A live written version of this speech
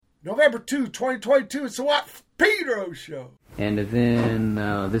November 2, 2022. It's the Pedro Show. And then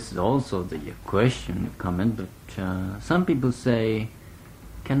this is also the question comment, but some people say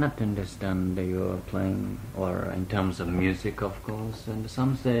cannot understand you're playing, or in terms of music, of course, and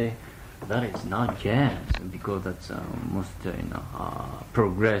some say that is not jazz because that's most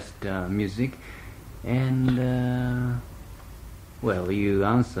progressed music. And well, you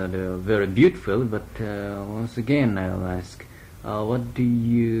answered very beautiful, but once again I'll ask, what do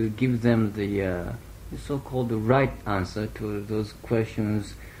you give them the so-called right answer to those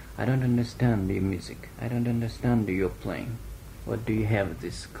questions? I don't understand the music. I don't understand your playing. What do you have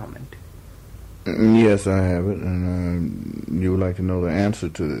this comment? Yes, I have it, and you would like to know the answer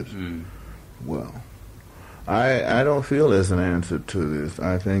to this. Well, I don't feel there's an answer to this.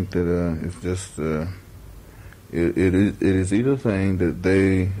 I think that it's just it is either thing that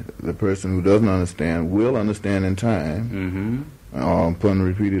the person who doesn't understand will understand in time, upon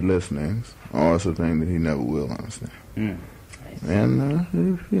repeated listenings, or it's a thing that he never will understand. And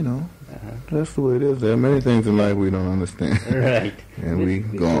that's the way it is. There are many things in life we don't understand. Right. And we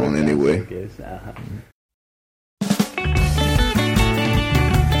go on anyway.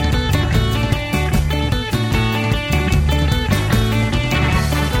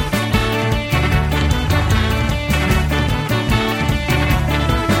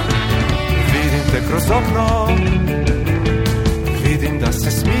 Vidim te kroz okno, vidim da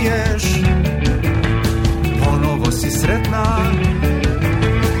se smiješ, ponovo si sretna,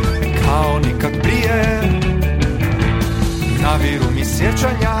 kao nikad prije. Naviru mi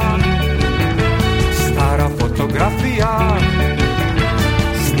sjećanja, stara fotografija,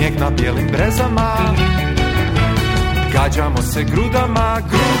 snijeg na bijelim brezama, gađamo se grudama,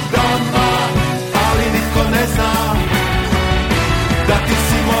 ali nitko ne zna da ti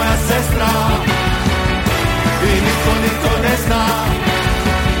si moja sestra. I nitko ne zna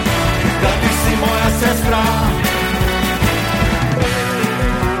da ti si moja sestra.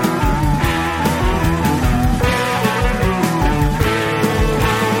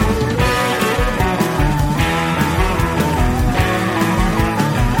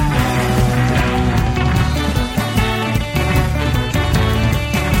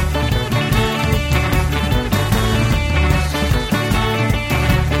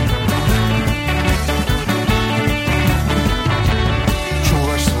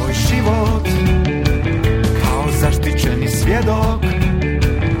 Svjedok,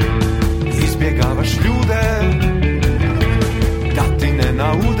 izbjegavaš ljude da ti ne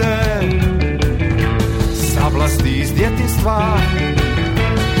naude sablasti iz djetinstva,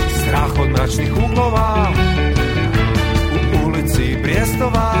 strah od mračnih uglova u ulici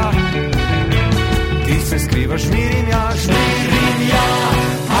Brijestova. Ti se skrivaš, žmirim ja,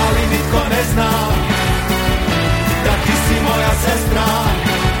 ali nitko ne zna da ti si moja sestra.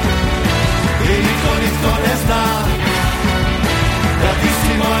 I nitko ne zna da ti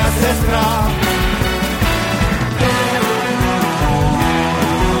si moja sestra.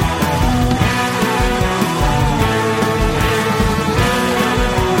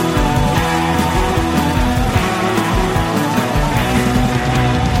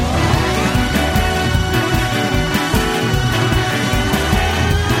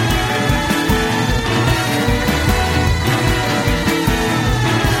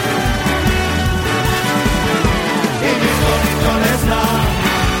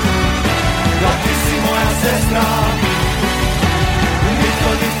 Sestra,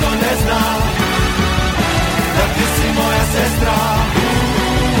 nitko ne zna da ti si moja sestra.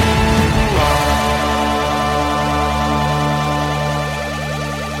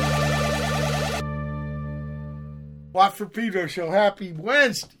 Watt for Pedro Show. Happy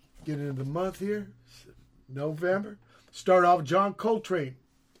Wednesday. Getting into the month here, November. Start off John Coltrane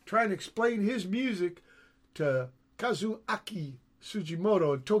trying to explain his music to Kazuaki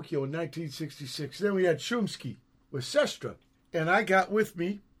Tsujimoto in Tokyo in 1966. Then we had Shumski with Sestra. And I got with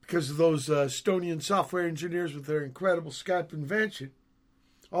me, because of those Estonian software engineers with their incredible Skype invention,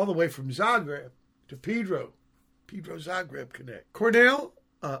 all the way from Zagreb to Pedro Zagreb Connect. Cornell,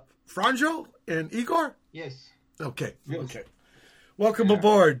 Franjo, and Igor? Yes. Okay. Welcome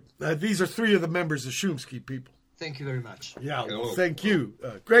aboard. These are three of the members of Shumski, people. Thank you very much. Yeah, well, thank you.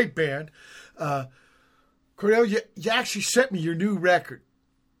 Great band. Cornell, you actually sent me your new record,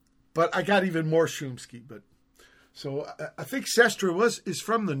 but I got even more Shumski. But so I think Sestra is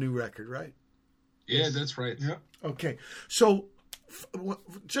from the new record, right? Yeah, that's right. Yeah. Okay. So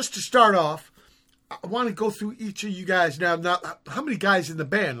just to start off, I want to go through each of you guys now. How many guys in the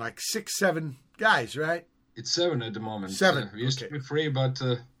band? Like 6, 7 guys, right? It's 7 at the moment. 7. We used to be 3, but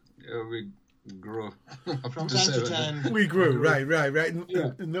we grew. From time to time. We grew, right. And,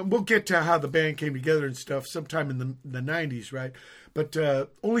 Yeah. and we'll get to how the band came together and stuff sometime in the 90s, right? But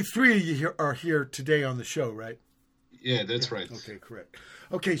only 3 of you are here today on the show, right? Yeah, that's right. Okay, correct.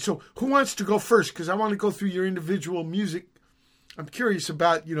 Okay, so who wants to go first? Because I want to go through your individual music. I'm curious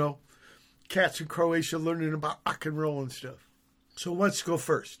about, cats in Croatia learning about rock and roll and stuff. So who wants to go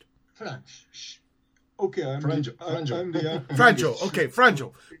first? Franz. Okay, I'm Franjo. the Franjo. Okay,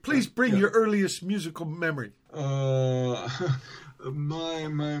 Franjo. Please bring your earliest musical memory. My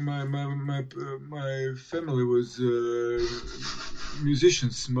family was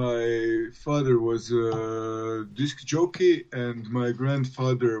musicians. My father was a disc jockey, and my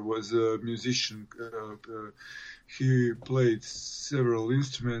grandfather was a musician. He played several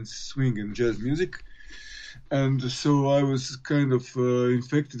instruments, swing and jazz music. And so I was kind of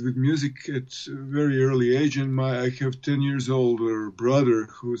infected with music at a very early age, and I have 10 years older brother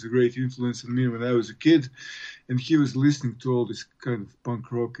who was a great influence on me when I was a kid, and he was listening to all this kind of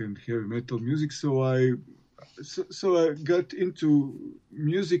punk rock and heavy metal music. So I got into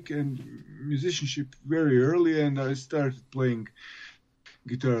music and musicianship very early, and I started playing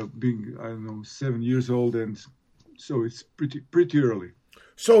guitar being, 7 years old, and so it's pretty early.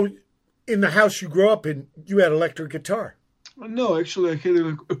 So in the house you grew up in, you had electric guitar? No, actually, I had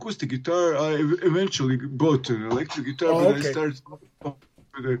an acoustic guitar. I eventually bought an electric guitar, but I started with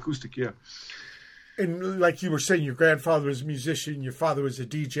the acoustic, yeah. And like you were saying, your grandfather was a musician, your father was a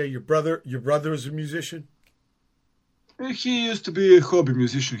DJ, your brother was a musician? He used to be a hobby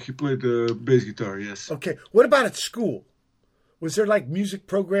musician. He played bass guitar, yes. Okay. What about at school? Was there like music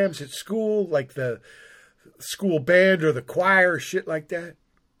programs at school, like the school band or the choir or shit like that?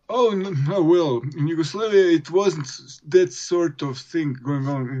 Oh, no, well, in Yugoslavia, it wasn't that sort of thing going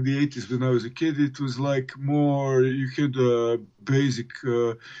on in the 80s when I was a kid. It was like more, you had a basic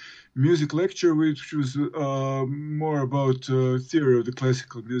music lecture, which was more about theory of the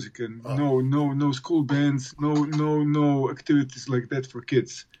classical music, and no school bands, no activities like that for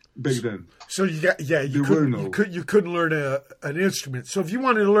kids back then. So you couldn't learn an instrument. So if you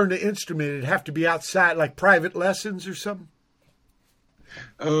wanted to learn an instrument, it'd have to be outside, like private lessons or something?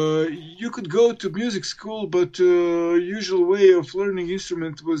 You could go to music school, but usual way of learning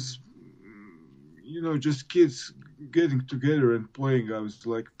instrument was, just kids getting together and playing. I was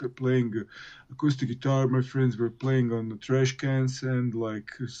like playing acoustic guitar. My friends were playing on the trash cans and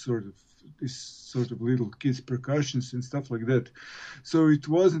like sort of little kids percussions and stuff like that. So it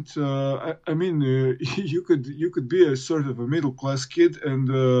wasn't. You could be a sort of a middle class kid and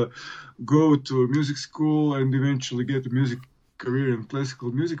go to a music school and eventually get a music career in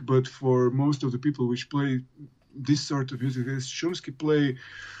classical music, but for most of the people which play this sort of music, as shumski play,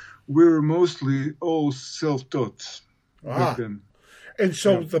 we're mostly all self-taught back then. And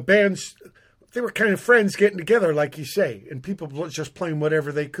so the bands, they were kind of friends getting together, like you say, and people just playing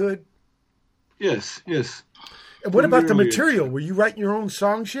whatever they could? Yes. And what about the material? Were you writing your own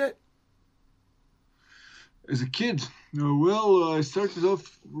songs yet? As a kid, I started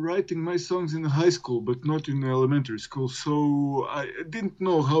off writing my songs in high school, but not in elementary school. So I didn't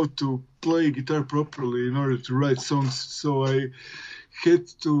know how to play guitar properly in order to write songs. So I had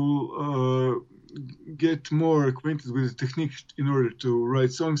to get more acquainted with the technique in order to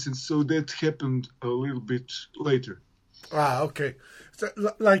write songs. And so that happened a little bit later. Okay. So,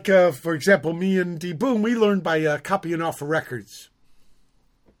 like, for example, me and D Boom, we learned by copying off of records.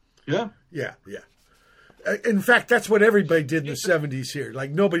 Yeah? Yeah. In fact, that's what everybody did in the 70s here.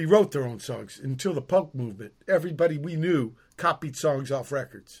 Like, nobody wrote their own songs until the punk movement. Everybody we knew copied songs off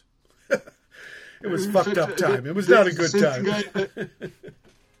records. It was fucked up time. It was not a good time.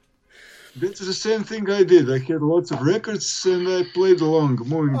 That's the same thing I did. I had lots of records and I played along,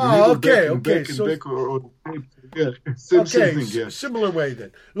 moving the needle back and back. Same thing, yeah. Similar way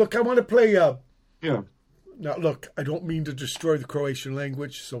then. Look, I want to play... Yeah. Now, look, I don't mean to destroy the Croatian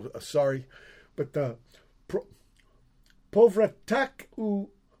language, so sorry. But povratak u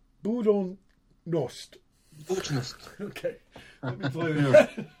buducnost. Okay. Let me play that.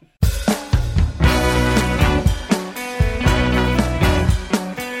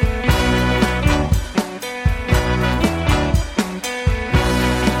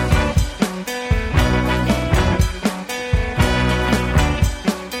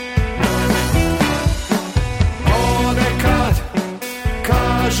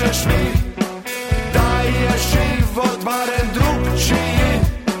 Kažeš mi da je život barem drugčiji,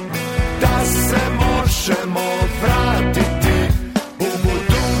 da se možemo vratiti u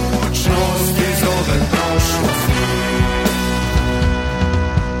budućnost.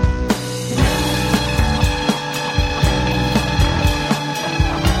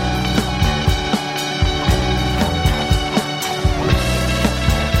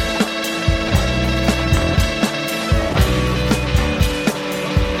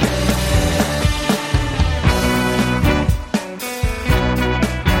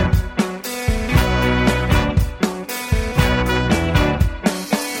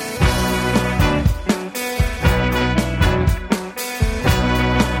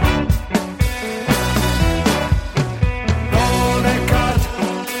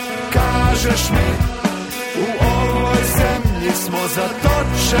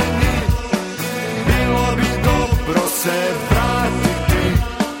 očajni, bilo bi dobro se vratiti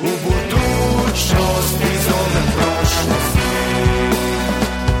u budućnost iz ove prošlosti.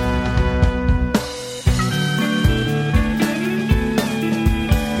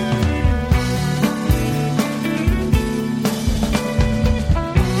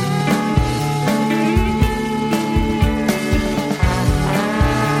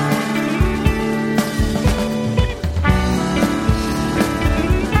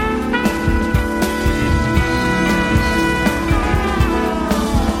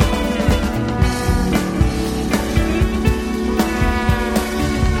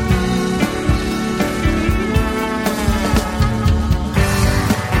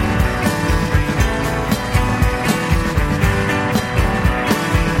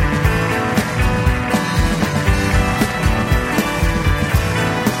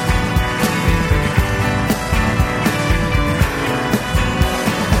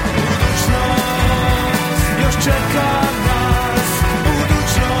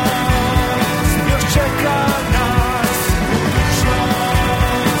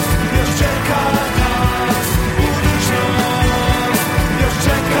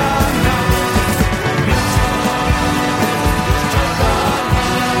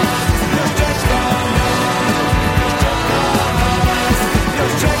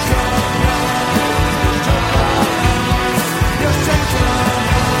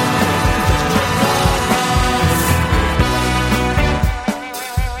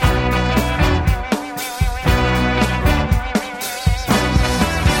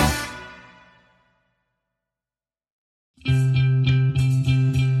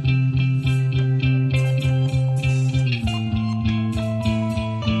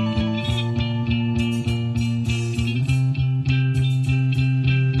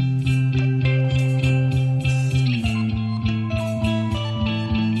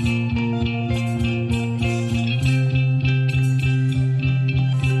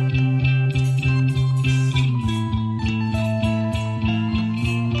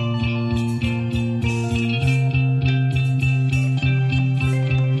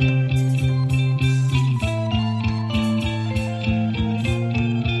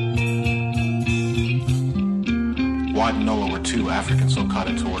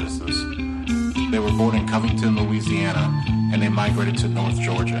 And they migrated to North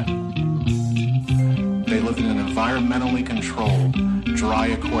Georgia. They lived in an environmentally controlled, dry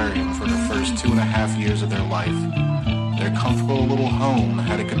aquarium for the first 2.5 years of their life. Their comfortable little home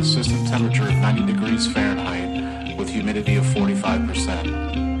had a consistent temperature of 90 degrees Fahrenheit with humidity of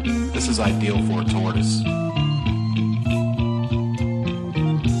 45%. This is ideal for a tortoise.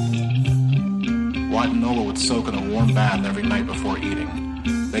 White and Nola would soak in a warm bath every night before eating.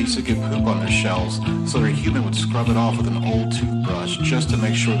 They used to get poop on their shells, so their human would scrub it off with an old toothbrush just to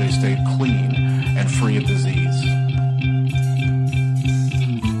make sure they stayed clean and free of disease.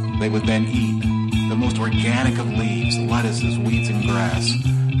 They would then eat the most organic of leaves, lettuces, weeds, and grass.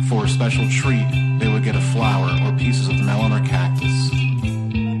 For a special treat, they would get a flower or pieces of melon or cactus.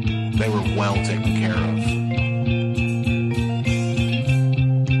 They were well taken care of.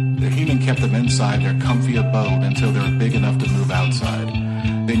 Their human kept them inside their comfy abode until they were big enough to move outside.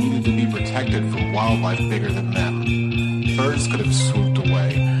 They needed to be protected from wildlife bigger than them. Birds could have swooped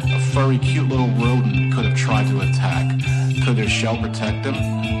away. A furry, cute little rodent could have tried to attack. Could their shell protect them?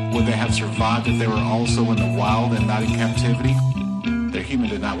 Would they have survived if they were also in the wild and not in captivity? Their human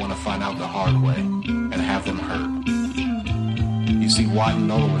did not want to find out the hard way and have them hurt. You see, White and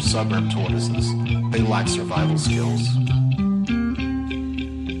Nola were suburb tortoises. They lacked survival skills.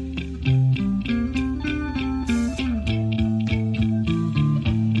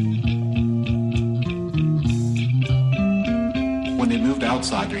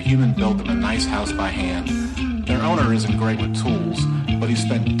 Outside, their human built them a nice house by hand. Their owner isn't great with tools, but he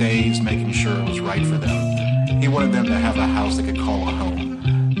spent days making sure it was right for them. He wanted them to have a house they could call a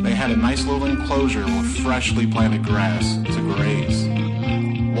home. They had a nice little enclosure with freshly planted grass to graze,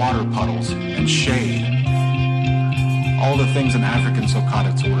 water puddles, and shade. All the things an African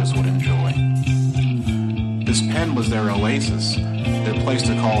sulcata tortoise would enjoy. This pen was their oasis, their place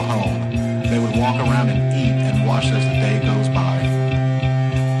to call home. They would walk around and eat and watch as the day goes by.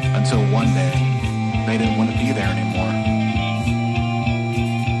 Until one day, they didn't want to be there anymore.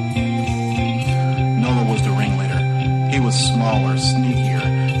 Nola was the ringleader. He was smaller, sneakier.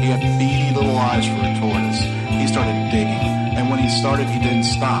 He had beady little eyes for a tortoise. He started digging, and when he started, he didn't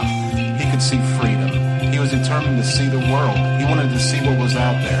stop. He could see freedom. He was determined to see the world. He wanted to see what was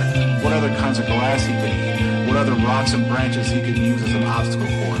out there, what other kinds of grass he could eat, what other rocks and branches he could use as an obstacle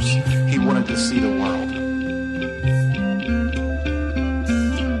course. He wanted to see the world.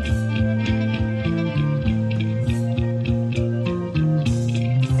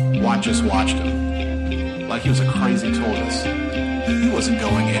 Watt just watched him, like he was a crazy tortoise. He wasn't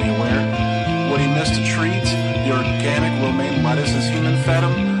going anywhere. When he missed the treats, the organic romaine lettuces human fed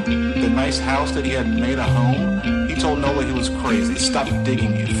him, the nice house that he had made a home, he told Nola he was crazy. Stop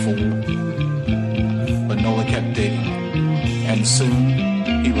digging, you fool. But Nola kept digging, and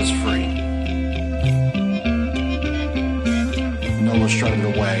soon he was free. Nola strutted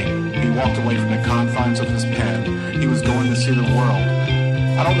away. He walked away from the confines of his pen. He was going to see the world.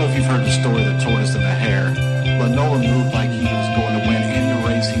 I don't know if you've heard the story of the tortoise and the hare, but Nola moved like he was going to win any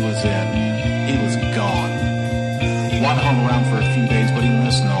race he was in. He was gone. Watt hung around for a few days, but he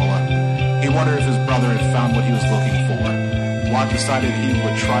missed Nola. He wondered if his brother had found what he was looking for. Watt decided he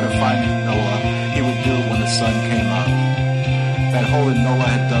would try to find Nola. He would do it when the sun came up. That hole that Nola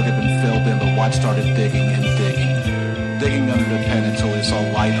had dug had been filled in, but Watt started digging and digging under the pen until he saw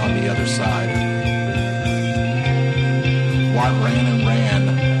light on the other side. Watt ran and ran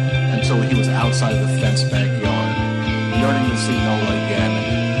until he was outside of the fenced backyard, yearning to see Nola again.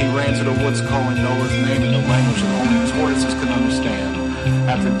 He ran to the woods calling Nola's name in the language that only tortoises could understand.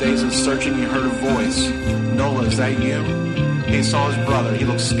 After days of searching, he heard a voice. "Nola, is that you?" He saw his brother. He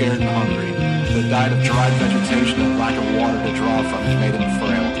looked scared and hungry. The diet of dried vegetation and lack of water to draw from had made him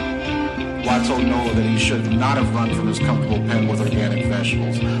frail. Watt told Nola that he should not have run from his comfortable pen with organic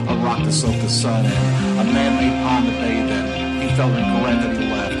vegetables, a rock to soak the sun in, a man-made pond to bathe in. He felt regret that he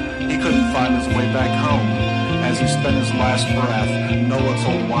left. He couldn't find his way back home. As he spent his last breath, Nola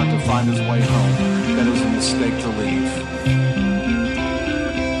told Watt to find his way home, that it was a mistake to leave.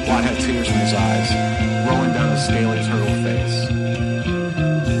 Watt had tears in his eyes, rolling down his scaly turtle face.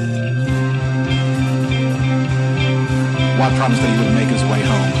 Watt promised that he would make his way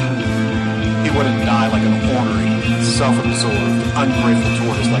home. He wouldn't die like an ornery, self-absorbed, ungrateful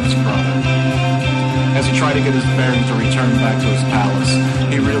tortoise like his brother. As he tried to get his bearings to return back to his palace,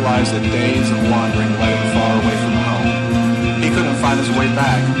 he realized that days of wandering led him far away from home. He couldn't find his way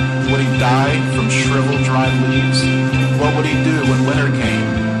back. Would he die from shriveled, dried leaves? What would he do when winter came?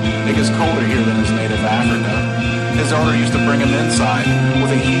 It gets colder here than his native Africa. His owner used to bring him inside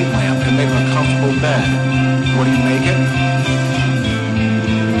with a heat lamp and make him a comfortable bed. Would he make it?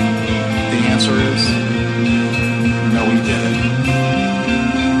 The answer is, no, he didn't.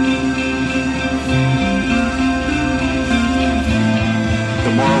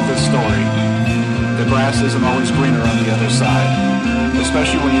 The moral of this story, the grass isn't always greener on the other side,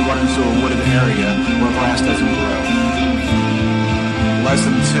 especially when you run into a wooded area where grass doesn't grow.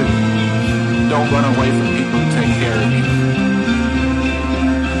 Lesson 2, don't run away from people who take care of you.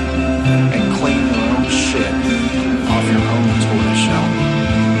 And clean your own shit off your own tortoise shell.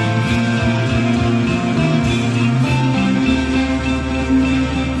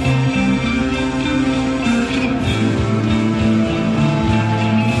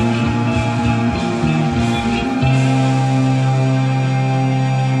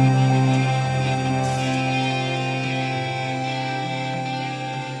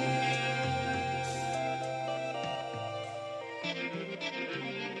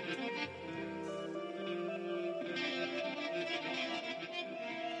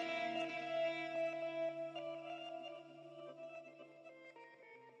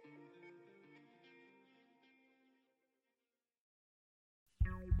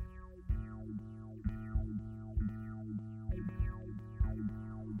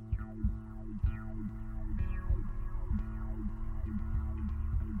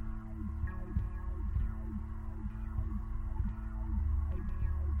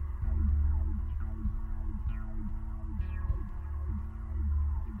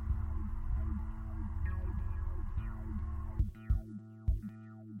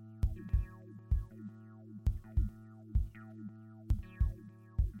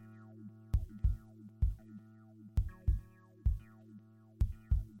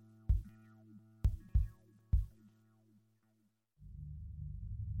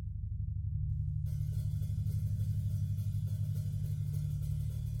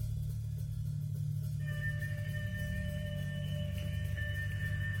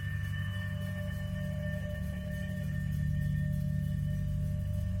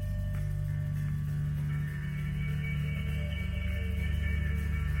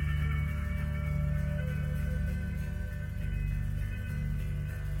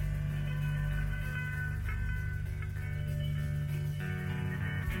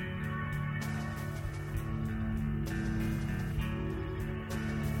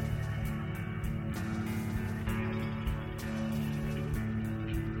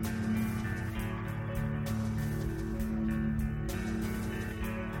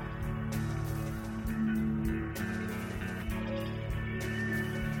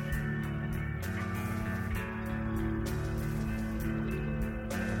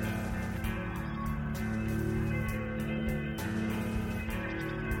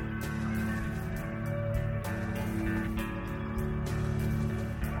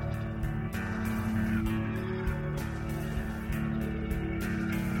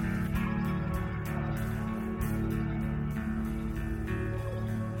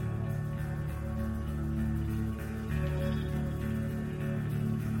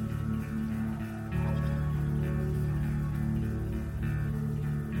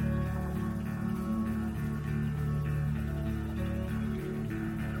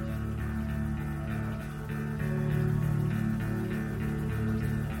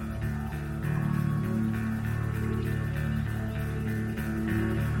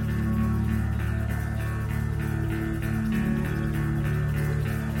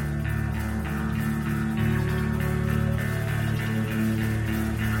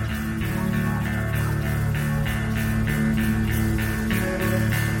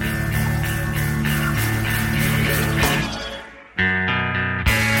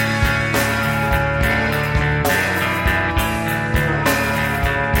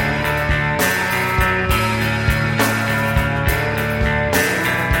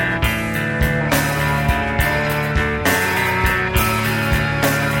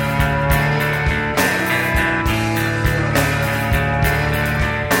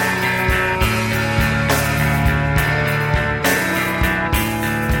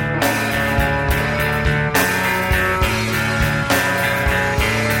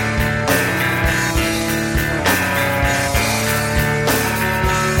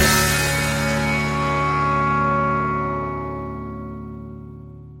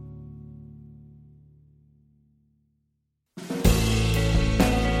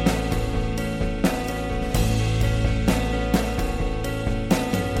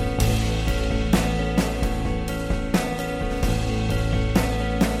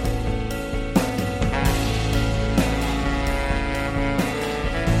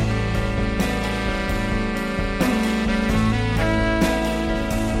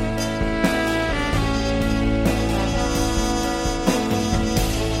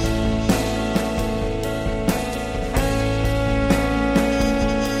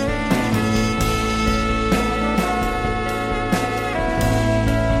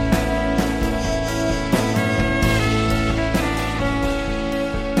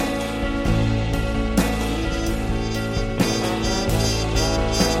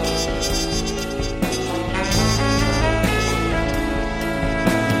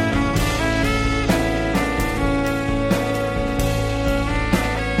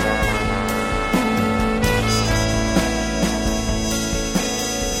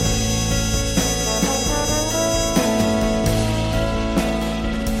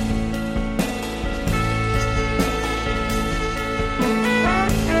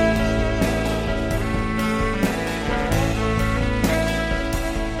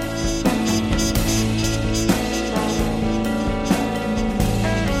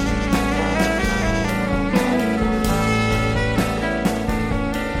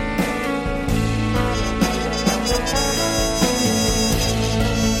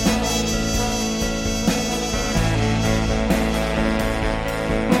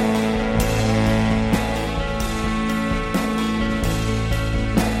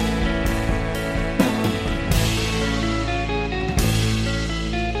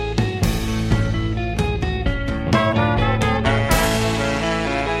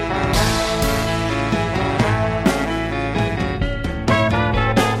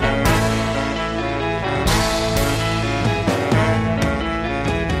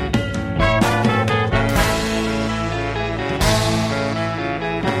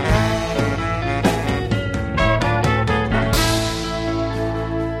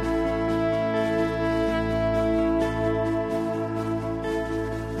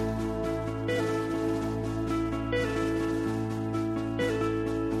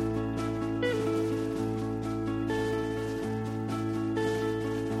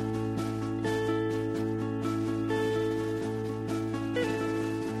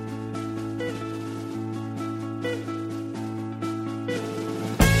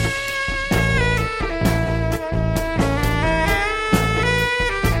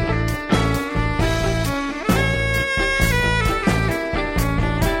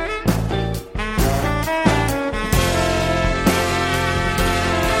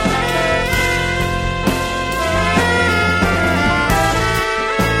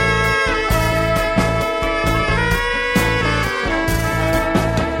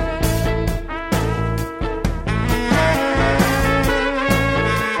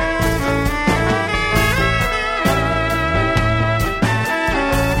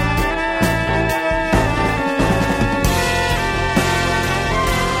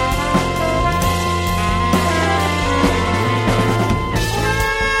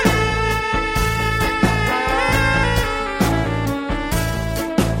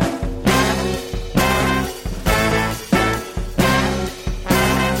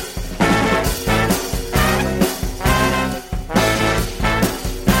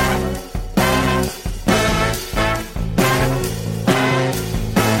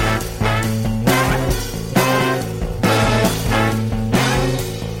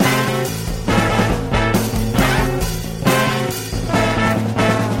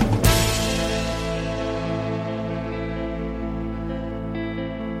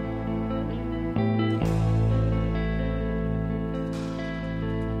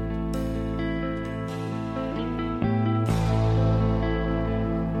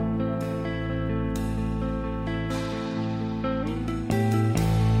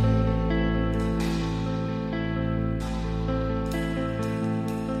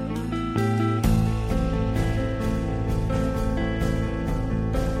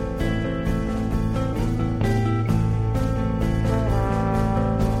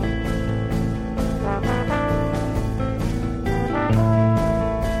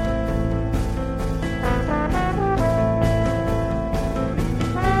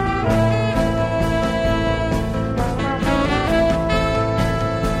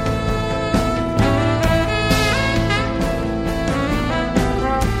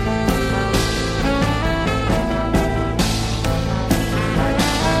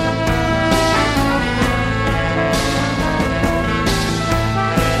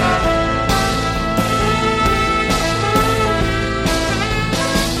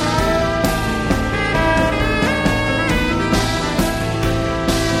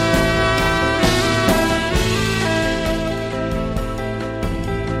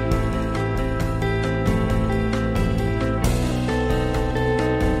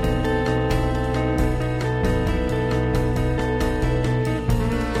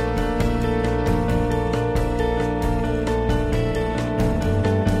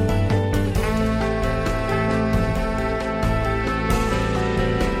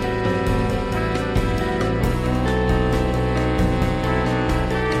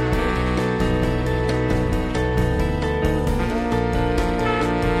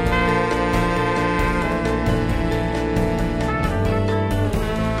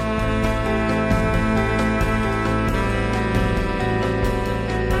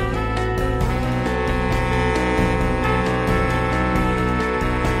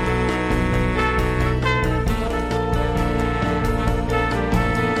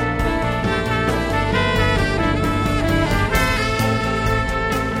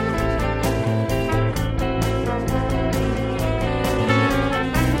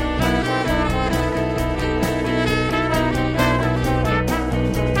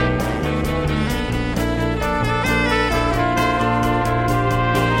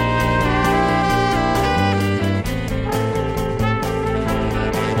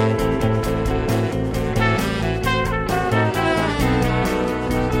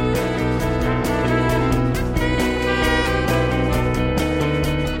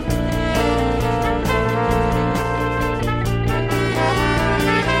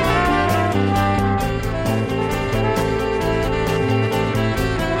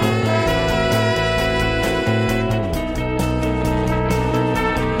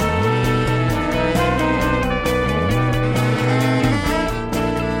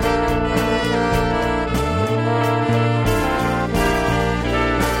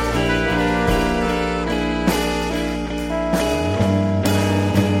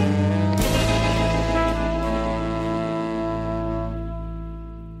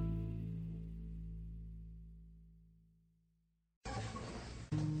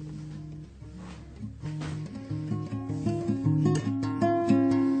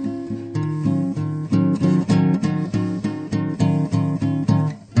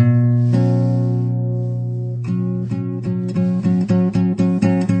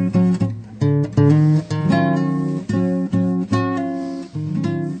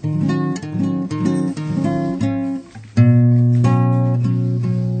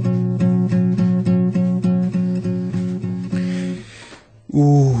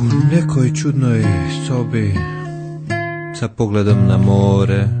 U nekoj čudnoj sobi sa pogledom na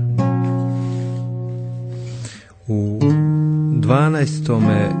more, u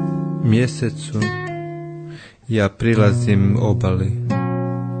 12. mjesecu ja prilazim obali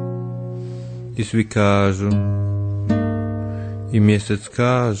i svi kažu, i mjesec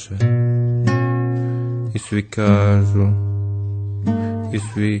kaže, i svi kažu, i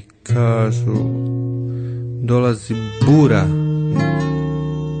svi kažu, dolazi bura,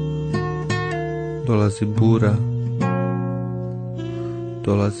 dolazi bura,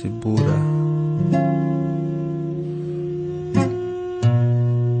 dolazi bura.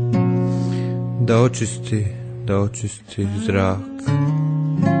 Da očisti zrak.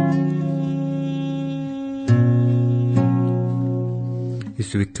 I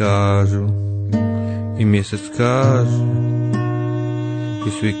svi kažu, i mjesec kaže,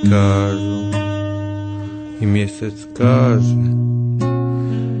 i svi kažu, i mjesec kaže,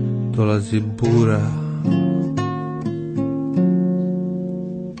 dolazi bura.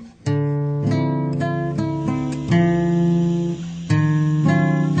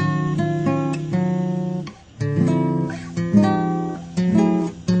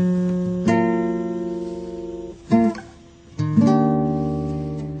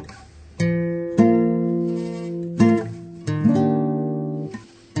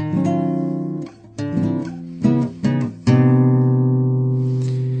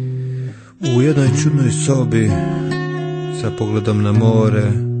 U jednoj čudnoj sobi sa pogledom na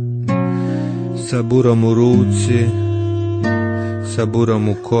more, sa burom u ruci, sa burom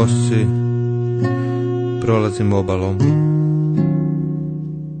u kosi, prolazim obalom.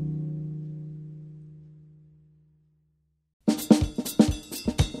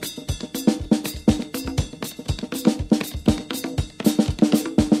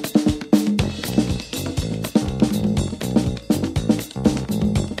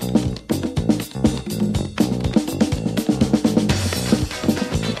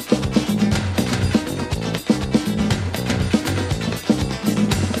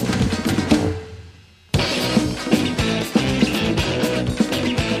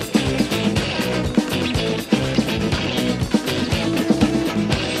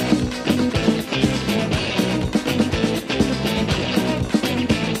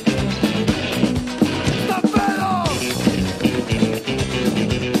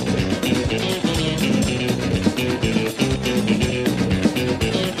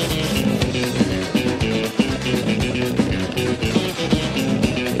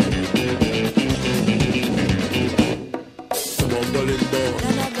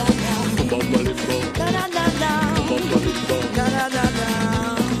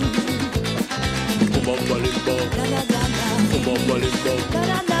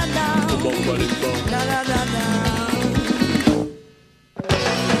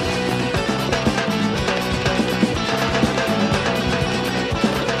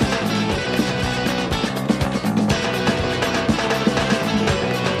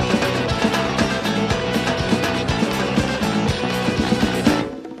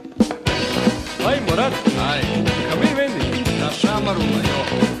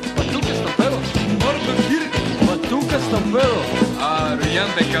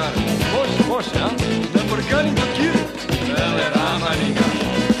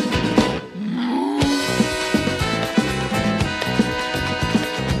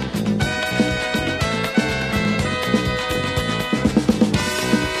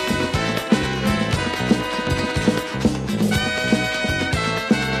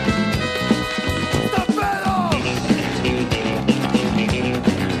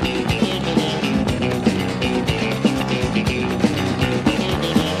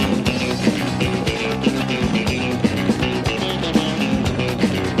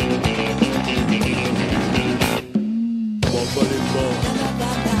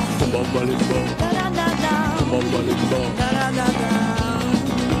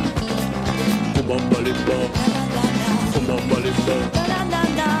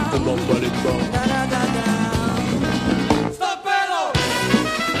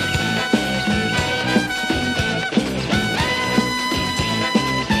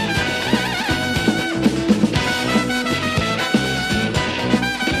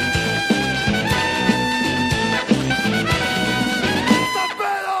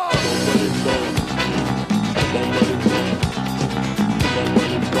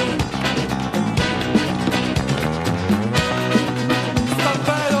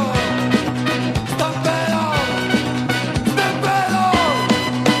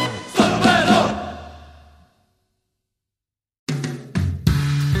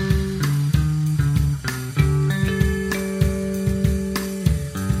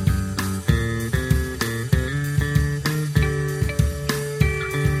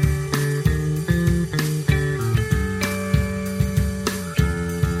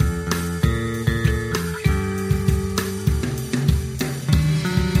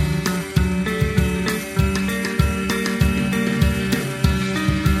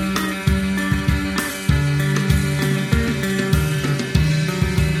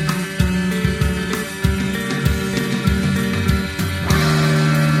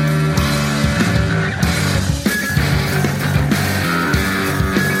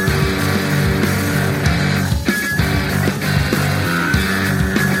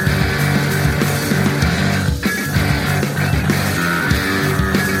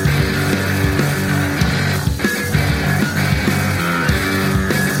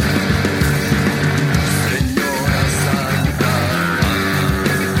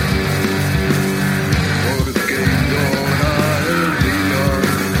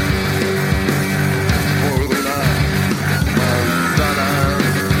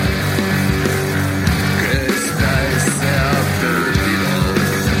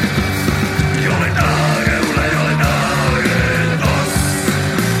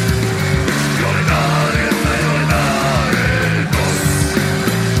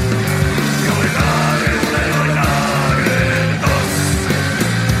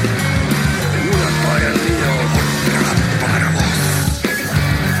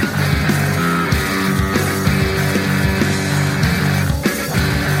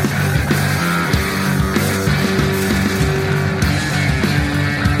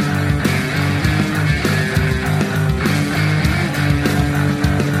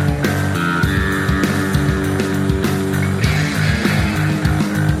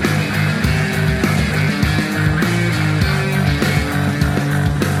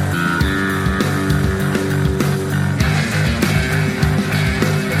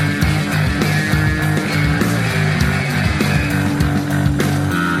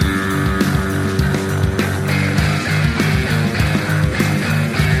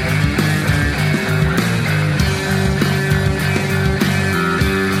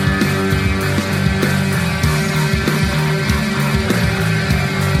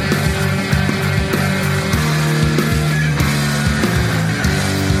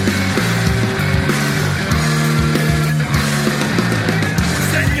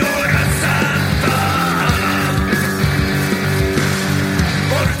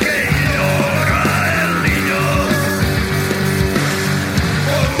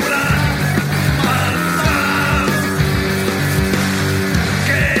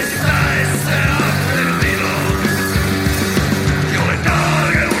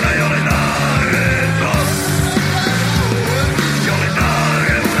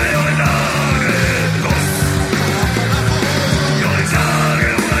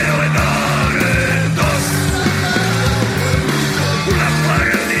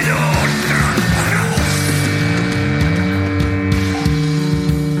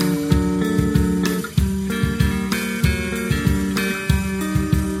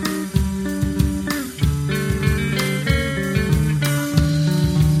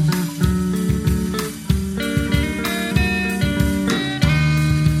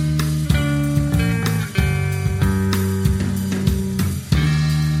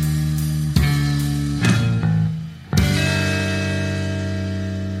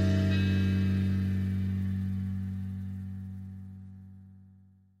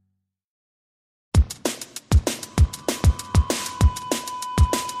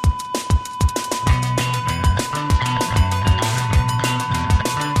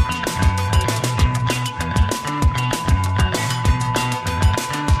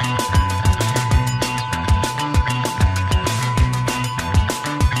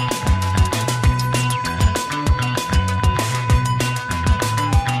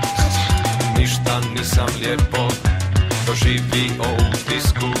 lijepo doživio u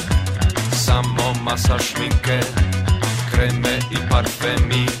disku. Samo masa šminke, kreme i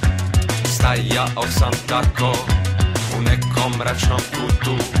parfemi. Stajao sam tako u nekom mračnom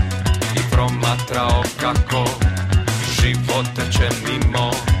kutu i promatrao kako život teče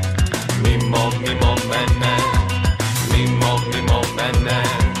mimo, mimo, mimo mene, mimo, mimo mene,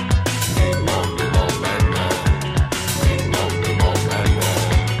 mimo, mimo mene, mimo, mimo mene,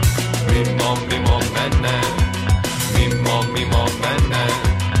 mimo, mimo mene, mimo, mimo mene,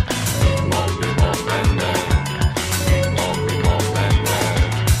 mimo, mimo mene, mimo, mimo mene.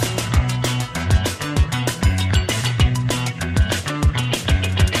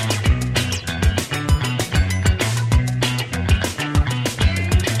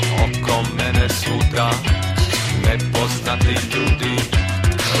 Oko mene svuda nepoznati ljudi,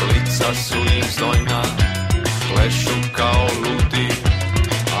 lica su im znojna, plešu kao ludi,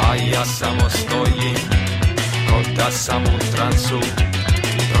 a ja samo stojim, ko da sam u transu,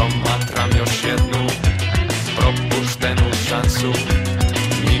 promatram još jednu propuštenu šansu.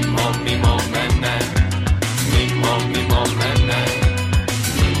 Mimo, mimo mene, mimo, mimo mene,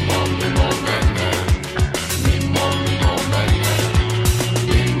 mimo, mimo mene, mimo, mimo mene,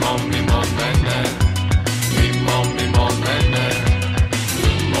 mimo, mimo mene, mimo, mimo mene, mimo, mimo mene,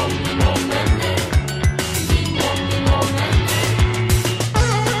 mimo, mimo mene.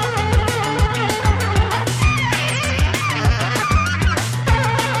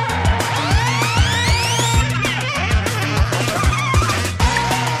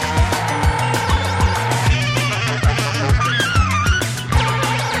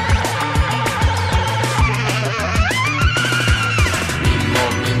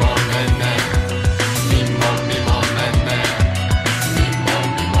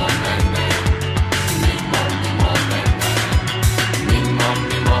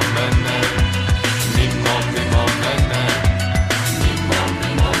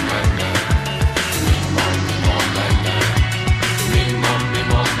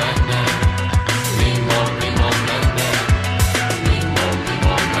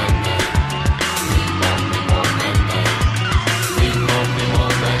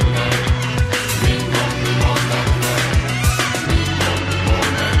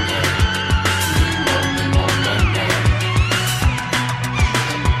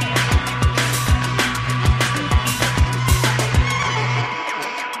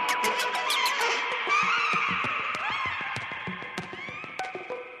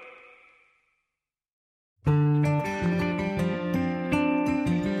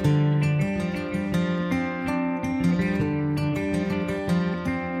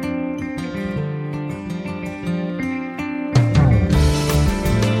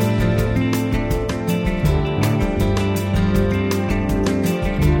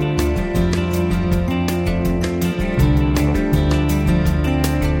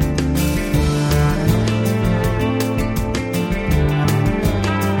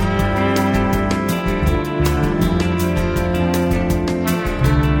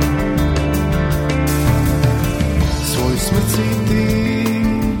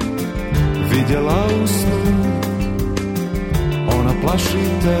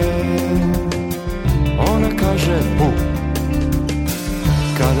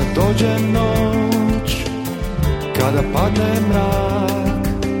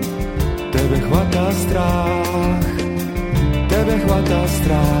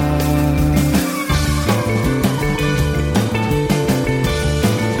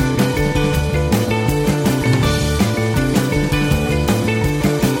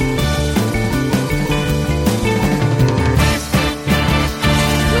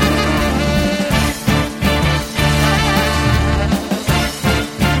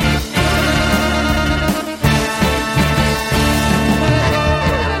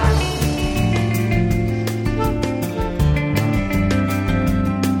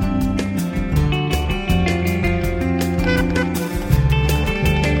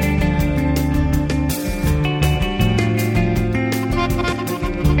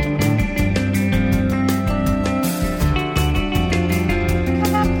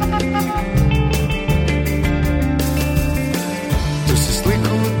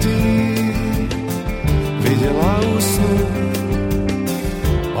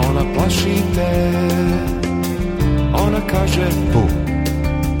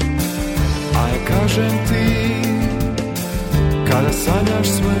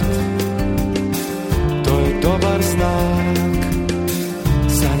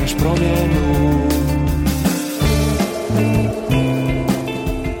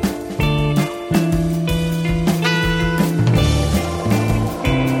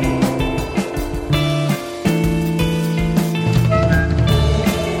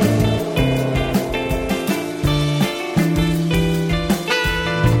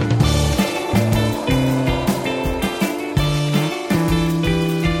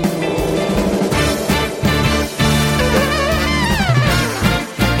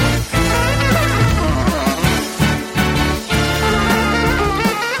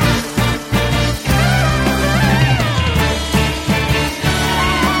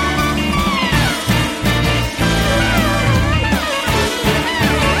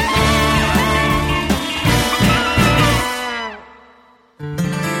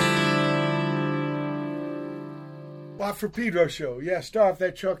 Well, for Pedro Show, yeah, start off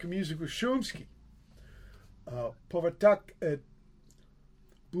that chunk of music with shumski. Povratak et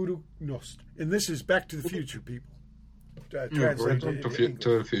buducnost. And this is Back to the Future, people. Translated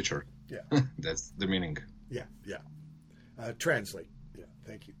to the future. Yeah. That's the meaning. Yeah. Translate. Yeah,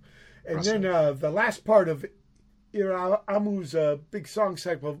 thank you. And then the last part of iriamu's big song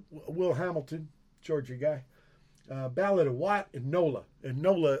cycle, Will Hamilton, Georgia guy, Ballad of Watt and Nola. And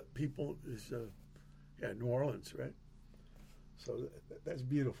Nola, people, is New Orleans, right? So that's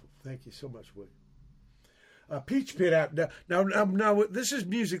beautiful. Thank you so much, William. Peach Pit out. Now, this is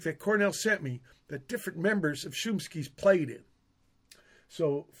music that Cornell sent me that different members of Shumski's played in.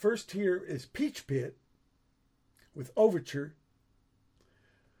 So first here is Peach Pit with Overture,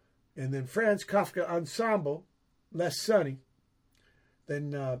 and then Franz Kafka Ensemble, Less Sunny.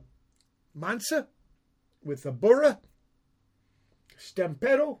 Then Mance with the Bura,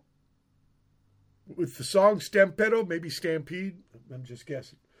 Stampedo with the song Stampedo, maybe Stampede, I'm just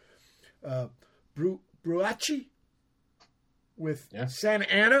guessing. Brujaci with Santa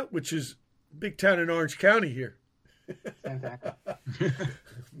Ana, which is a big town in Orange County here.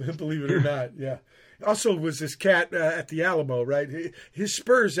 Believe it or not, yeah. Also was this cat at the Alamo, right? His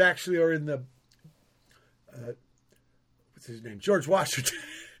spurs actually are in the, what's his name? George Washington.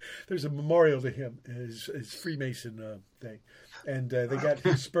 There's a memorial to him, his Freemason thing. And they got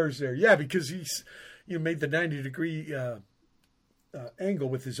his spurs there. Yeah, because he's made the 90-degree angle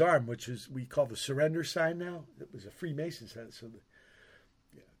with his arm, which is we call the surrender sign now. It was a Freemason sign, so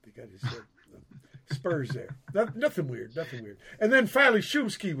they got his spurs there. Nothing weird. And then finally,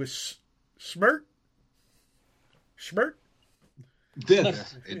 Shumski was smrt. Smrt?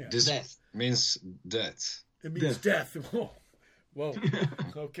 Death. Death means death. It means death. Whoa.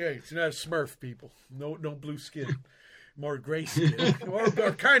 Okay, it's not a Smurf, people. No blue skin. More gray skin.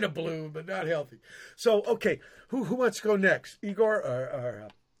 or kind of blue, but not healthy. So, okay, who wants to go next? Igor or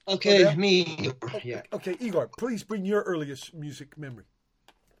Okay, Odell? me. Yeah. Okay, Igor, please bring your earliest music memory.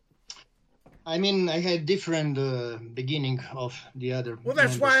 I mean, I had different beginning of the other. Well,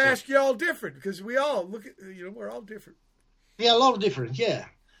 that's why I ask you all different, because we all look at, we're all different. Yeah, a lot different. Yeah,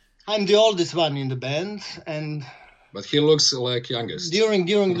 I'm the oldest one in the band, but he looks like youngest. During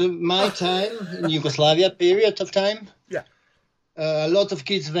my time in Yugoslavia period of time, a lot of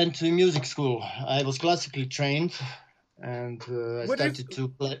kids went to music school. I was classically trained, and I started to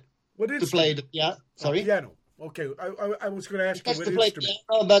play. Piano. Okay, I was going to ask you what instrument.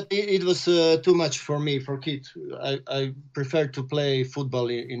 Piano, but it was too much for me, for kids. I prefer to play football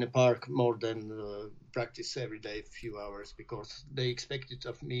in a park more than practice every day, a few hours, because they expected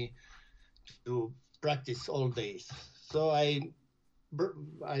of me to practice all days. So I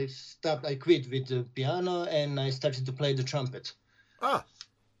quit with the piano and I started to play the trumpet.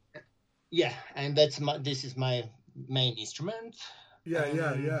 Yeah, and this is my main instrument.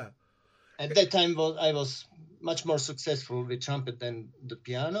 Yeah. At that time, I was much more successful with trumpet than the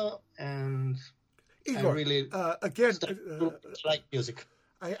piano, and Igor, I really again like music.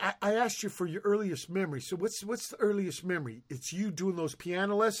 I asked you for your earliest memory. So what's the earliest memory? It's you doing those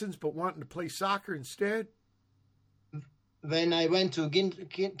piano lessons, but wanting to play soccer instead. When I went to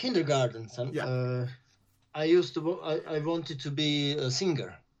kindergarten, I wanted to be a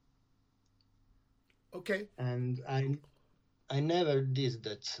singer. Okay. And I never did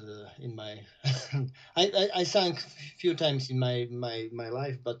that in my. I sang a few times in my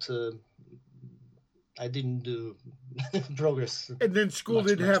life, but I didn't do progress. And then school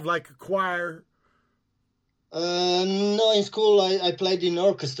didn't have like a choir. No, in school I played in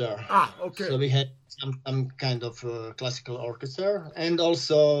orchestra. Okay. So we had some kind of classical orchestra and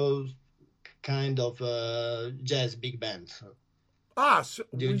also kind of jazz big band. So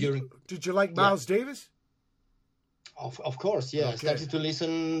did you like Miles Davis? Of course, yeah. Okay. I started to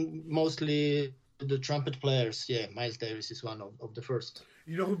listen mostly to the trumpet players. Yeah, Miles Davis is one of the first.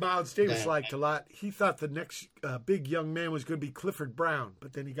 You know who Miles Davis liked a lot? He thought the next big young man was going to be Clifford Brown,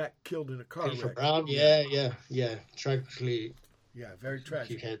 but then he got killed in a car wreck. Clifford Brown, yeah. Tragically. Yeah, very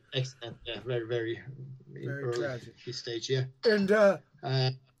tragic. He had accident, very, very tragic. His stage, yeah. And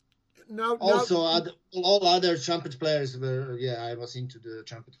now all other trumpet players were, I was into the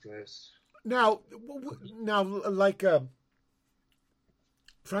trumpet players. Now, like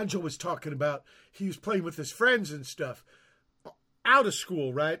Franjo was talking about, he was playing with his friends and stuff out of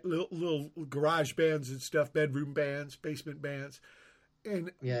school, right? Little garage bands and stuff, bedroom bands, basement bands.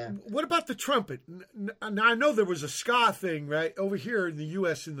 And what about the trumpet? Now, I know there was a ska thing, right? Over here in the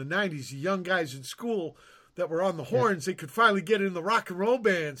U.S. in the 90s, the young guys in school that were on the horns, they could finally get in the rock and roll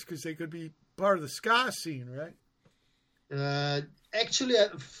bands because they could be part of the ska scene, right? Actually,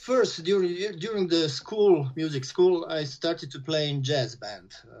 first during the music school, I started to play in jazz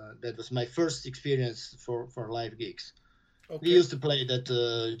band. That was my first experience for live gigs. Okay. We used to play that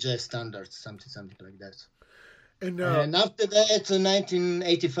jazz standards, something like that. And after that, in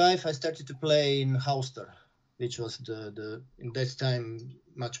 1985, I started to play in Hauster, which was the in that time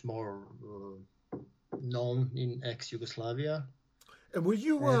much more known in ex-Yugoslavia. And were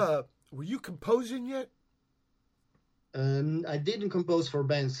you composing yet? I didn't compose for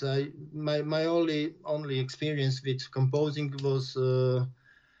bands. My only experience with composing was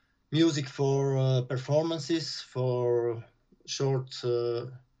music for performances, for short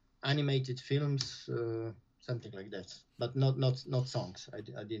animated films, something like that. But not songs. I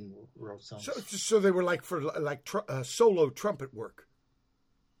didn't write songs. So they were like for solo trumpet work.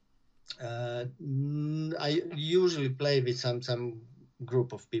 I usually play with some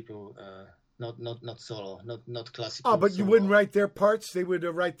group of people. Not solo, not classical. Oh, but you solo. wouldn't write their parts? They would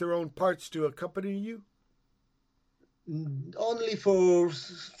write their own parts to accompany you? Only for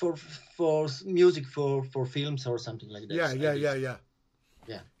music for films or something like that.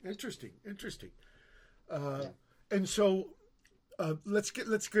 Yeah. Interesting. And so let's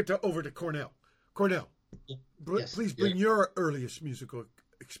get over to Cornell. Cornell, yes. Please bring your earliest musical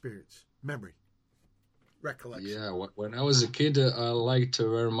experience, memory. Recollection. Yeah, when I was a kid, I liked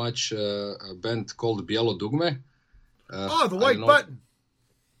very much a band called Bijelo Dugme. The White Button.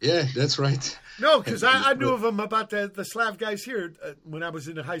 Yeah, that's right. No, because I knew of them about the Slav guys here when I was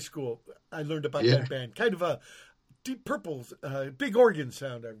in high school. I learned about that band. Kind of a Deep Purple, big organ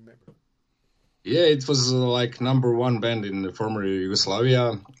sound, I remember. Yeah, it was like #1 band in the former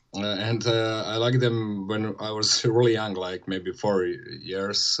Yugoslavia. And I liked them when I was really young, like maybe 4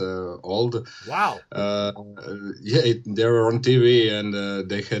 years old. Wow. They were on TV, and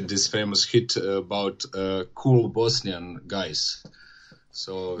they had this famous hit about cool Bosnian guys.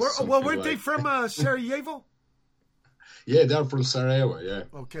 So weren't they from Sarajevo? Yeah, they're from Sarajevo, yeah.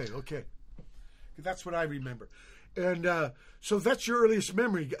 Okay. That's what I remember. And so that's your earliest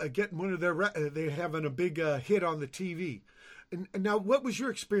memory, getting one of they having a big hit on the TV. And now, what was your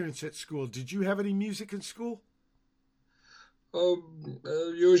experience at school? Did you have any music in school?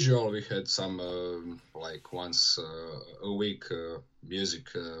 Usually we had some, like once a week music.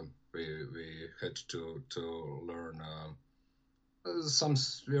 We had to learn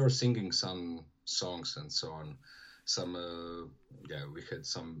we were singing some songs and so on. We had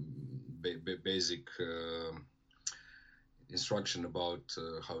some basic instruction about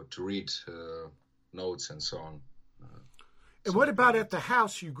how to read notes and so on. And what about at the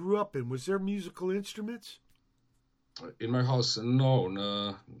house you grew up in? Was there musical instruments? In my house, no,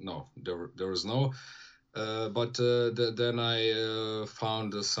 there was no. But then I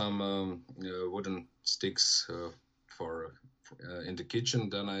found some wooden sticks for in the kitchen.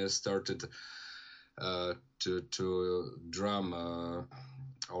 Then I started to drum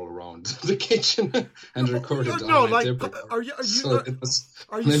all around the kitchen and recorded on my tape. Are you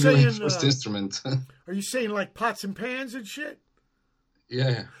saying my first instrument? Are you saying like pots and pans and shit?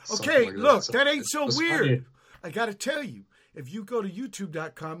 Yeah. Okay, like look, that ain't so weird. Funny. I got to tell you, if you go to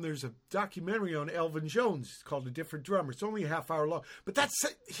YouTube.com, there's a documentary on Elvin Jones called A Different Drummer. It's only a half hour long, but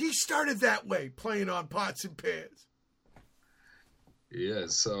he started that way, playing on pots and pans. Yeah,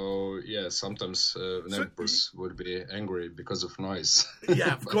 sometimes neighbors would be angry because of noise.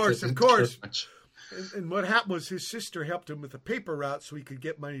 Yeah, of course. And what happened was his sister helped him with a paper route so he could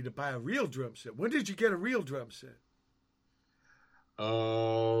get money to buy a real drum set. When did you get a real drum set?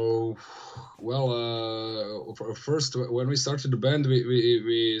 First, when we started the band,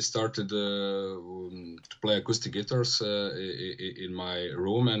 we started to play acoustic guitars in my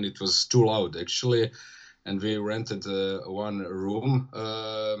room, and it was too loud, actually. And we rented one room,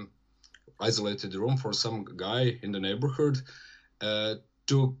 isolated room for some guy in the neighborhood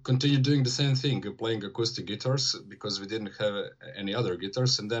to continue doing the same thing, playing acoustic guitars, because we didn't have any other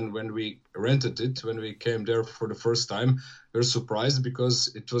guitars. And then when we rented it, when we came there for the first time, we were surprised because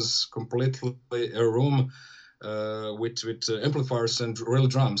it was completely a room with amplifiers and real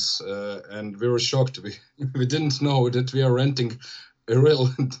drums. And we were shocked. We didn't know that we are renting a real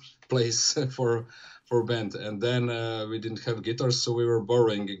place for band. And then we didn't have guitars, so we were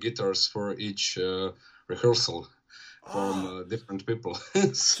borrowing guitars for each rehearsal from different people.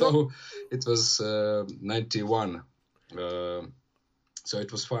 So it was 91. So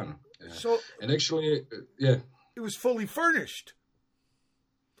it was fun. And actually, it was fully furnished.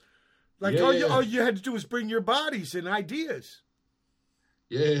 Like all you had to do was bring your bodies and ideas.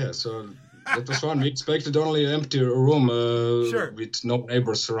 Yeah. So that was fun. We expected only an empty room with no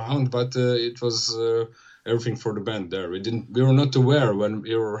neighbors around, but it was everything for the band there. We were not aware when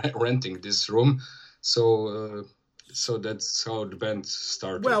we were renting this room, so that's how the band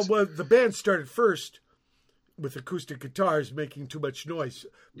started. Well, the band started first with acoustic guitars making too much noise,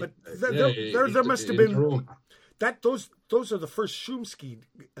 but there must have been those are the first shumski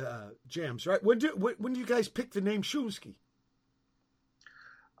jams, right? When do you guys pick the name shumski?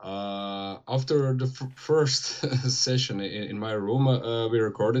 After the first session in my room, we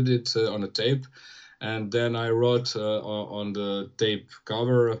recorded it on a tape, and then I wrote on the tape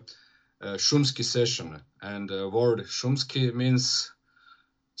cover shumski session, and the word shumski means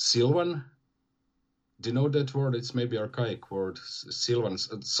Sylvan. Do you know that word? It's maybe archaic word, Sylvan,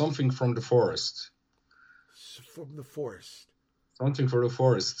 something from the forest. From the forest. Something for the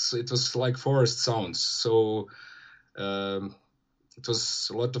forest. It was like forest sounds. So it was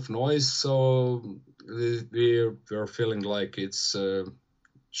a lot of noise. So we were feeling like it's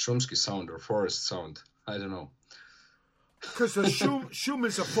shumski sound or forest sound. I don't know. Because the shum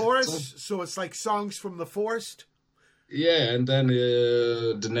is a forest, so it's like songs from the forest. Yeah, and then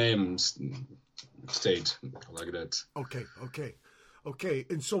the name stayed like that. Okay.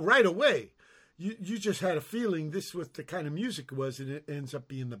 And so right away, you just had a feeling this was the kind of music it was, and it ends up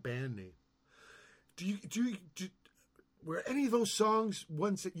being the band name. Were any of those songs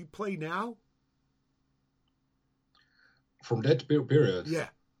ones that you play now? From that period? Yeah.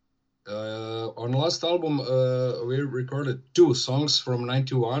 On last album, we recorded 2 songs from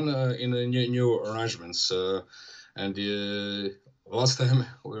 91 in new arrangements. And last time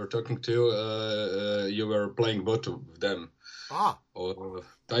we were talking to you were playing both of them.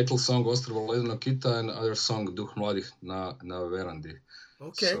 Title song Ostrvo, ledenog, and other song Duh mladih na verandi.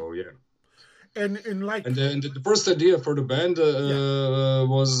 Okay. So yeah. And the first idea for the band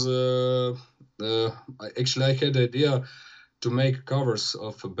was actually I had the idea to make covers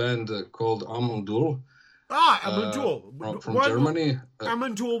of a band called Amundul. Amundul. From Germany.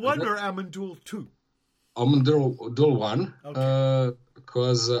 Amundul 1 or Amundul 2? Amundul 1. Okay.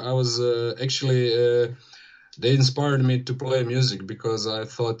 Because I was actually... they inspired me to play music because I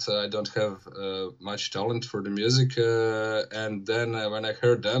thought I don't have much talent for the music. And then when I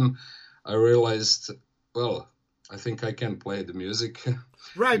heard them, I realized, well, I think I can play the music.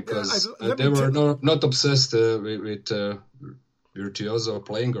 Right. Because they were not obsessed with virtuoso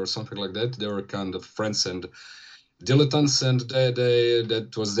playing or something like that. They were kind of friends and dilettantes, and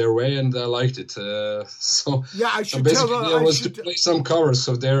that was their way, and I liked it. To play some covers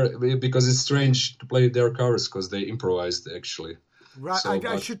of their, because it's strange to play their covers because they improvised actually. Right. So,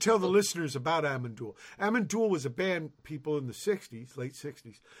 I should tell the listeners about Amundul. Amundul was a band, people in the 60s, late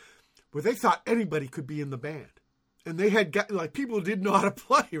 60s, where they thought anybody could be in the band. And they had people who didn't know how to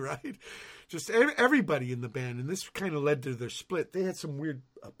play, right? Just everybody in the band. And this kind of led to their split. They had some weird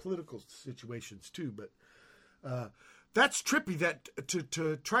political situations too, but that's trippy that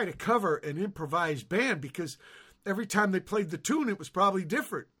to try to cover an improvised band, because every time they played the tune, it was probably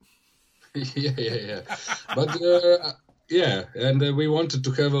different. Yeah. But and we wanted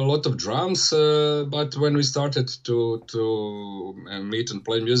to have a lot of drums, but when we started to meet and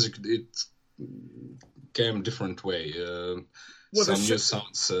play music, it came different way. Some new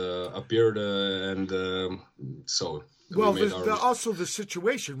sounds appeared, and so. Well, there's also the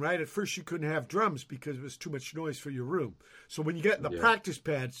situation, right? At first you couldn't have drums because it was too much noise for your room. So when you get in the practice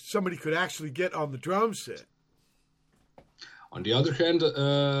pads, somebody could actually get on the drum set. On the other hand,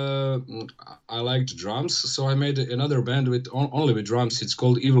 I liked drums, so I made another band only with drums. It's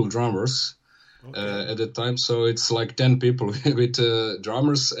called Evil Drummers at the time. So it's like 10 people with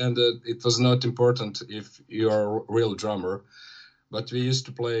drummers, and it was not important if you are a real drummer. But we used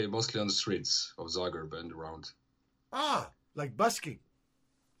to play mostly on the streets of Zagreb and around. Like busking.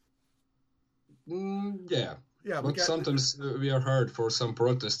 Yeah, but sometimes we are heard for some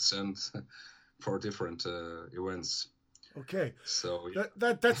protests and for different events. Okay. So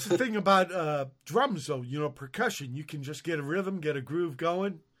that's the thing about drums, though. Percussion. You can just get a rhythm, get a groove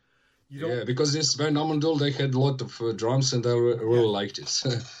going. Because this band Amundul, they had a lot of drums, and I really liked it.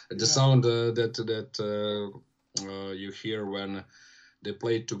 The sound that you hear when they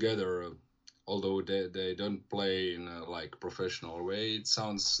play together. Although they don't play in a professional way, it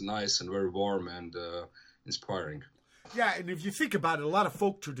sounds nice and very warm and inspiring. Yeah, and if you think about it, a lot of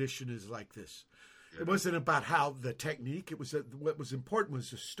folk tradition is like this. Yeah. It wasn't about how the technique. It was what was important was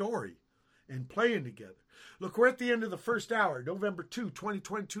the story and playing together. Look, we're at the end of the first hour, November 2,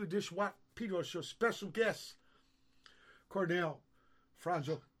 2022 edition Pedro Show. Special guests, Cornel,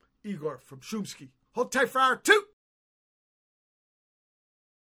 Franzo, Igor from Shumski. Hold tight for hour 2.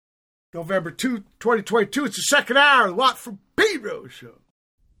 November 2, 2022. It's the second hour of the Watt from Pedro Show.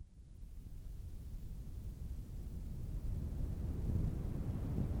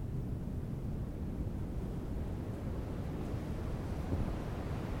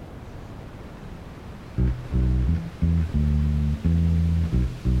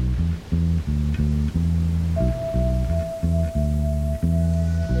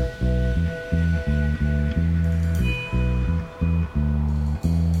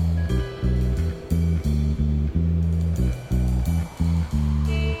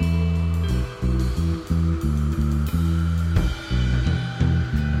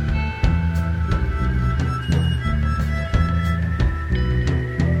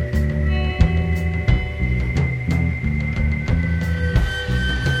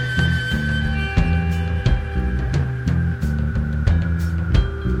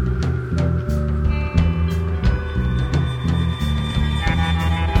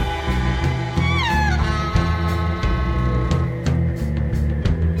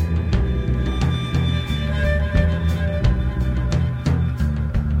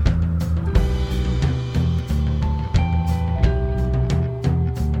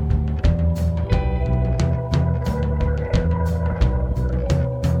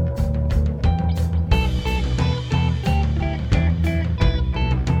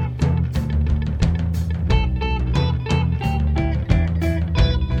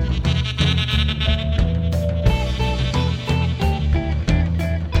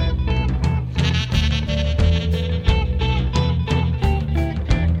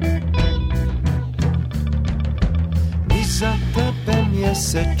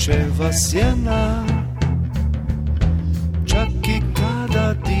 mjesečeva sjena, čak i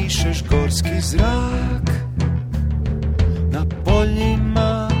kada dišeš gorski zrak, na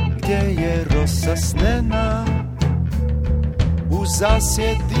poljima gdje je rosa snena, u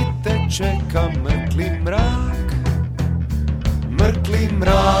zasjedi te čeka mrkli mrak, mrkli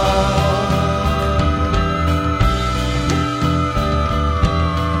mrak.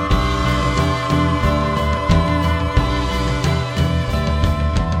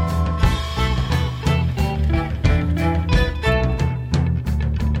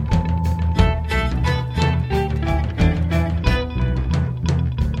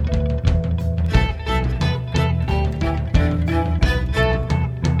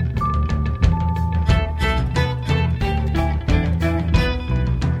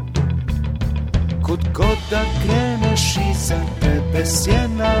 Da kreneš iza tebe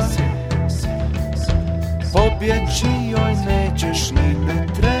sjena, pobjeći joj nećeš ni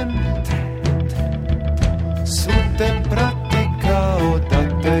na tren, svu te prati kao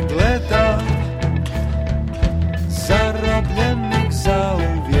da te gleda, zarobljenik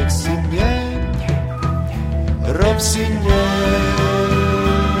zauvijek si njen, rob si njen.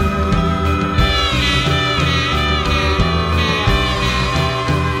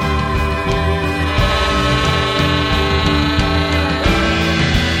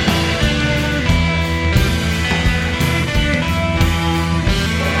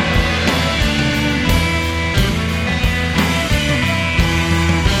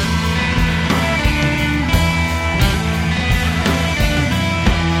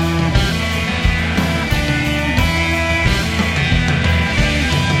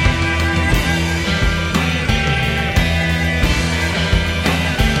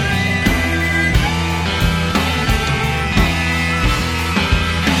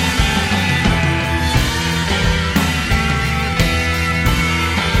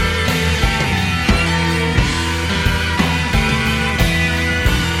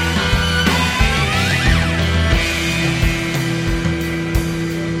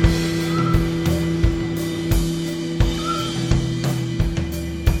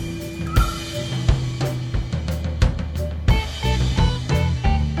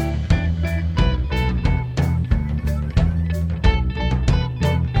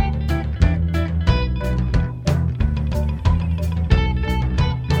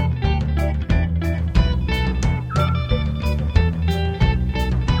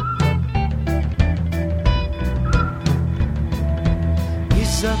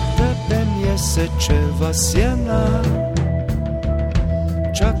 Mjesečeva sjena,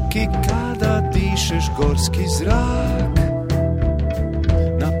 čak i kada dišeš gorski zrak,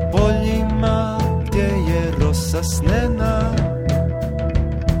 na poljima gdje je rosa snena,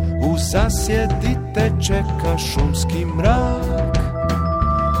 u zasjedi te čeka šumski mrak,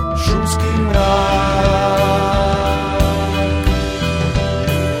 šumski mrak.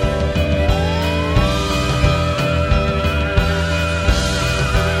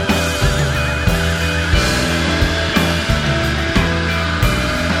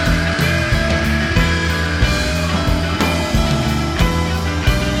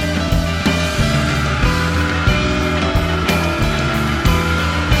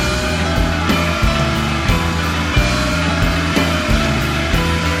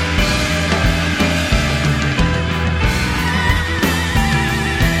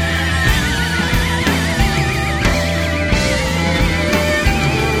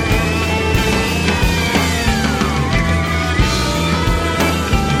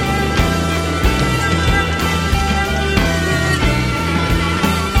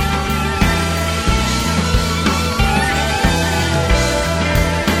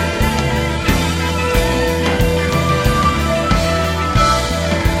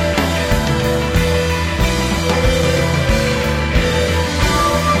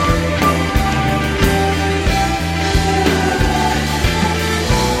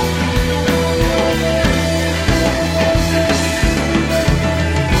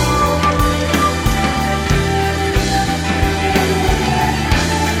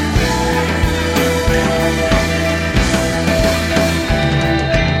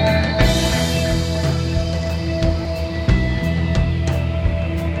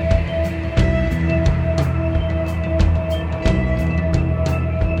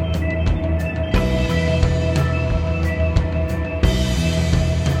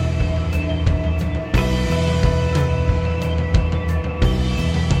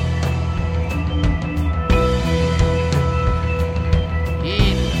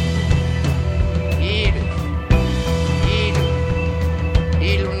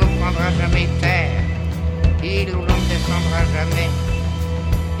 jamais.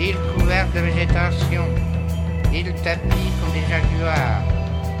 îles couvertes de végétation, îles tapies comme des jaguars,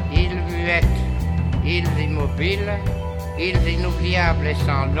 îles muettes, îles immobiles, îles inoubliables et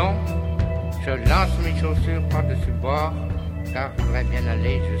sans nom, je lance mes chaussures par-dessus bord, car je voudrais bien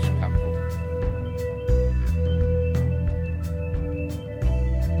aller jusqu'à vous.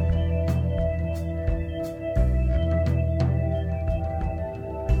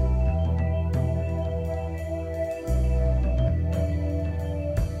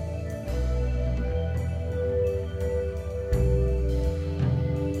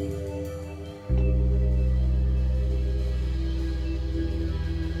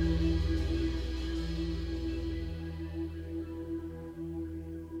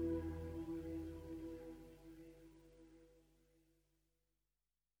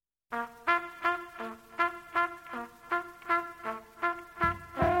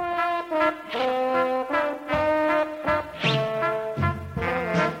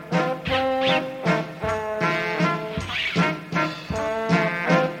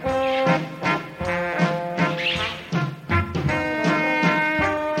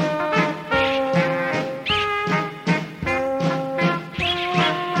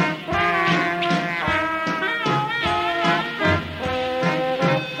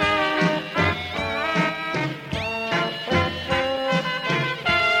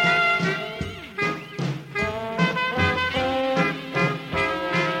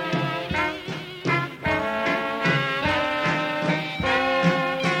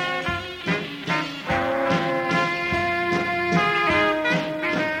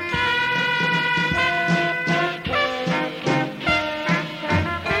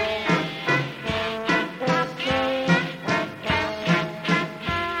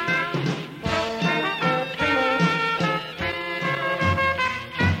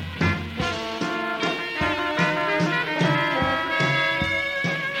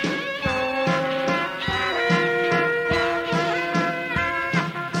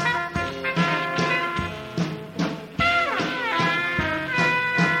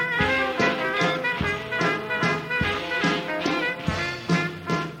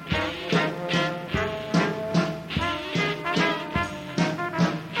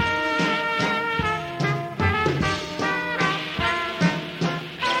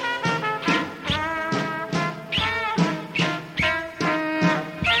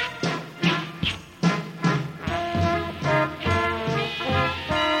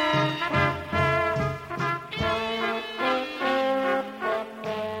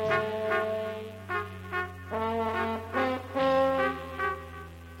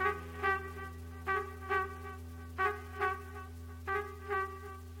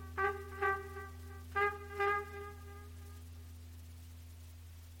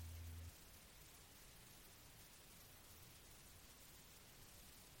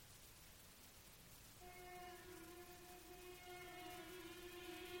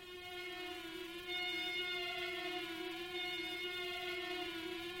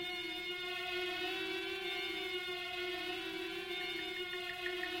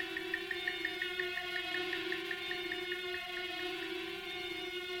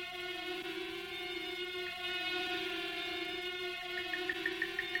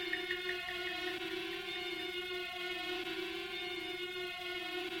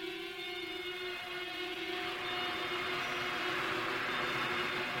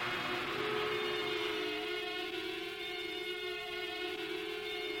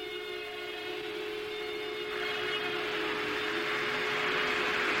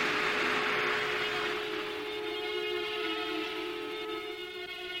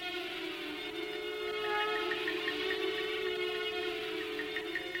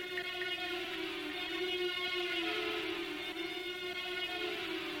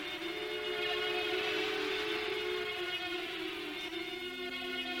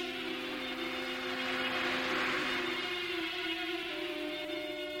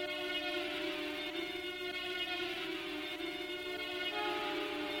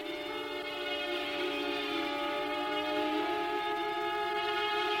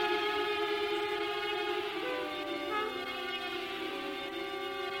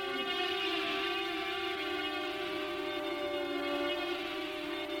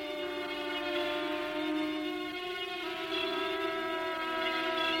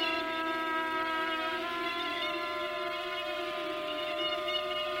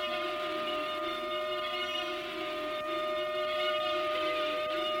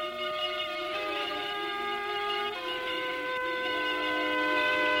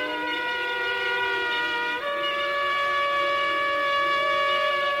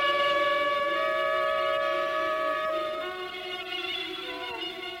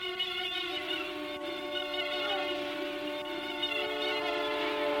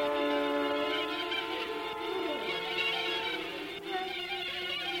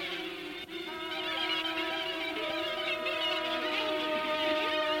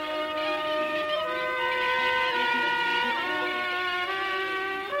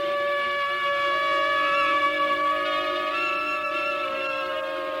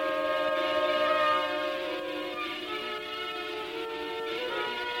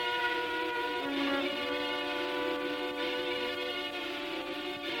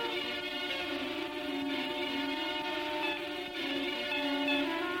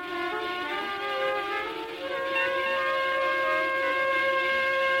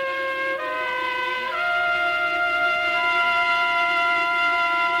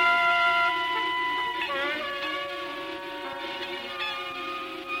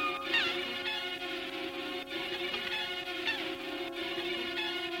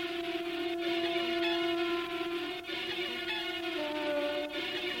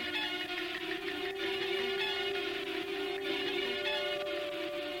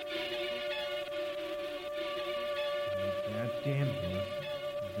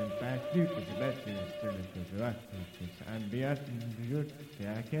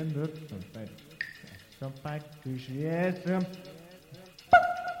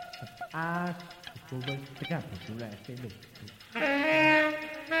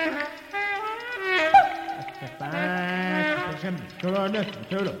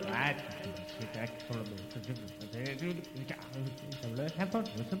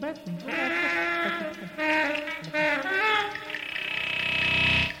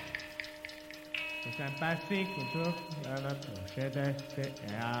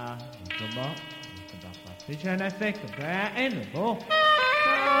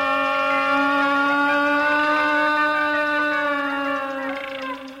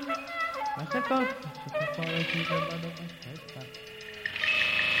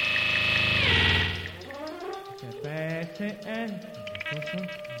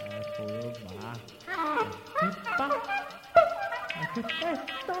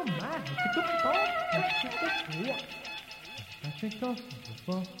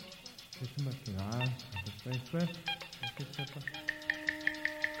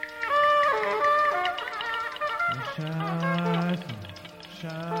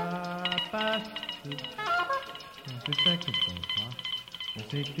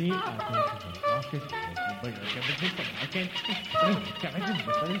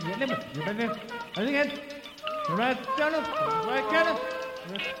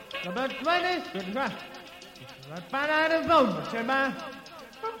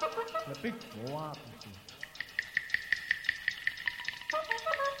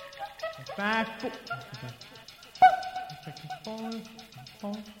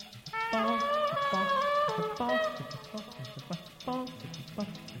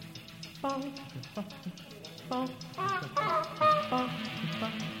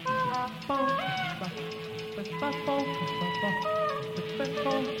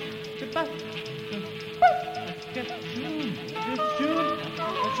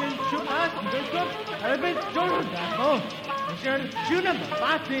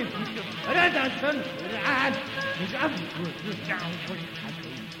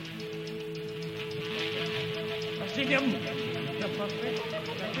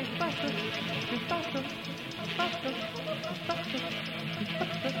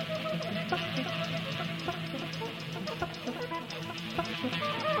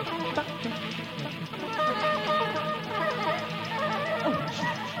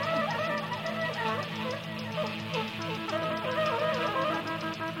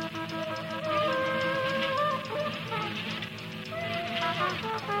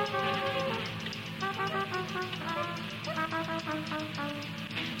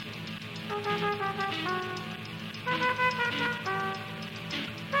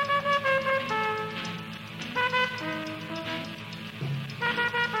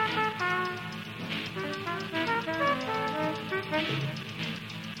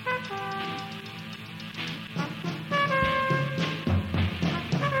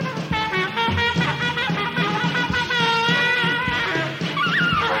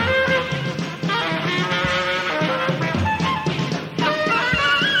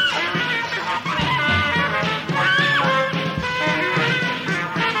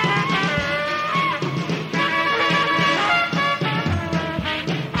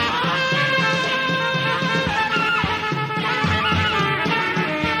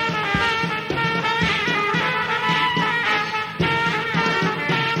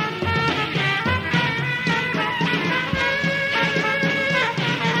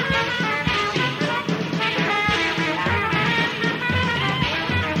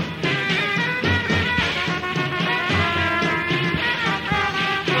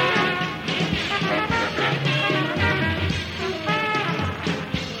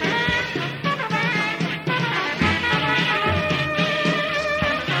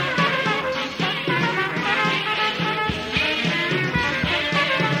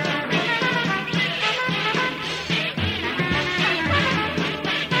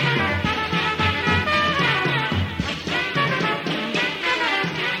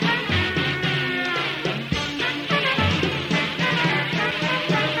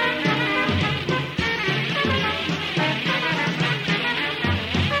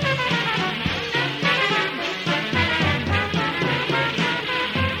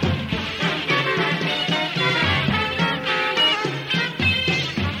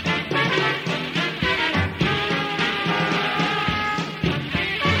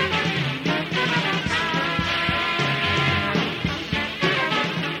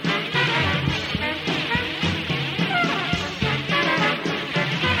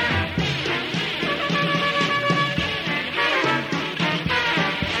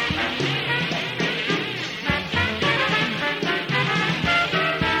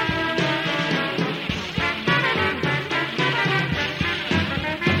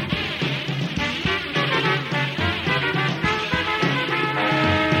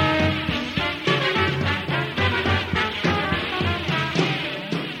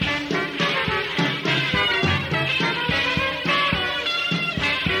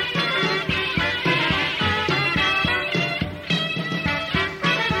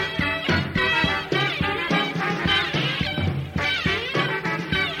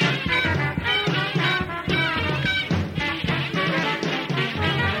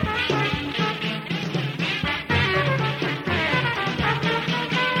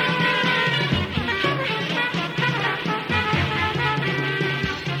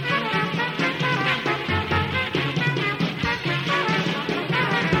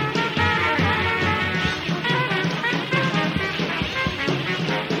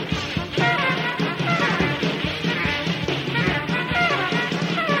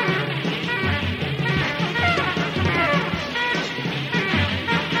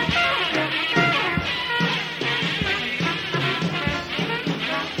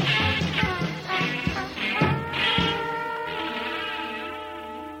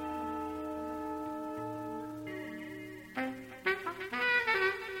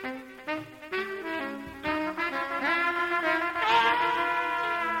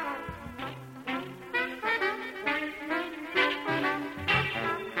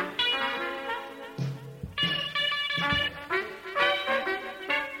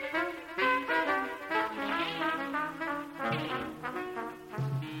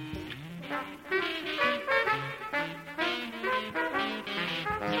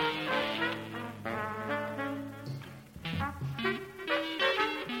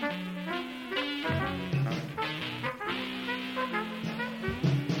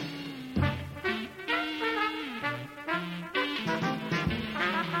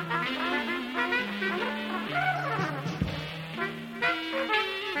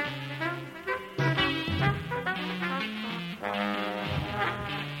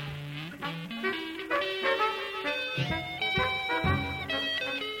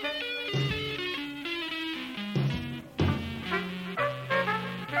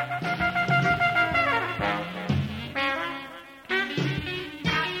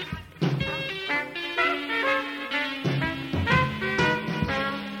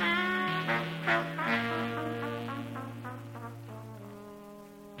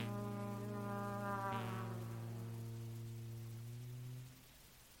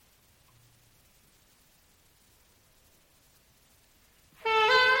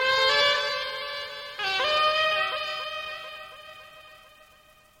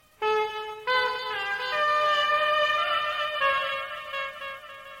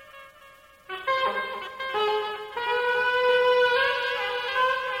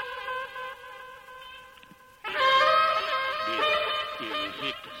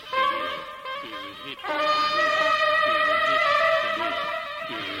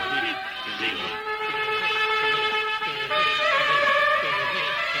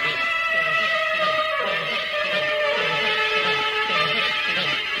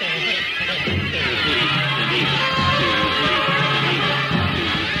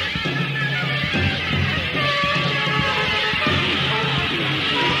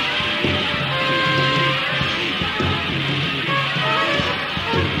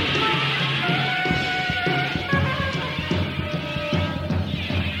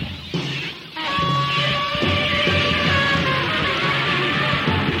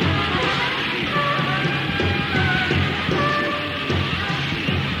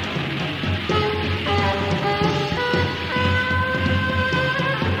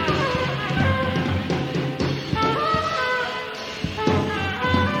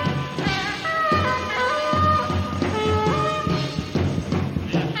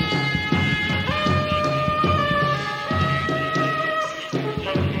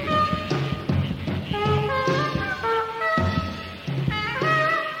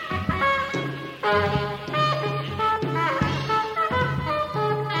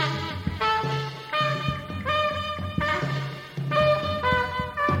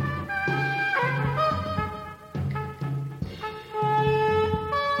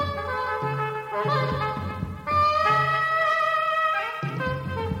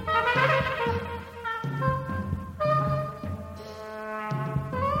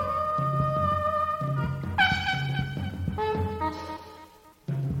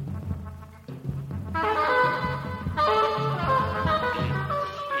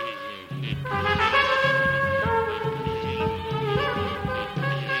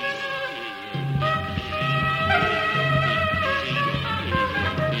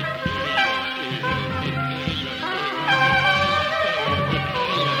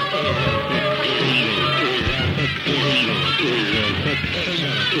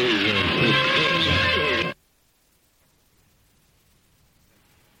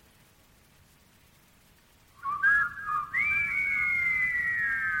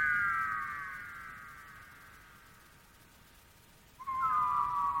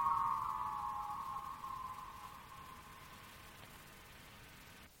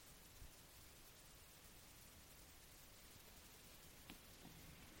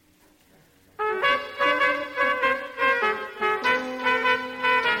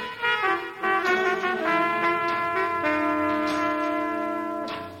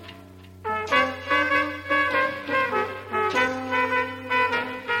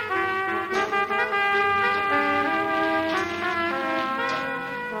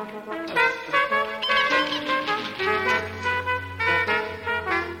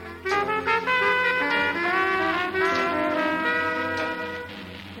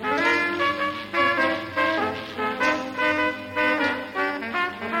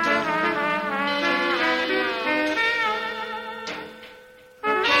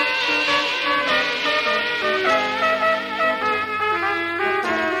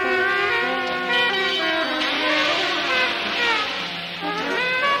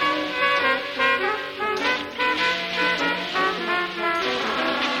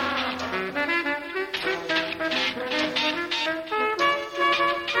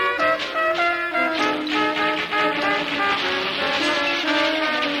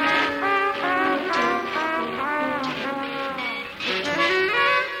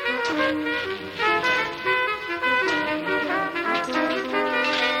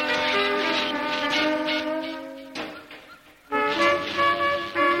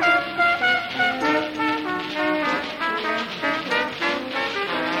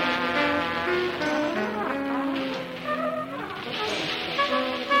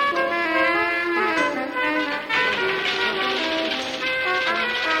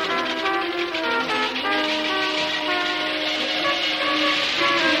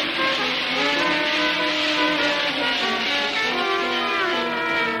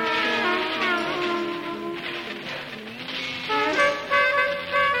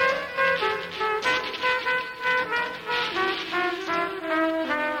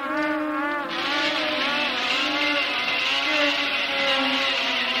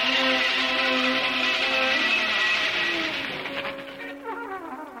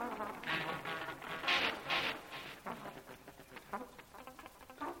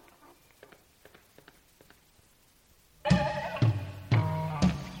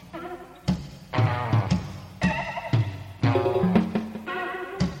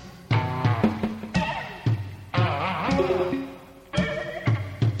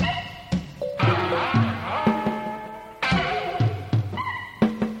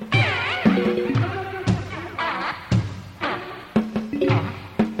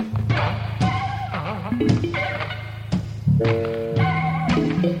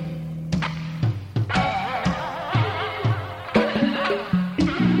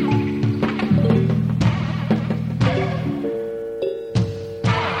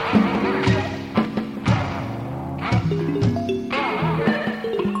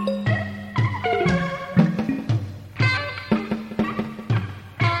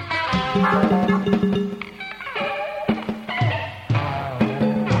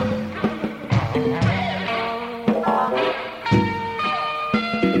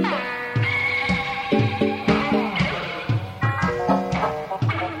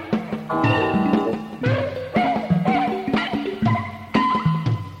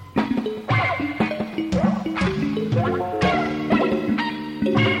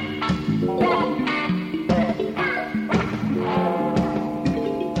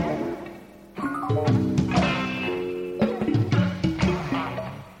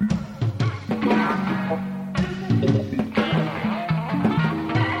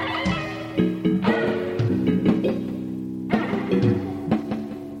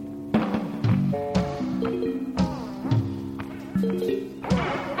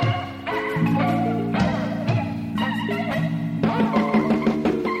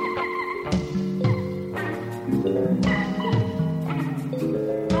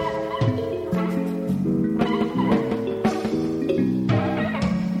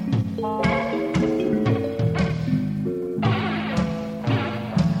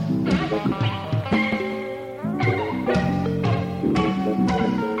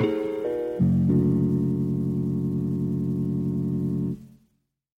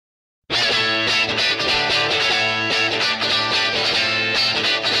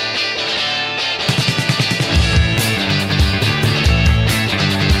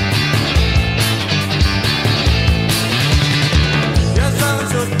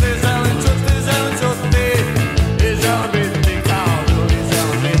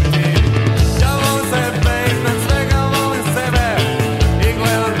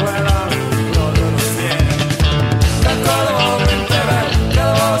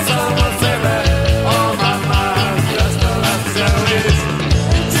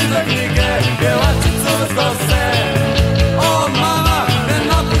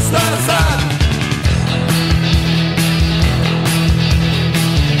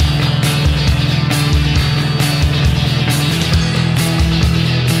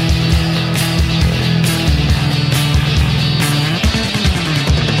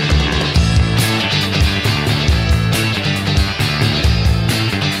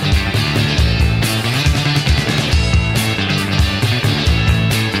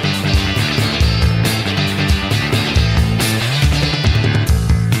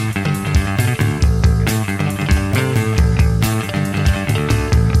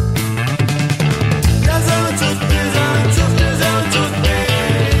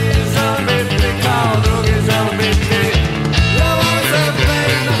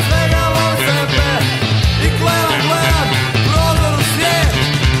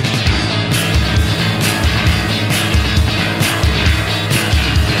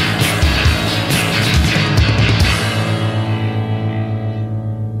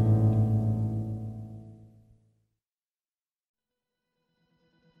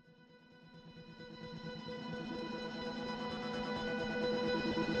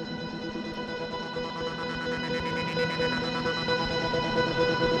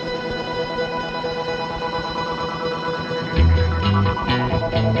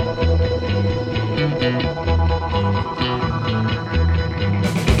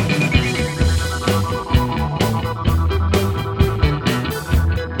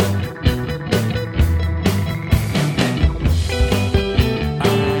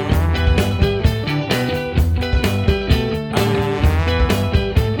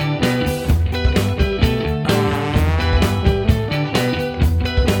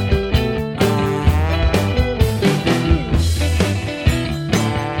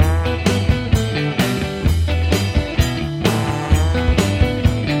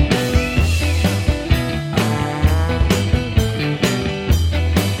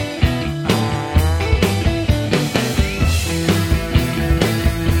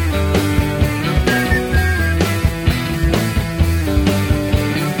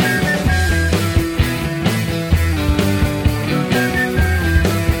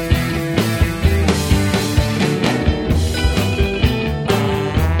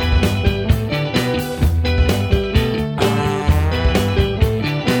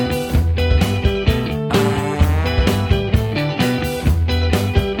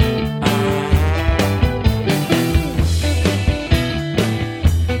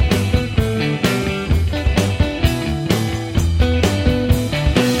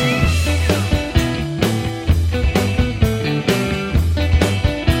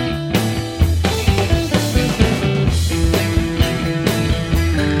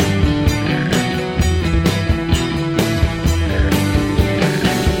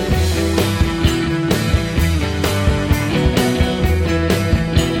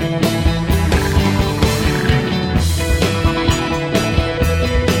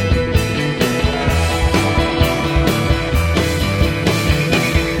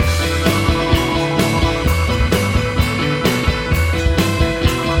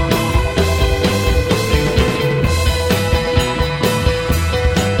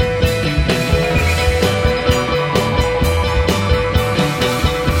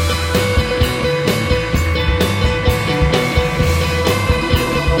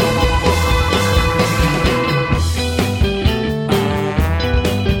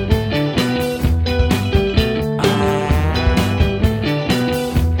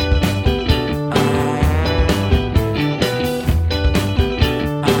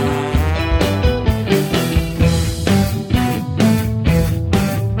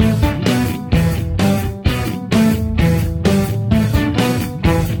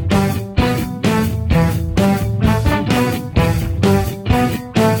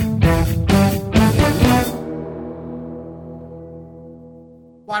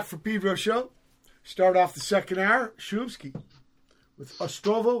 Watt for Pedro Show. Start off the second hour, shumski, with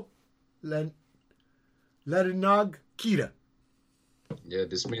ostrvo, ledenog, kita. Yeah,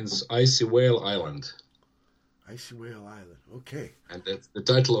 this means Icy Whale Island. Icy Whale Island, okay. And that's the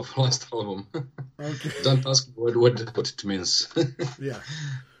title of last album. Okay. Don't ask what it means. Yeah.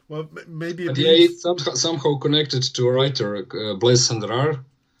 Well, maybe but yeah, it's somehow connected to a writer, Blaise Sandrard.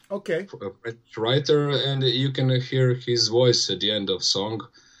 Okay. A French writer, and you can hear his voice at the end of song.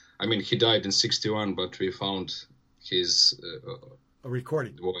 I mean, he died in 1961, but we found his a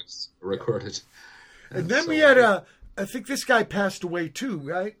recording voice recorded. And then we had I think this guy passed away too,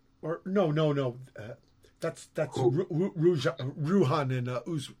 right? Or no. That's Ruhan and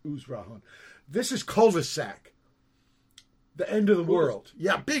Uzrahan. This is cul-de-sac, the end of the world.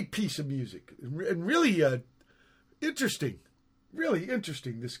 Yeah, big piece of music and really interesting. Really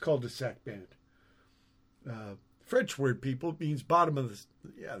interesting. This cul-de-sac band. French word, people, means bottom of the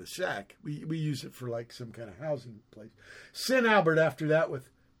sack. We use it for like some kind of housing place. Saint Albert after that with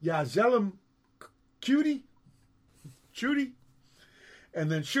zelim, cuti, and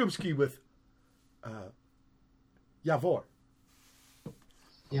then shumski with javor.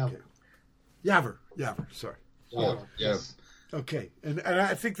 Okay. Javor, sorry. Yeah. Okay, and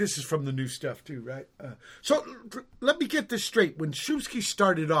I think this is from the new stuff too, right? So let me get this straight. When shumski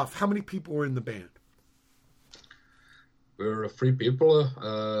started off, how many people were in the band? We were 3 people.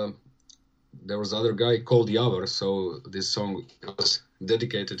 There was another guy called Javor, so this song was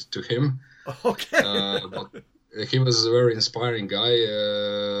dedicated to him. Okay. But he was a very inspiring guy,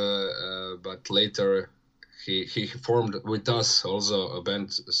 but later he formed with us also a band,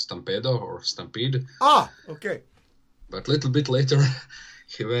 Stampedo or Stampede. Ah, okay. But a little bit later,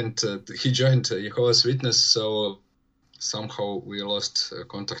 he joined Jehovah's Witness, so somehow we lost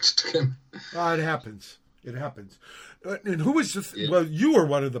contact to him. Oh, it happens. And who was well, you were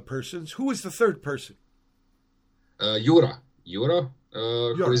one of the persons. Who was the third person? Jura,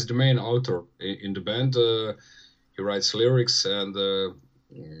 who is the main author in the band. He writes lyrics and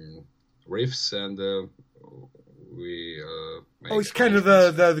riffs, and we. He's kind of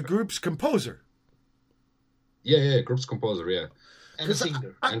the group's composer. Yeah, group's composer, yeah. And a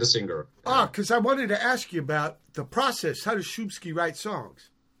singer. And a singer. Because I wanted to ask you about the process. How does shumski write songs?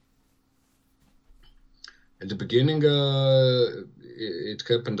 At the beginning, it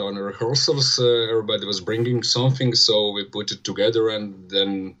happened on rehearsals. Everybody was bringing something, so we put it together, and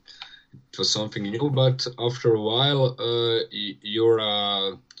then it was something new. But after a while,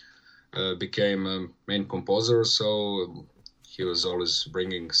 Jura became a main composer, so he was always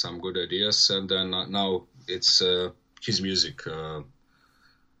bringing some good ideas, and then now it's his music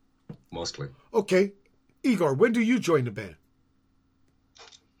mostly. Okay. Igor, when do you join the band?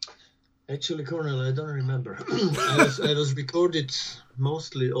 Actually, Colonel, I don't remember. I was recorded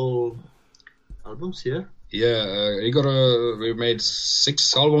mostly all albums, yeah? Yeah, Igor, we made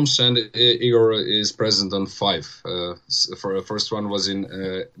 6 albums, and Igor is present on 5. For the first one was in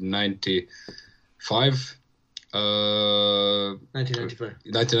 1995.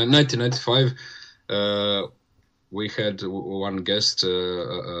 1995. We had one guest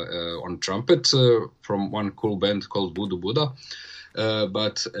on trumpet from one cool band called Buddha.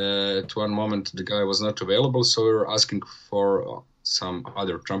 But at one moment the guy was not available, so we were asking for some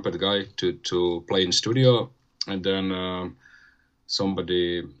other trumpet guy to play in studio, and then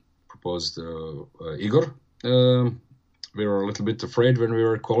somebody proposed Igor. We were a little bit afraid when we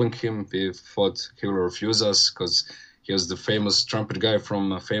were calling him. We thought he will refuse us because he was the famous trumpet guy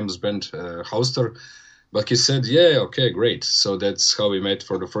from a famous band, Hauster. But he said, yeah, okay, great. So that's how we met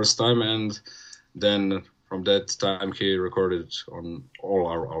for the first time, and then from that time, he recorded on all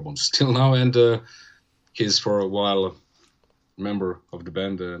our albums till now, and he's for a while a member of the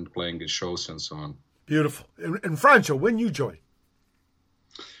band and playing at shows and so on. Beautiful. And Franco, when you joined?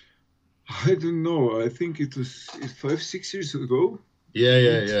 I don't know. I think it was 5-6 years ago.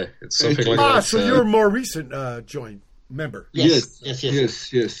 Yeah. It's something like that. So you're a more recent member. Yes.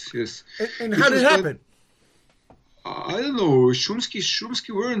 And how did it happen? I don't know. Shumski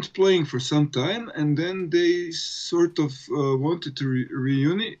weren't playing for some time, and then they sort of wanted to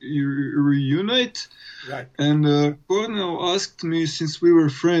reunite. Right. And Cornell asked me, since we were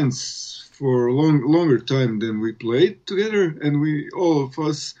friends for a longer time than we played together, and we all of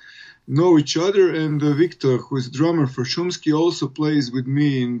us know each other. And Victor, who is drummer for Shumski, also plays with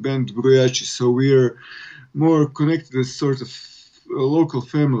me in band Brujaci, so we are more connected as sort of a local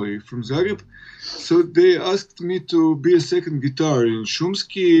family from Zagreb. So they asked me to be a second guitar in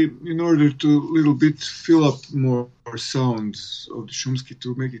Shumski in order to little bit fill up more sounds of the Shumski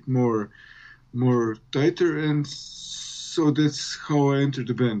to make it more tighter. And so that's how I entered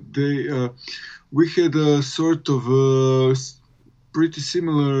the band. We had a sort of pretty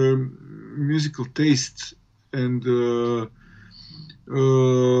similar musical taste and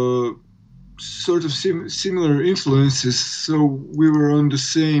sort of similar influences. So we were on the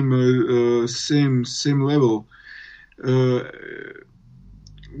same level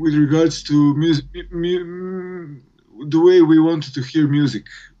with regards to music. The way we wanted to hear music,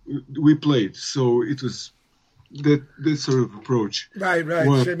 we played. So it was that sort of approach. Right.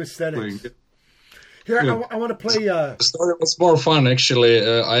 Same aesthetics. Here, yeah. I want to play... The story was more fun, actually.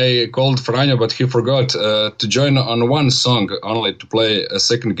 I called Franjo, but he forgot to join on one song only to play a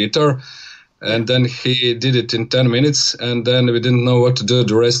second guitar. And then he did it in 10 minutes, and then we didn't know what to do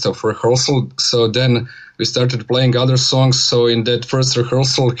the rest of rehearsal. So then we started playing other songs. So in that first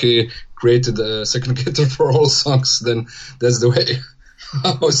rehearsal, he created a second guitar for all songs. Then that's the way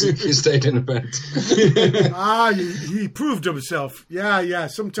he stayed in the band. He proved himself. Yeah.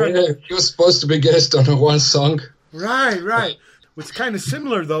 Sometimes he was supposed to be guest on one song. Right. What's kind of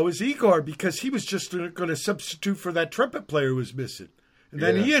similar, though, is Igor, because he was just going to substitute for that trumpet player who was missing. And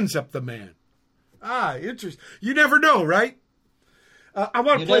then he ends up the man. Interesting. You never know, right? I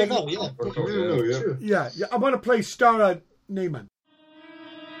want to play... Never know, yeah. I want to play Stara Neman.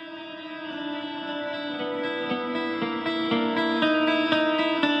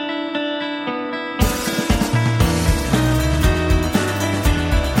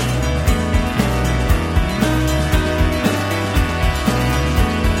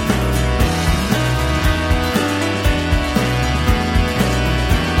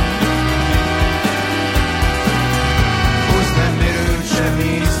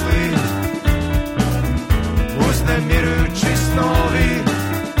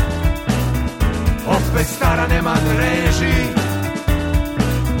 Stara neman reži,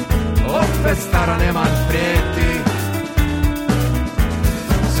 opet stara neman prijeti,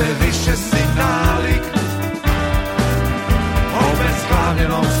 sve više si nalik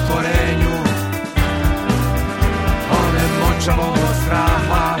obezglavljenom stvorenju, onemoćalom od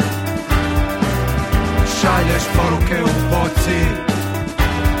straha, šalješ poruke u boci,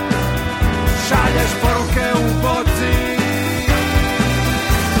 šalješ poruke u boci.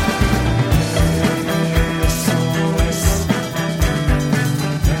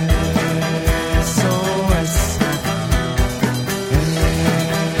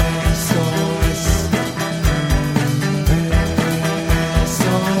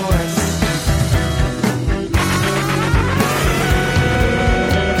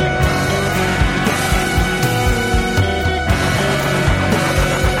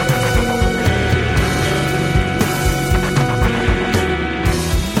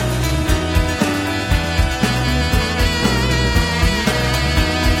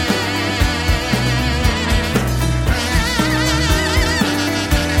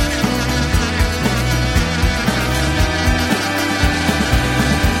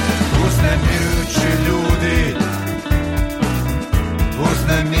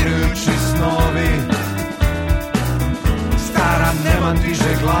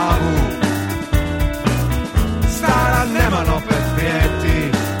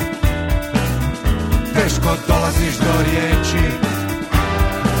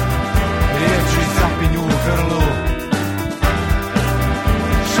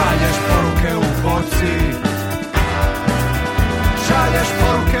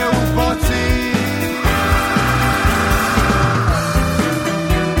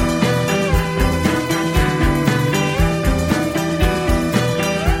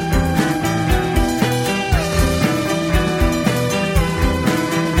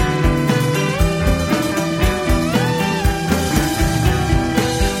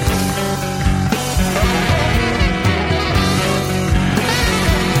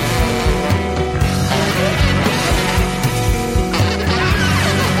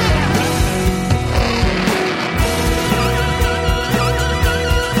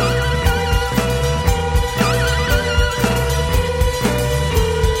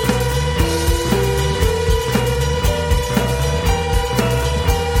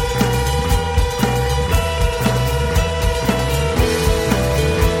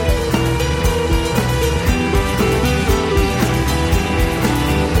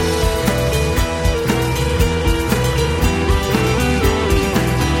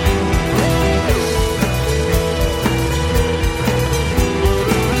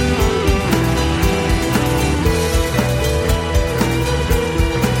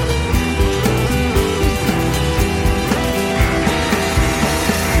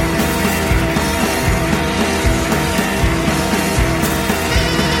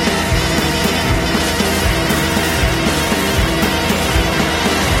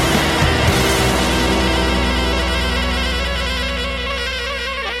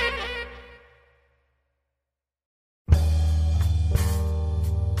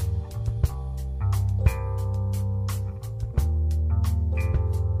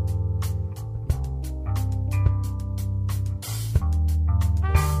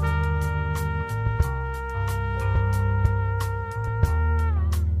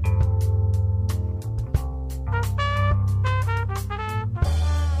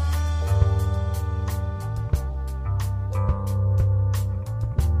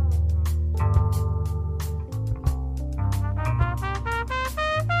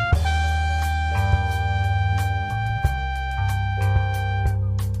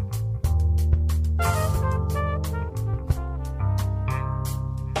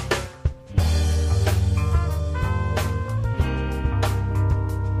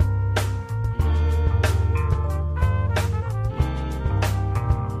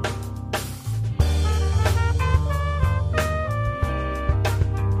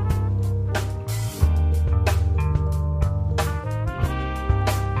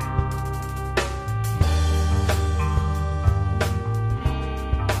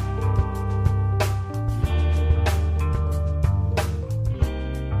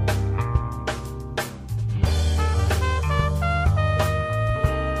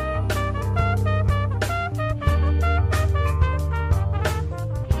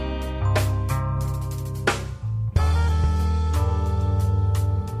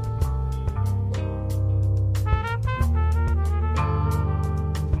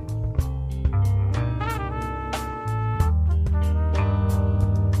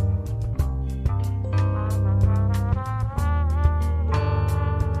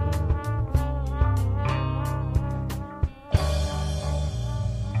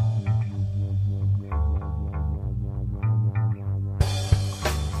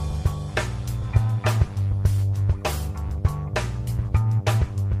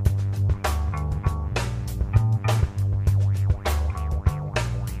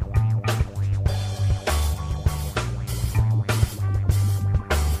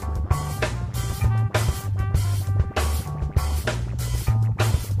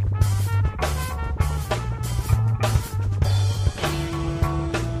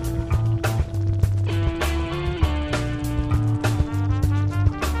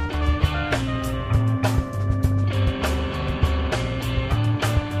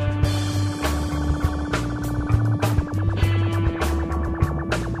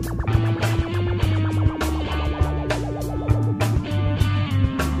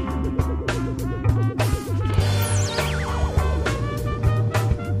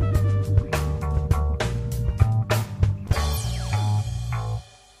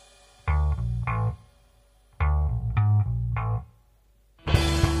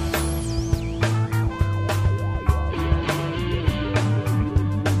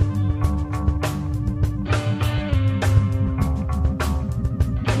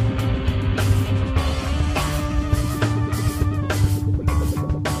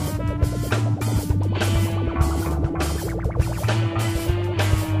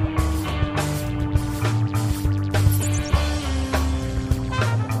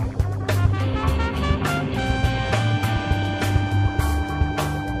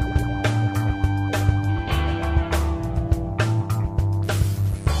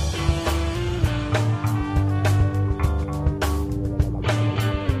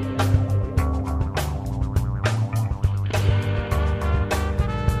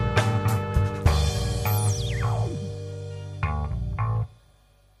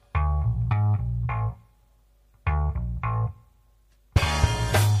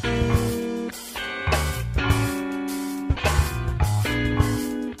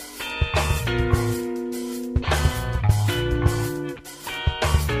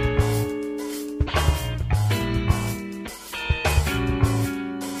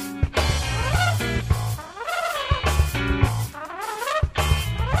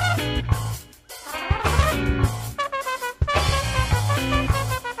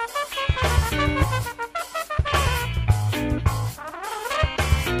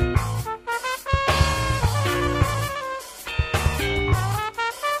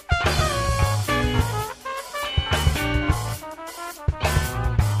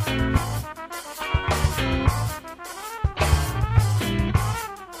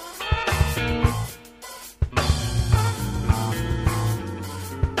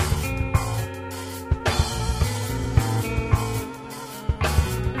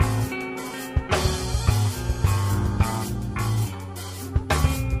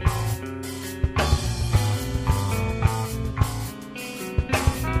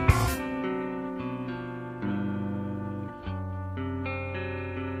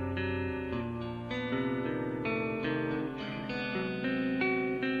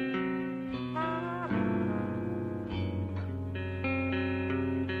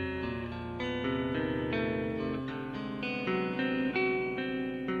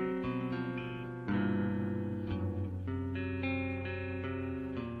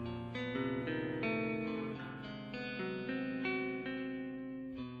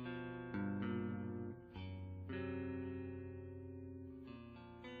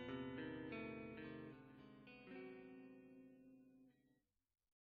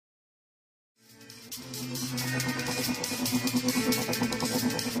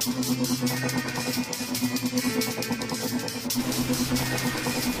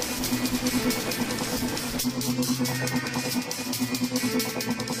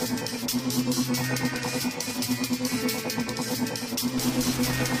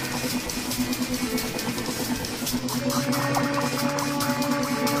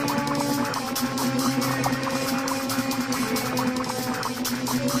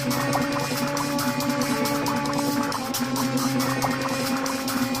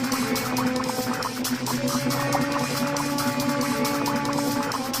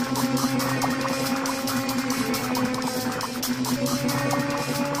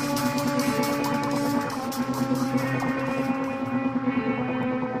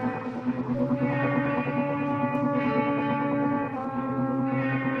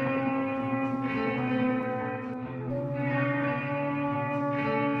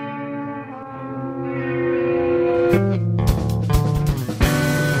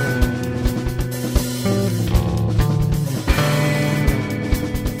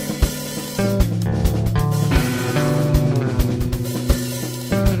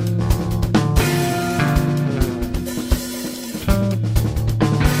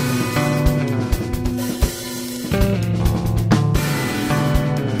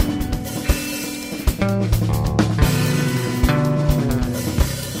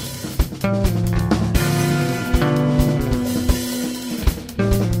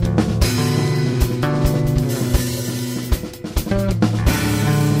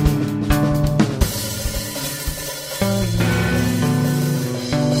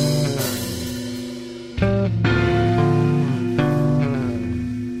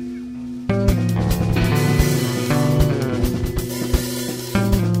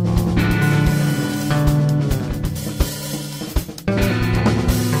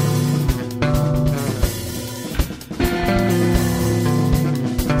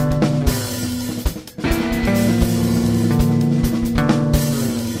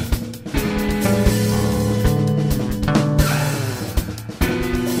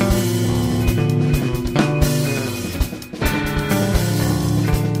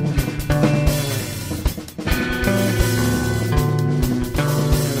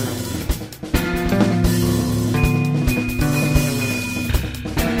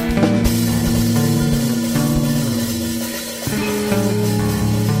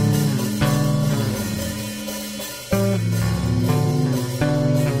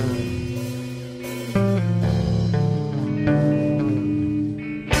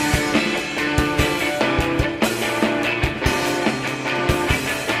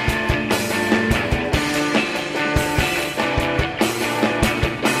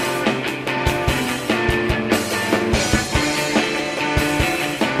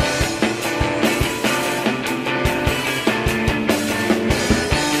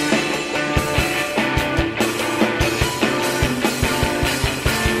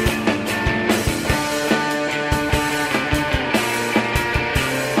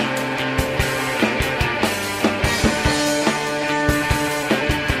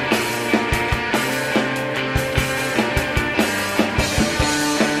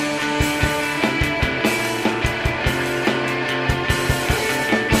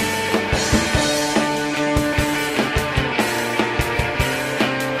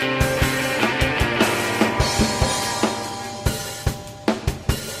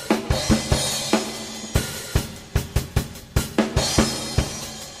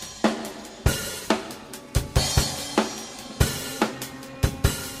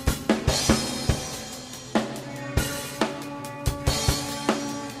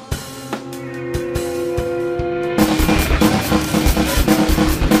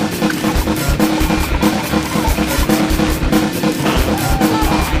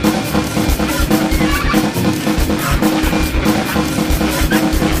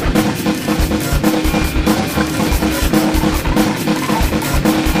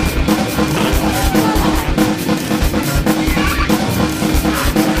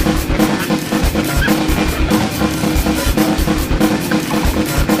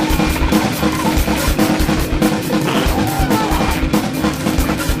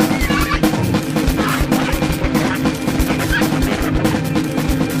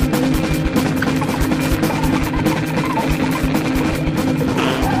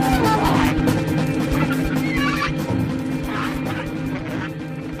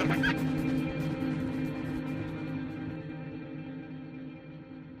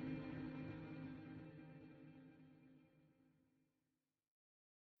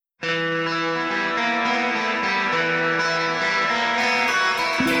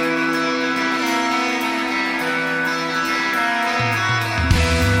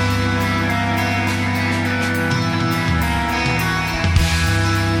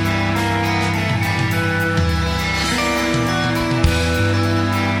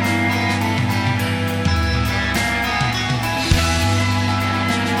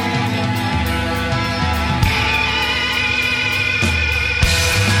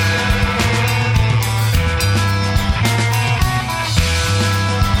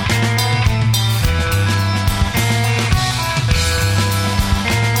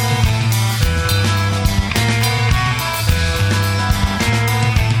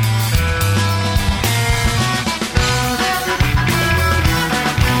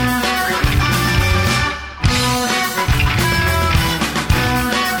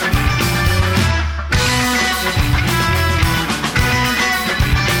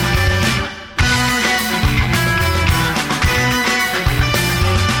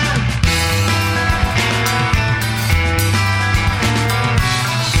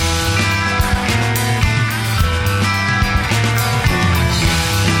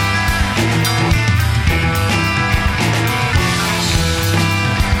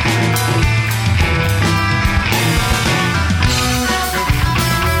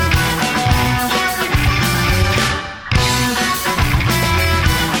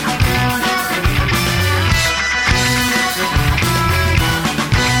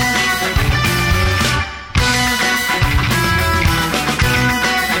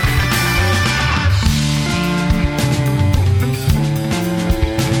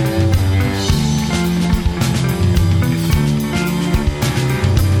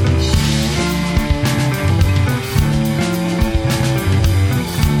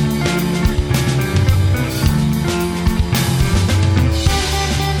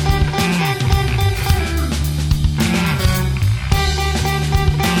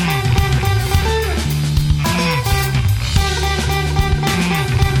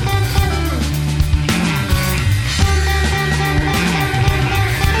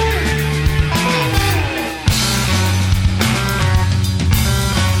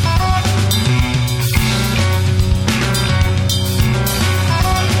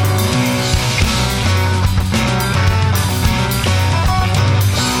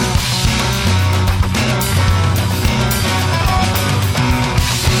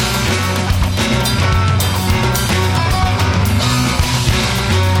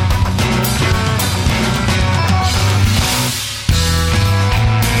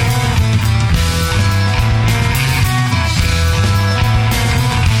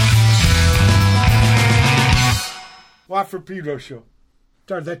 Watt from Pedro Show.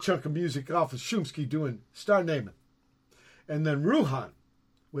 Started that chunk of music off with Shumski doing Star Neman. And then Ruhan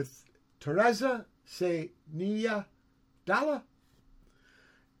with Tereza Se Nia Dala.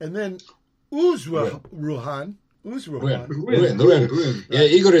 And then Ruhan. Yeah,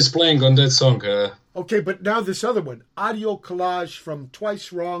 Igor is playing on that song. Okay, but now this other one. Audio collage from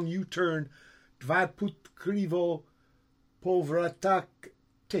Twice Wrong, U-Turn, Dva Put Krivo, Povratak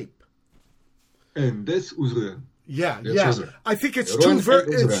tape. And that's Uzren. Yeah. Uzren. I think it's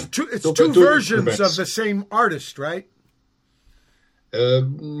Ruhan two versions of the same artist, right?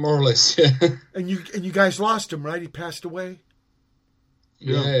 More or less, yeah. And you guys lost him, right? He passed away.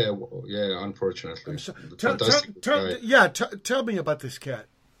 Yeah, unfortunately. Tell me about this cat.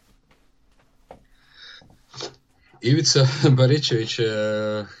 Ivica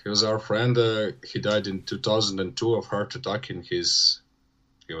Baricevic, he was our friend. He died in 2002 of heart attack. He was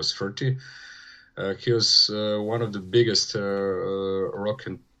 30. He was one of the biggest rock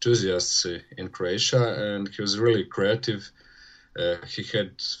enthusiasts in Croatia, and he was really creative. He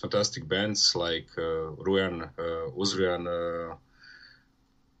had fantastic bands like Rujan, Uzrian,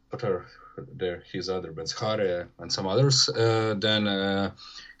 what are there? His other bands, Hare, and some others. Then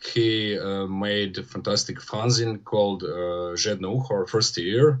he made a fantastic fanzine called Žedno Uho, First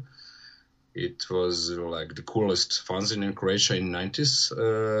Year. It was like the coolest fanzine in Croatia in the 90s.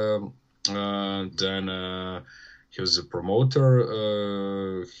 Then he was a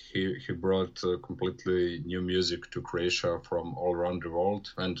promoter. He brought completely new music to Croatia from all around the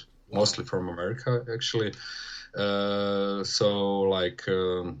world, and mostly from America, actually.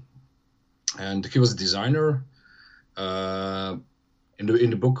 And he was a designer. In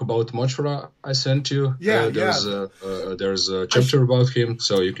the book about Mochra I sent you, there's a chapter about him,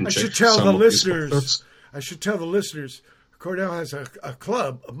 so you can check. I should tell the listeners. Cornell has a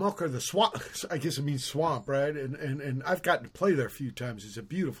club, a Mochra, the swamp. I guess it means swamp, right? And I've gotten to play there a few times. It's a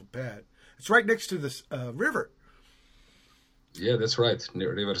beautiful pad. It's right next to this river. Yeah, that's right,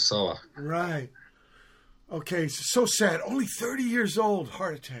 near River Sava. Right. Okay, so sad. Only 30 years old,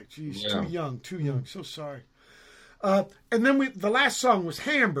 heart attack. Jeez, yeah. Too young. So sorry. And then the last song was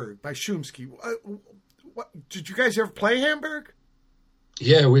Hamburg by Shumski. Did you guys ever play Hamburg?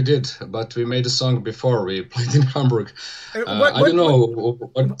 Yeah, we did, but we made a song before we played in Hamburg. I don't know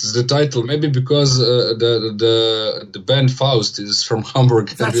what's the title. Maybe because the band Faust is from Hamburg.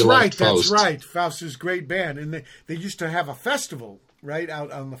 That's right. Faust is a great band, and they used to have a festival right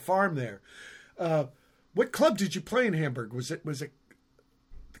out on the farm there. What club did you play in Hamburg? Was it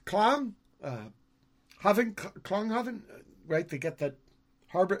Klang? Klanghaven? Right, they get that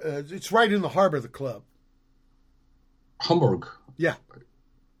harbor. It's right in the harbor, the club. Hamburg. Yeah.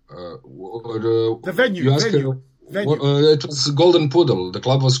 The venue. It was Golden Poodle. The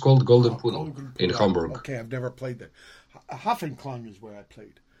club was called Golden Poodle in Hamburg. Okay, I've never played there. Hafenklang is where I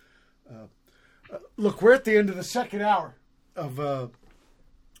played. Look, we're at the end of the second hour of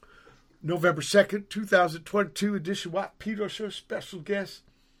November 2nd, 2022 edition Watt Pedro Show. Special guest,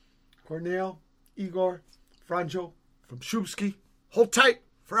 Cornell, Igor, Franjo from Shumski. Hold tight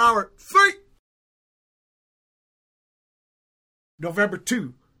for hour 3. November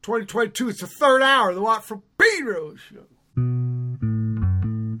 2, 2022. It's the third hour of the Watt from Pedro Show.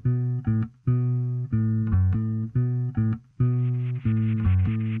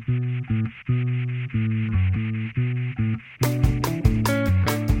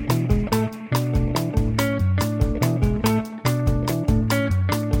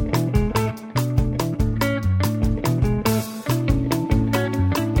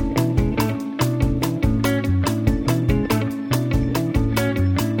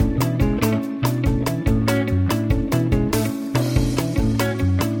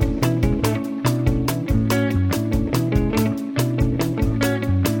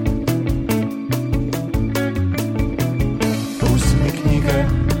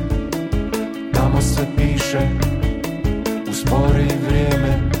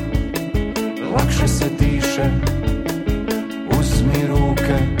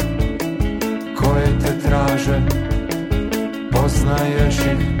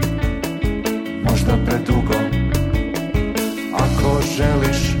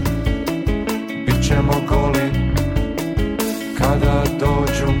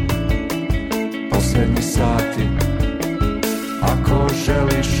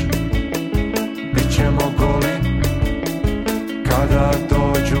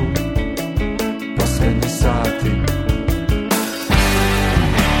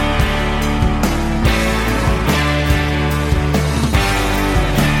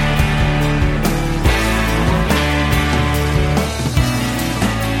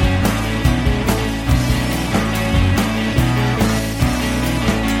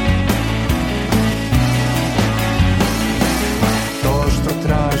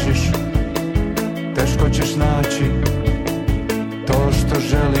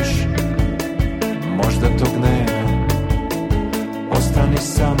 želiš, možda tog nema. Ostani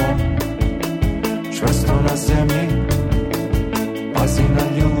samo čvrsto na zemlji, pazi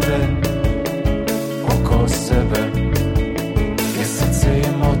na ljude oko sebe. Jer srce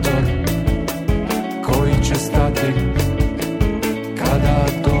je motor koji će stati kada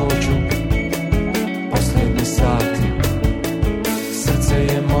dođu posljednji sati. Srce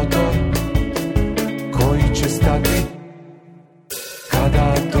je motor koji će stati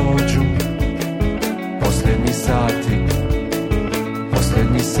kada dođu posljednji sati.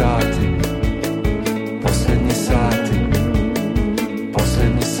 Posljednji sati, posljednji sati,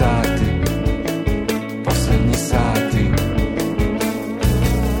 posljednji sati, posljednji sati.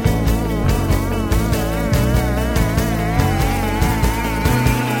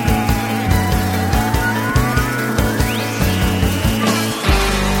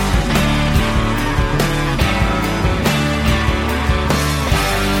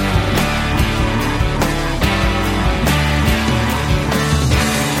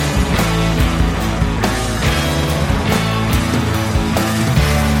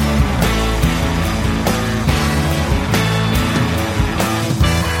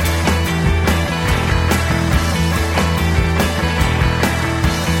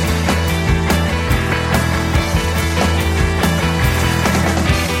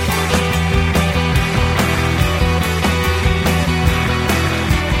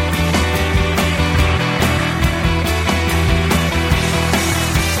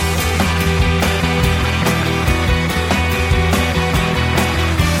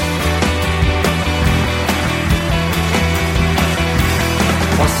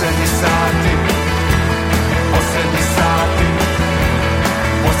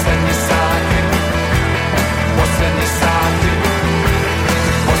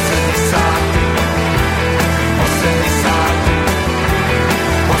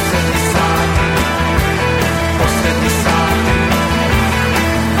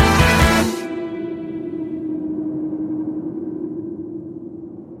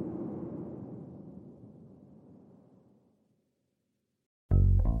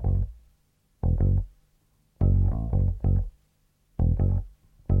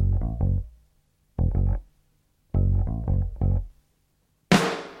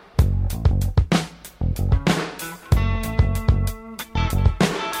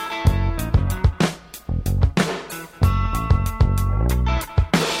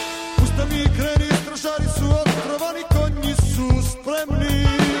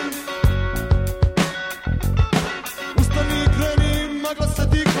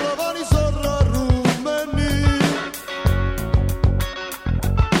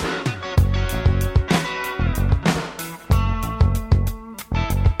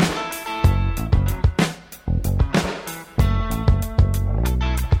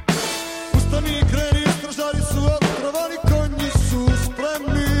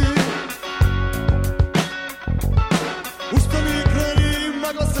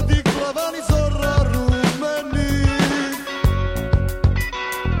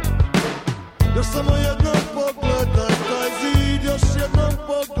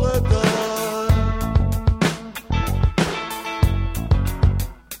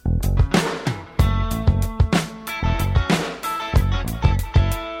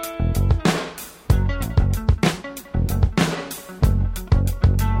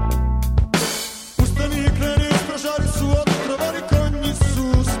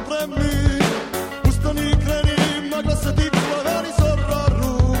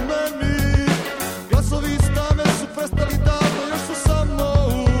 Glasovi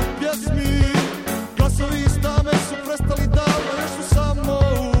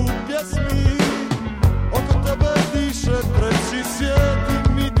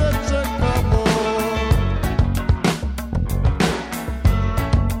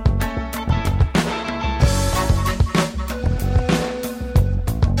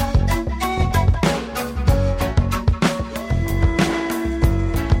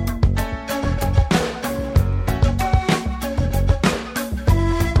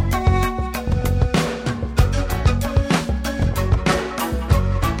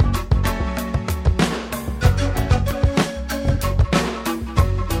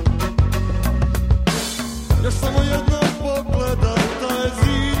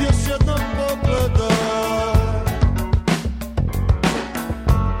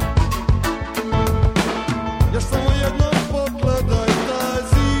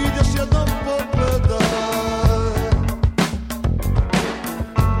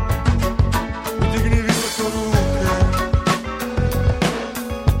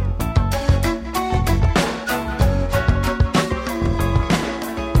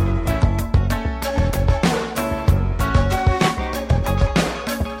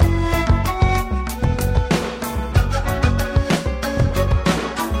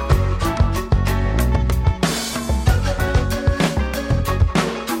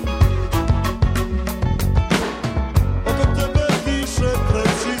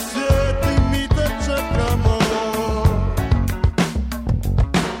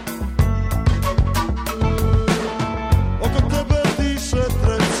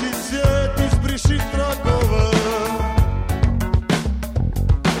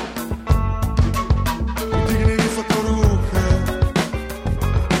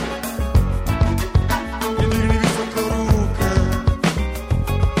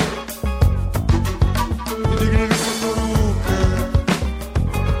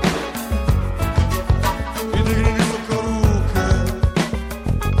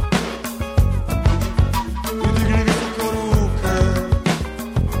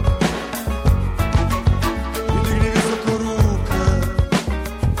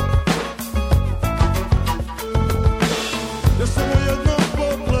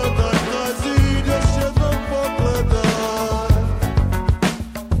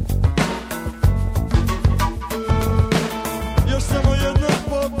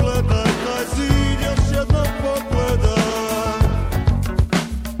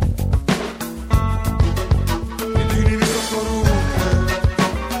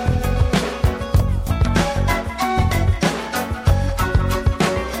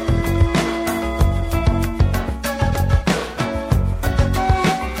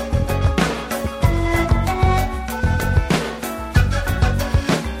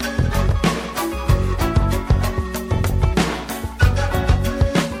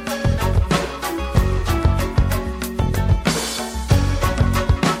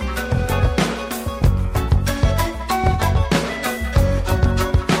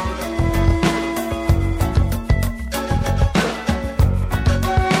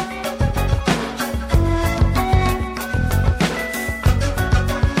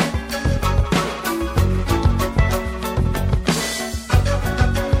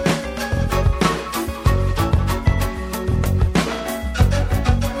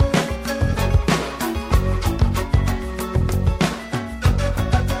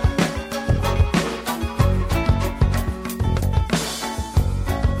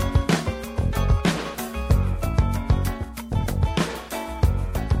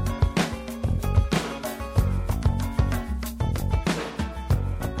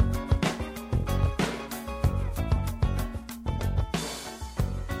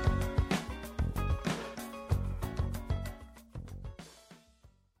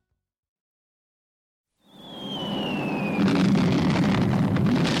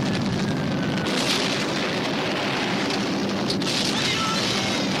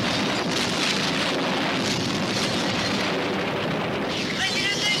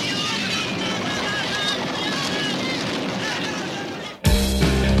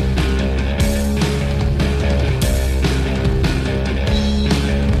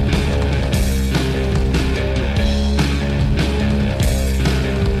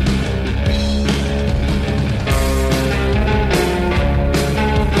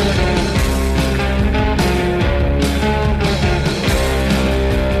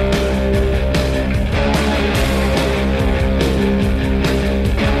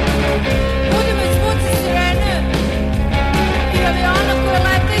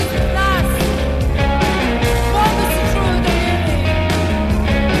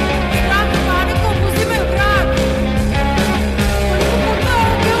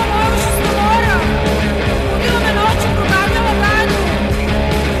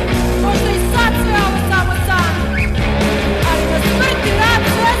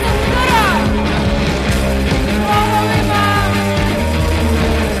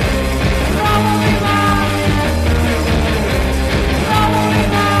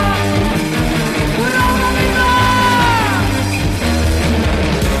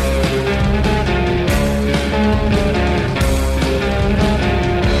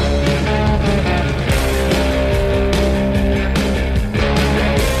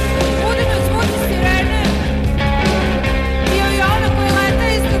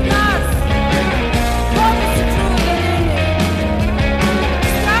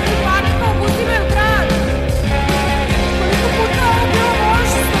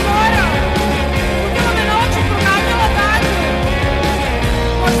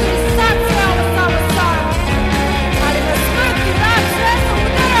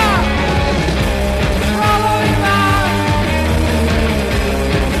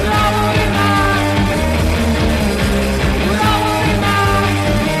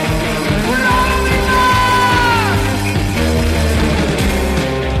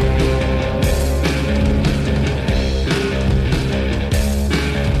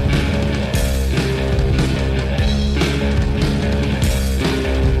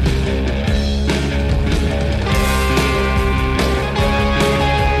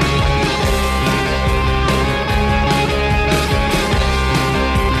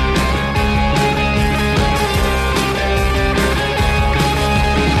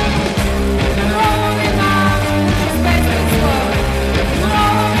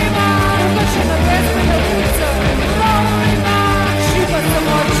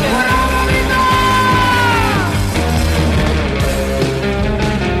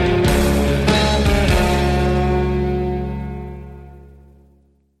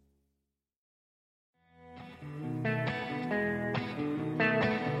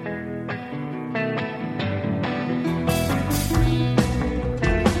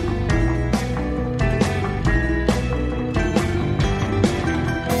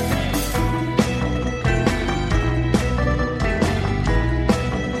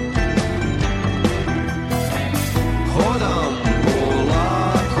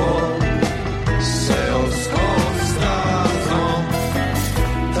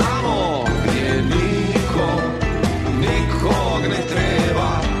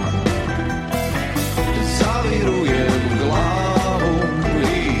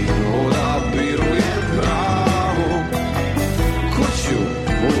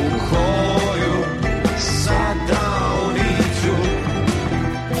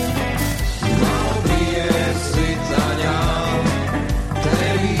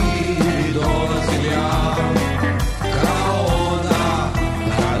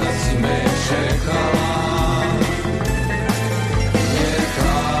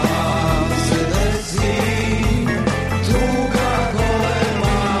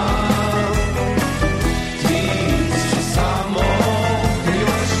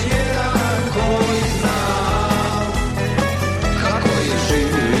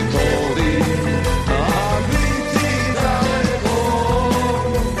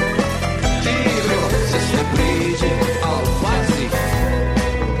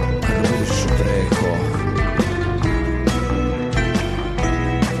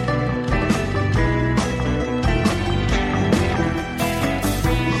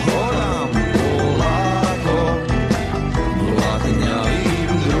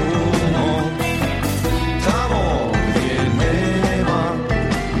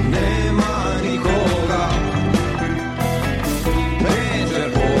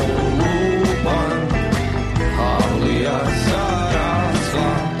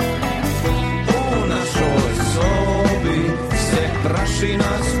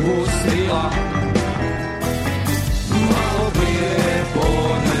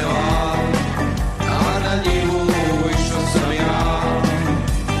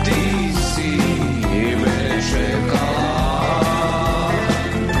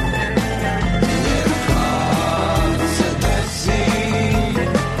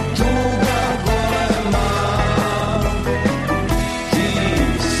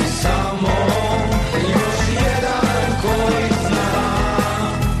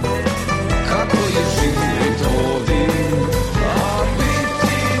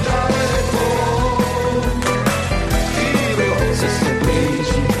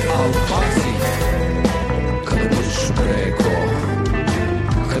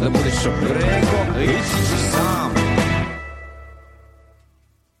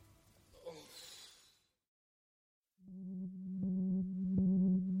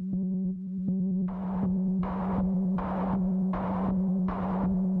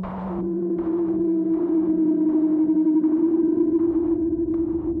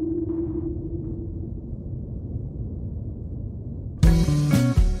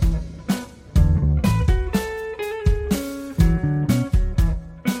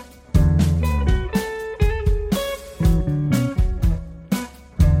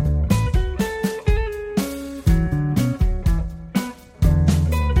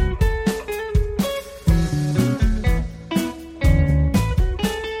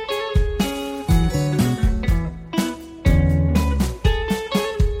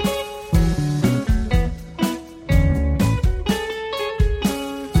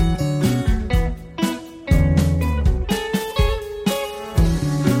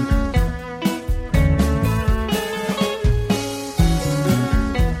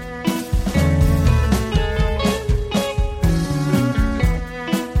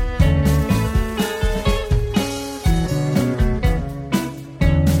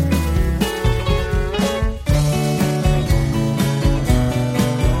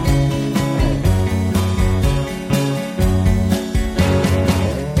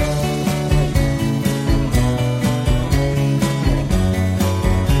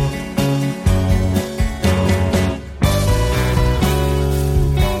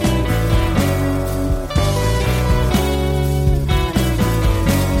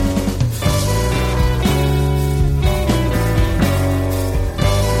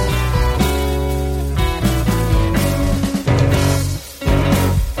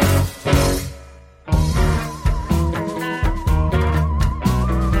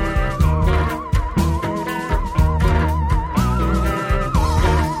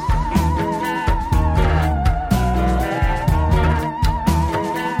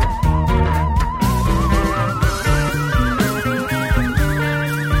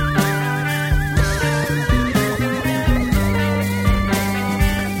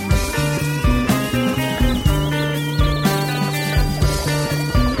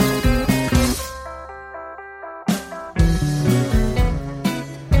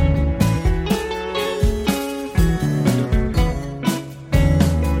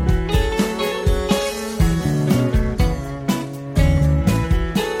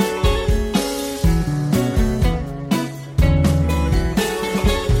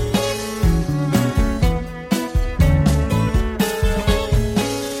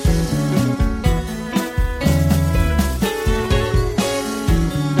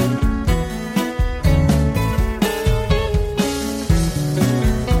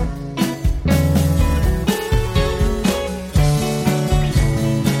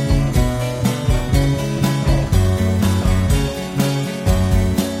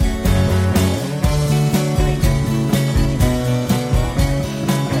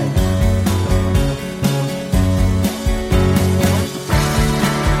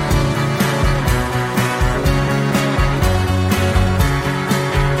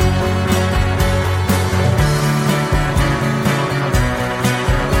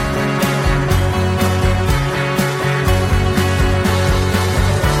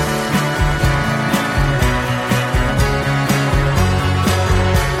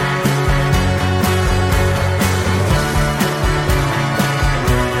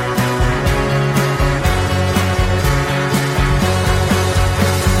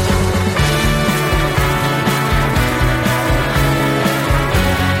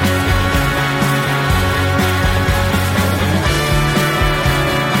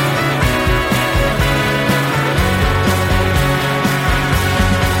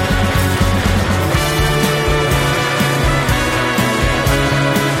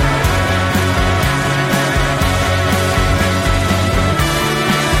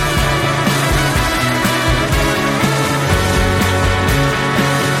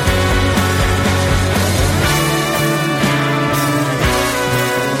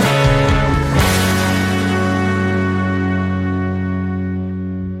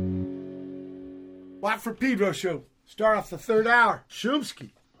Rock for Pedro Show. Start off the third hour.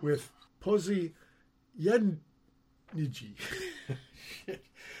 Shumski with Pozi Yedniji.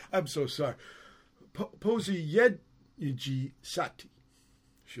 I'm so sorry. Pozi Yedniji Sati.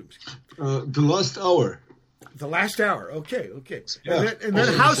 Shumski. The last hour. The last hour. Okay. Yeah. And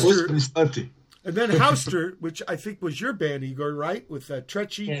then Hauster. Sati. And then Hauster, which I think was your band, Igor, right? With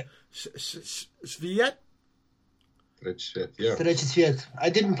Treći Svijet. Treći Svijet. I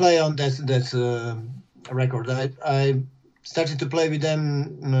didn't play on that record. I started to play with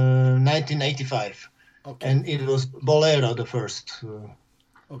them in 1985. Okay. And it was Bolero, the first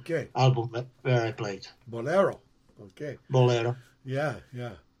album where I played. Bolero. Okay. Bolero. Yeah.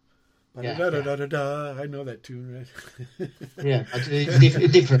 I know that tune, right? Yeah, but it's a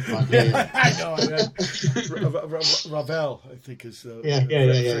different one. Yeah. I know. Ravel, I think, is the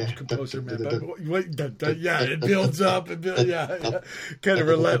French composer, man. But it builds up. Kind of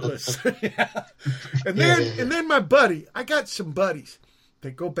relentless. And then my buddy, I got some buddies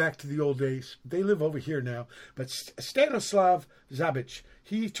that go back to the old days. They live over here now. But Stanislav Zabic,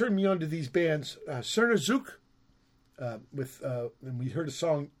 he turned me on to these bands, Crna Zuk, and we heard a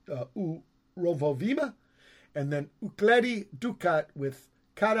song U Rovovima, and then Ukledi Dukat with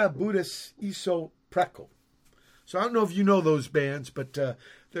Kada Budas Iso Preko. So I don't know if you know those bands, but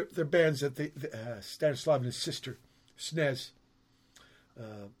they're bands that Stanislav and his sister Snez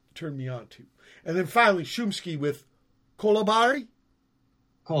turned me on to. And then finally Shumski with Kolabari.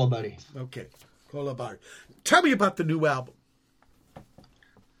 Okay, Kolabari. Tell me about the new album.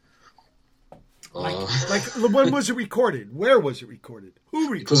 Like when was it recorded? Where was it recorded? Who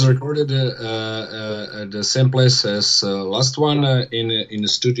recorded? It was recorded at the same place as last one in a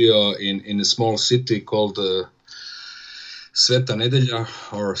studio in a small city called Sveta Nedelja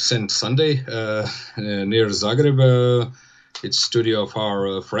or Saint Sunday near Zagreb. It's studio of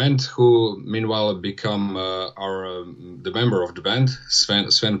our friend who meanwhile become the member of the band, Sven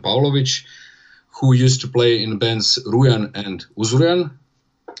Pavlovic, who used to play in bands Rujan and Uzurjan,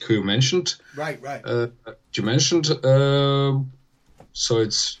 who you mentioned. Right. You mentioned. So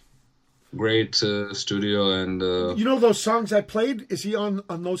it's great studio and. You know those songs I played? Is he on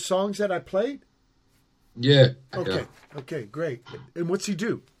those songs that I played? Yeah. Okay. Yeah. Okay. Great. And what's he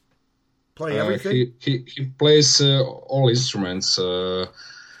do? Play everything. He plays all instruments. On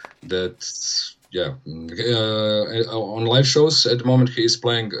live shows at the moment he is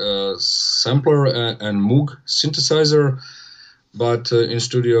playing sampler and Moog synthesizer. But in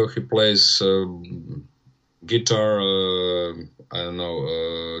studio he plays guitar,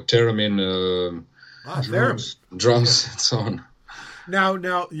 theremin, drums, and so on.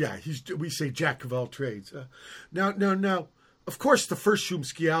 Now, yeah, we say jack of all trades. Now, of course, the first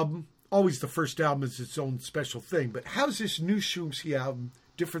Shumski album, always the first album is its own special thing. But how's this new Shumski album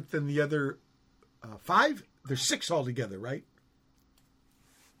different than the other 5? There's 6 altogether, right?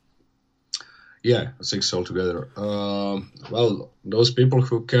 Yeah, 6 altogether. Well, those people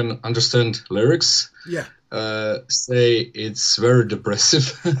who can understand lyrics say it's very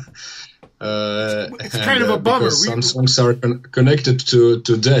depressive. It's kind of a bummer. Some songs are connected to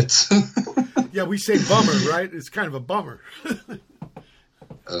death. Yeah, we say bummer, right? It's kind of a bummer.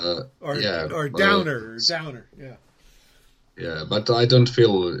 Or downer, yeah. Yeah, but I don't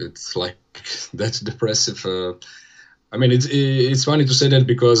feel it's like that depressive. I mean, it's funny to say that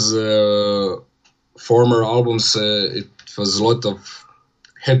because former albums, it was a lot of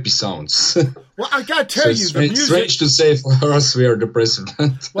happy sounds. Well, I gotta tell you, the music. It's strange to say for us we are depressive.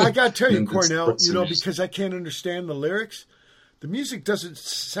 Well, I gotta tell you, Cornell, because I can't understand the lyrics, the music doesn't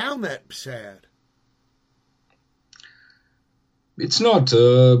sound that sad. It's not.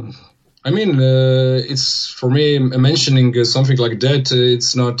 It's for me mentioning something like that.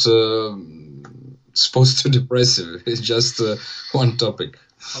 It's not supposed to be depressive. It's just one topic.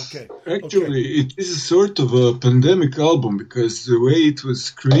 Okay. Actually, it is a sort of a pandemic album because the way it was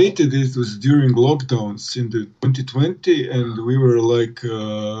created, it was during lockdowns in the 2020, and we were like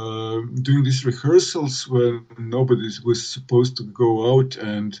doing these rehearsals when nobody was supposed to go out,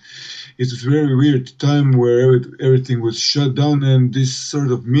 and it was a very weird time where everything was shut down, and this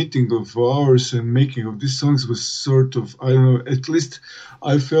sort of meeting of ours and making of these songs was sort of, I don't know, at least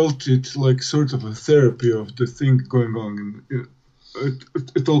I felt it like sort of a therapy of the thing going on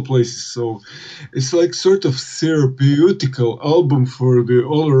at all places. So it's like sort of therapeutical album for the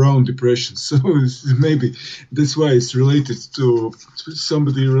all-around depression. So maybe that's why it's related to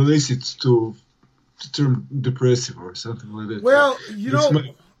somebody relates it to the term depressive or something like that. Well,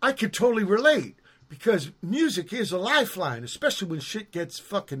 I could totally relate because music is a lifeline, especially when shit gets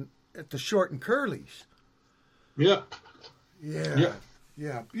fucking at the short and curlies. Yeah.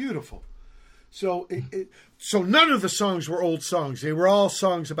 Beautiful. So so none of the songs were old songs. They were all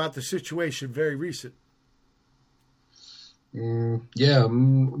songs about the situation, very recent.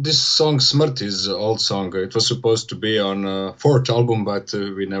 This song "Smrt" is an old song. It was supposed to be on fourth album, but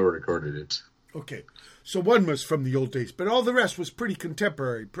we never recorded it. Okay, so one was from the old days, but all the rest was pretty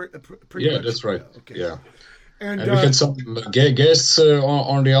contemporary. Pretty much. That's right. Yeah, okay. Yeah, and we had some guests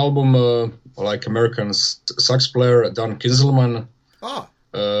on the album, like American sax player Don Kinzelman,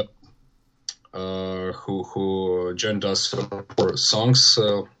 who joined us for songs.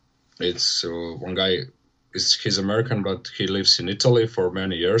 It's one guy. He's American, but he lives in Italy for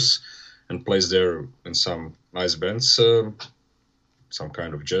many years and plays there in some nice bands, some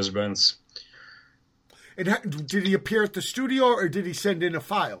kind of jazz bands. And did he appear at the studio, or did he send in a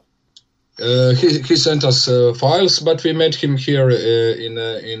file? He sent us files, but we met him here in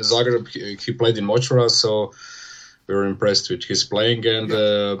Zagreb. He played in Močvara, so we were impressed with his playing and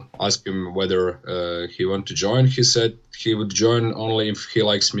asked him whether he wanted to join. He said he would join only if he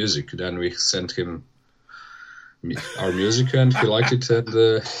likes music. Then we sent him our music, and he liked it,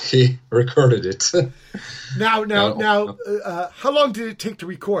 and he recorded it. Now, how long did it take to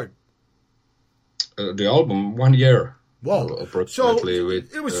record? The album, 1 year. Whoa. Approximately, so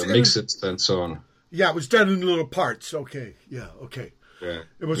with it was mixes and so on. Yeah, it was done in little parts. Okay. Yeah, okay. Yeah.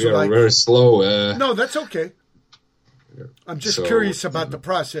 It was we are very slow. No, that's okay. Yeah. I'm just curious about the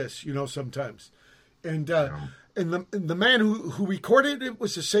process, sometimes. And the man who recorded it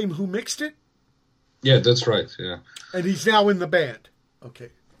was the same who mixed it? Yeah, that's right, yeah. And he's now in the band.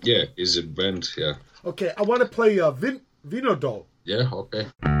 Okay. Yeah, he's in band, yeah. Okay, I want to play Vinodol. Yeah, okay.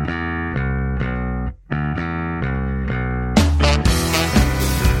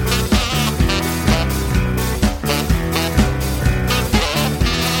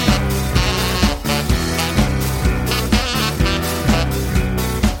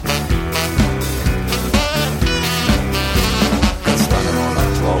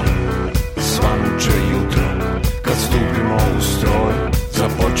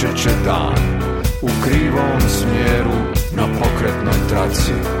 Će dan u krivom smjeru na pokretnoj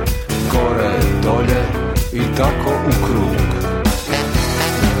traci, gore, dolje i tako u krug.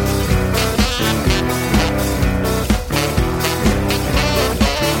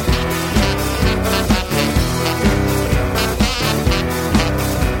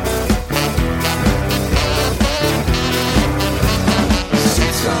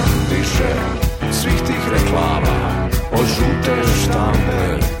 Sicam više svih tih reklama od žute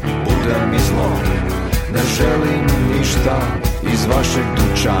štampe. Budem izlog, ne želim ništa iz vašeg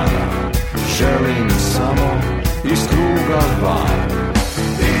dućana, želim samo iz kruga van.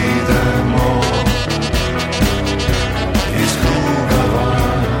 Idemo iz kruga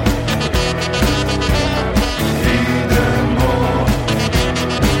van, idemo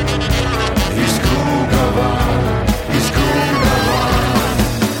iz kruga van, iz kruga van.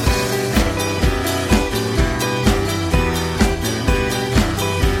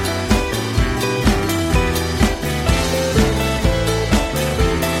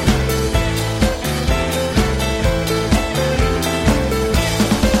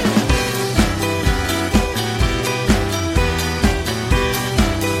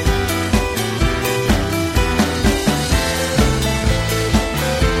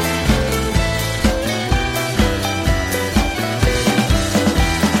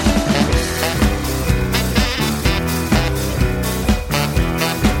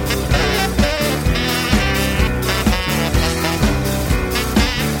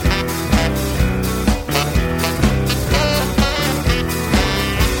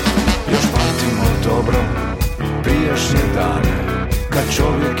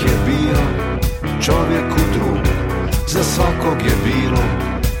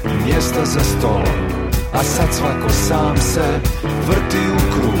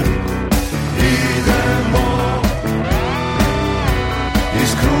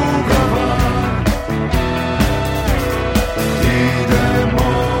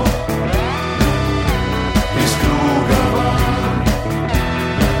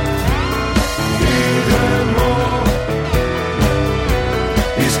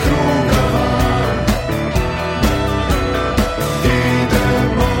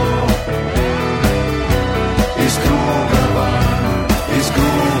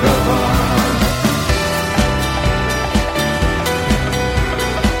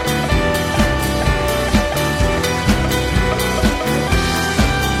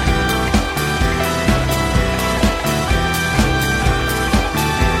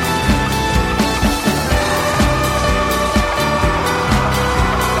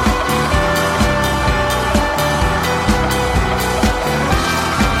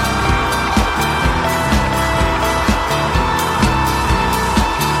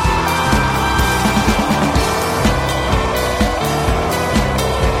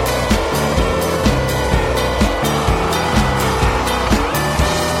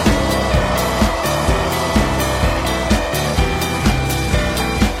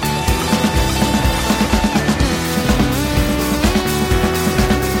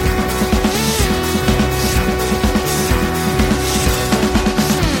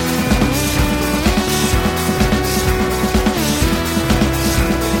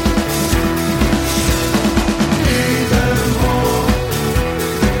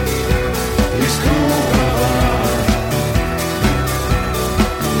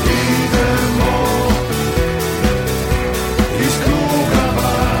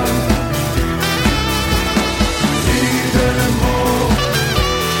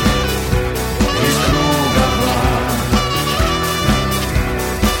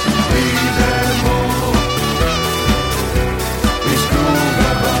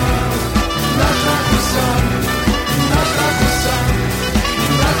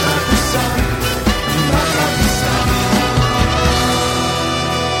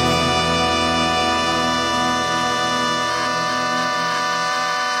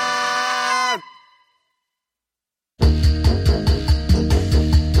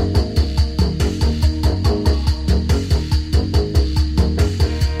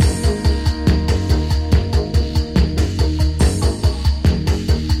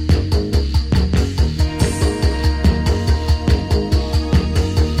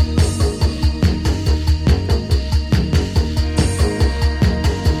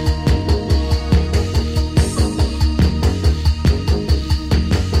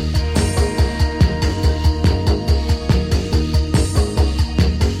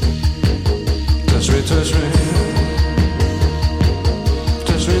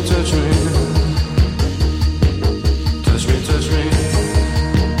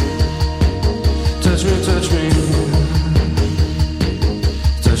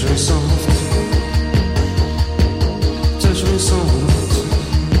 me soft, touch me soft,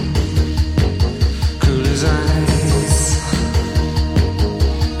 cool as ice,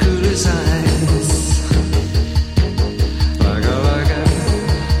 cool as ice, like I like it,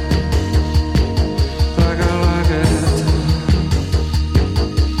 like I like it,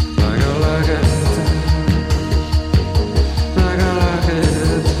 like I like it, like I like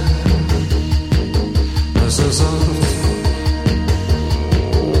it, that's so soft.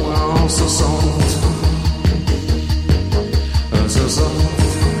 So soft, so soft,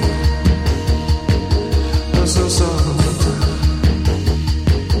 so soft.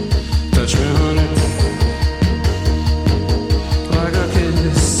 Touch me, honey, like a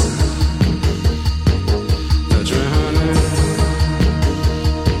kiss. Touch me, honey,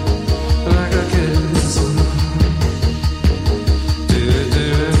 like a kiss. Do it, do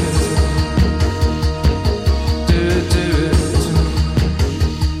it, do it, do it.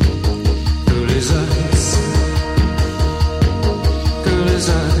 Eyes, cool as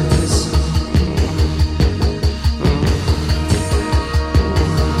ice.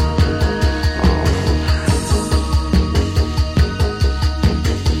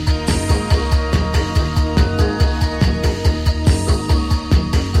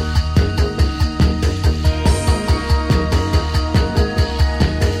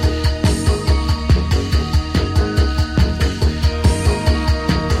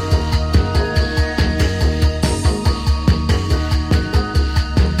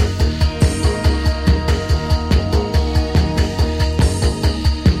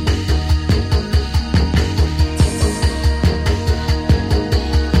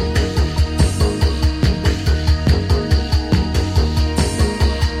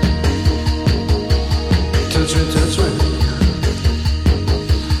 Touch me, touch me,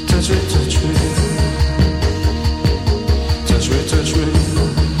 touch me, touch me, touch me, touch me,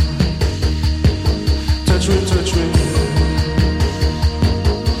 touch me, touch me,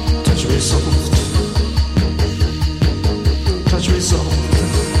 touch me soft, touch me soft,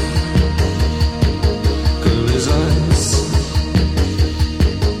 cool as ice,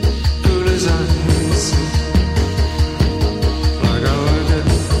 cool as ice, like I like it.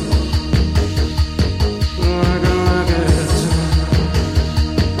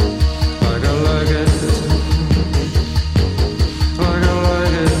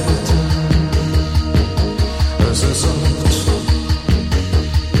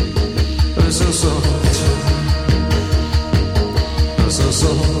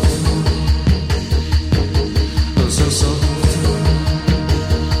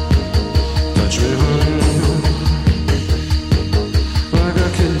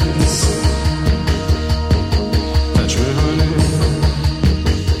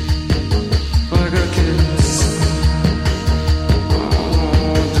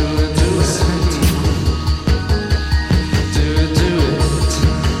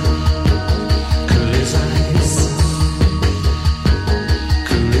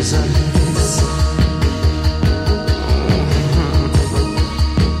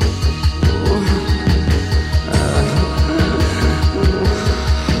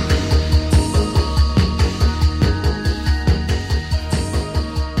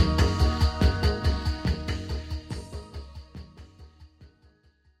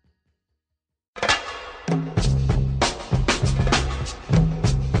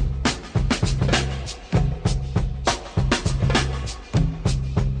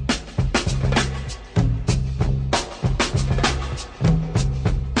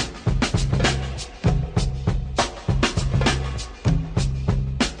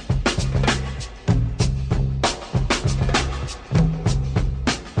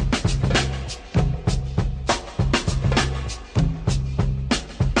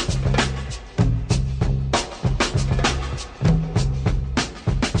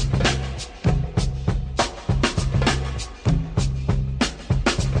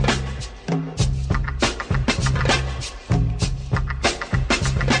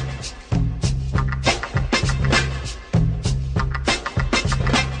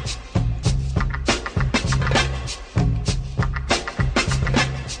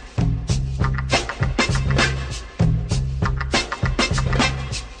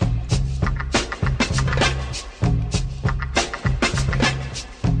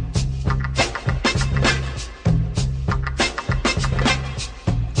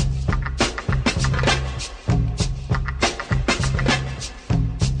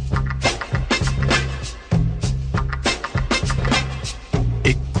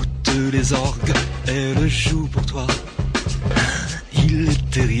 les orgues, elle joue pour toi. Il est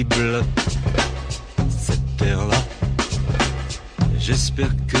terrible, cet air-là. J'espère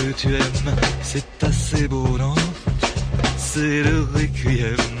que tu aimes, c'est assez beau, non? C'est le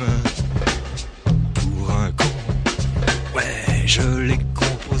requiem pour un con. Ouais, je l'ai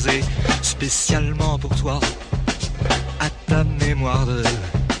composé spécialement pour toi, à ta mémoire de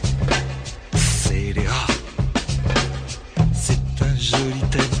scélérat. C'est un joli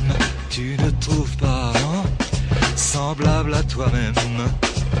thème, tu ne trouves pas, non? Semblable à toi-même.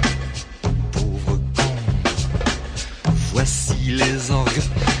 Voici les orgues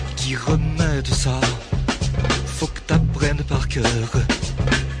qui remettent ça. Faut que t'apprennes par cœur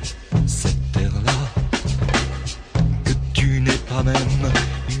cette terre-là. Que tu n'aies pas même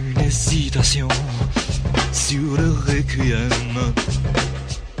une hésitation sur le requiem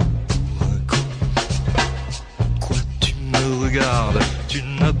pour un con. Quoi, tu me regardes, tu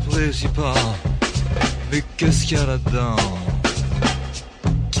n'apprécies pas. Mais qu'est-ce qu'il y a là-dedans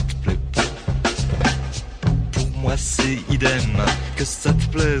qui te plaît pas? Moi c'est idem, que ça te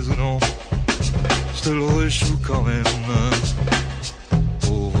plaise ou non, je te le rejoue quand même,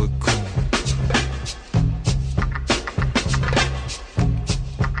 pauvre con.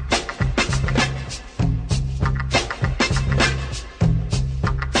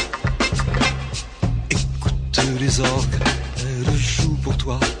 Écoute les orgues, elles jouent pour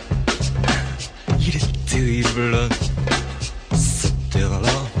toi, il est terrible, cette terre-là.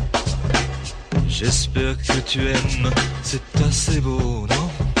 J'espère que tu aimes, c'est assez beau, non?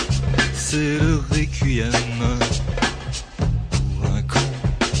 C'est le requiem pour un con.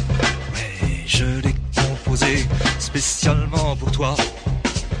 Mais je l'ai composé spécialement pour toi,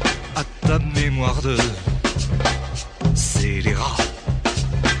 à ta mémoire de scélérat.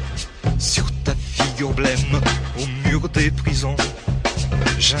 Sur ta figure blême, au mur des prisons,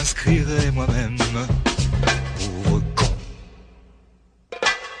 j'inscrirai moi-même pauvre con.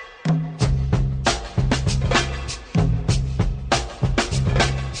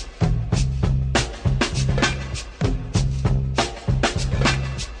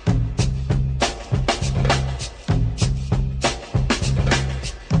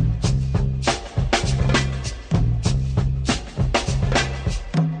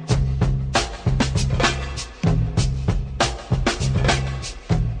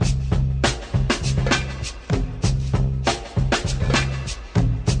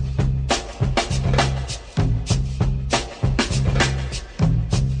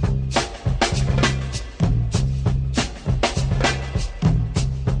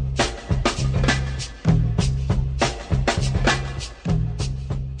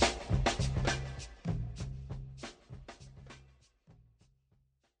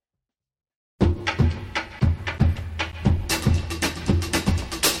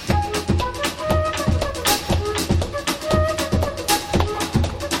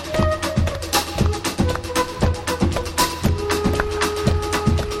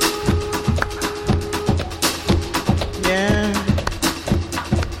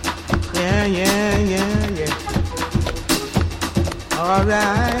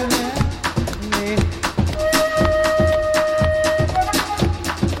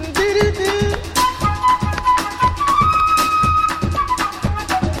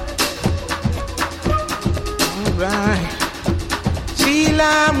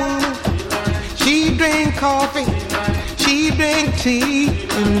 Tea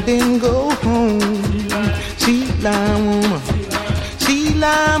and then go home. Sea lime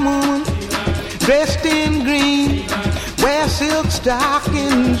woman, dressed in green, wear silk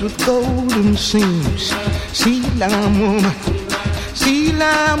stockings with golden seams. Sea lime woman,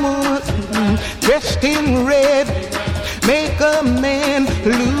 dressed in red, make a man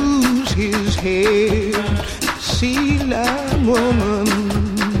lose his head. Sea lime woman,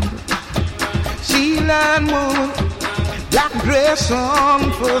 black dress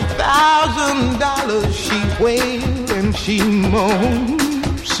on for $1,000. She wailed and she moaned.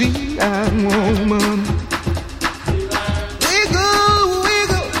 Sea lime woman, wiggle,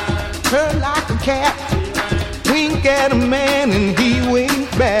 wiggle, her like a cat. Wink at a man and he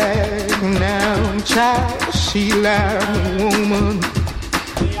winked back. Now child, sea lime woman,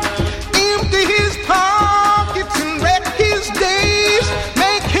 empty his pockets and wreck his days.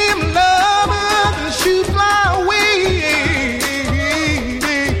 Make him love her and shoot fly away.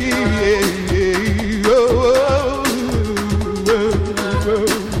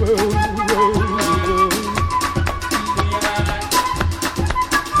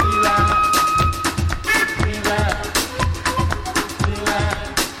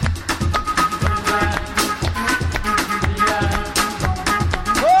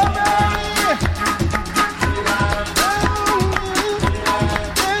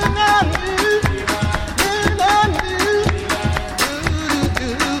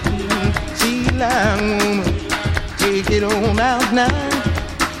 it on out now.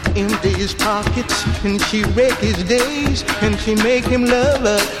 Empty his pockets and she wreck his days, and she make him love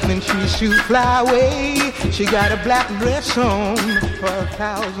her, then she shoot fly away. She got a black dress on for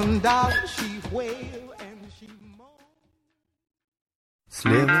 $1,000. She wail and she moan.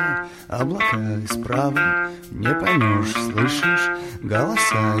 Слева облака и справа не поймешь, слышишь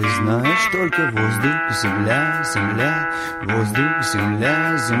голоса и знаешь только воздух, земля, земля, воздух,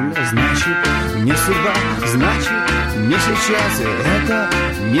 земля, земля. Значит, не судьба, значит, не сейчас, и это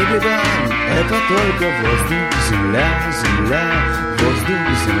не беда, это только воздух, земля, земля, воздух,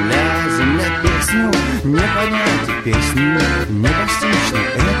 земля, земля. Песню не понять, песню не постичь,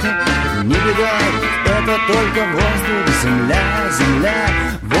 это не беда, это только воздух, земля, земля,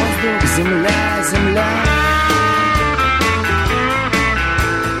 воздух, земля, земля.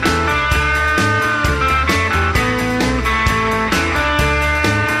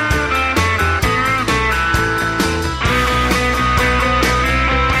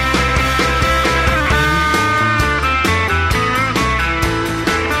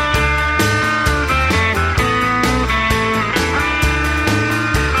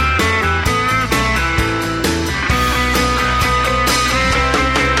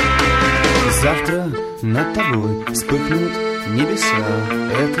 Завтра над тобой вспыхнут небеса.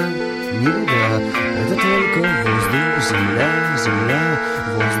 Это не беда, это только воздух, земля, земля,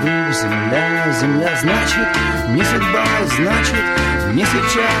 воздух, земля, земля. Значит, не судьба, значит, не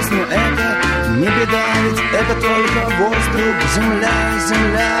сейчас, но это не беда, ведь это только воздух, земля,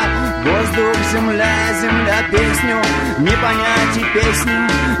 земля, воздух, земля, земля. Песню не понять и песню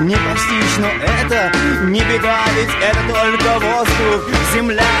не постичь, но это не беда, ведь это только воздух,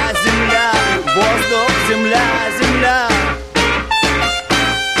 земля, земля, воздух, земля, земля.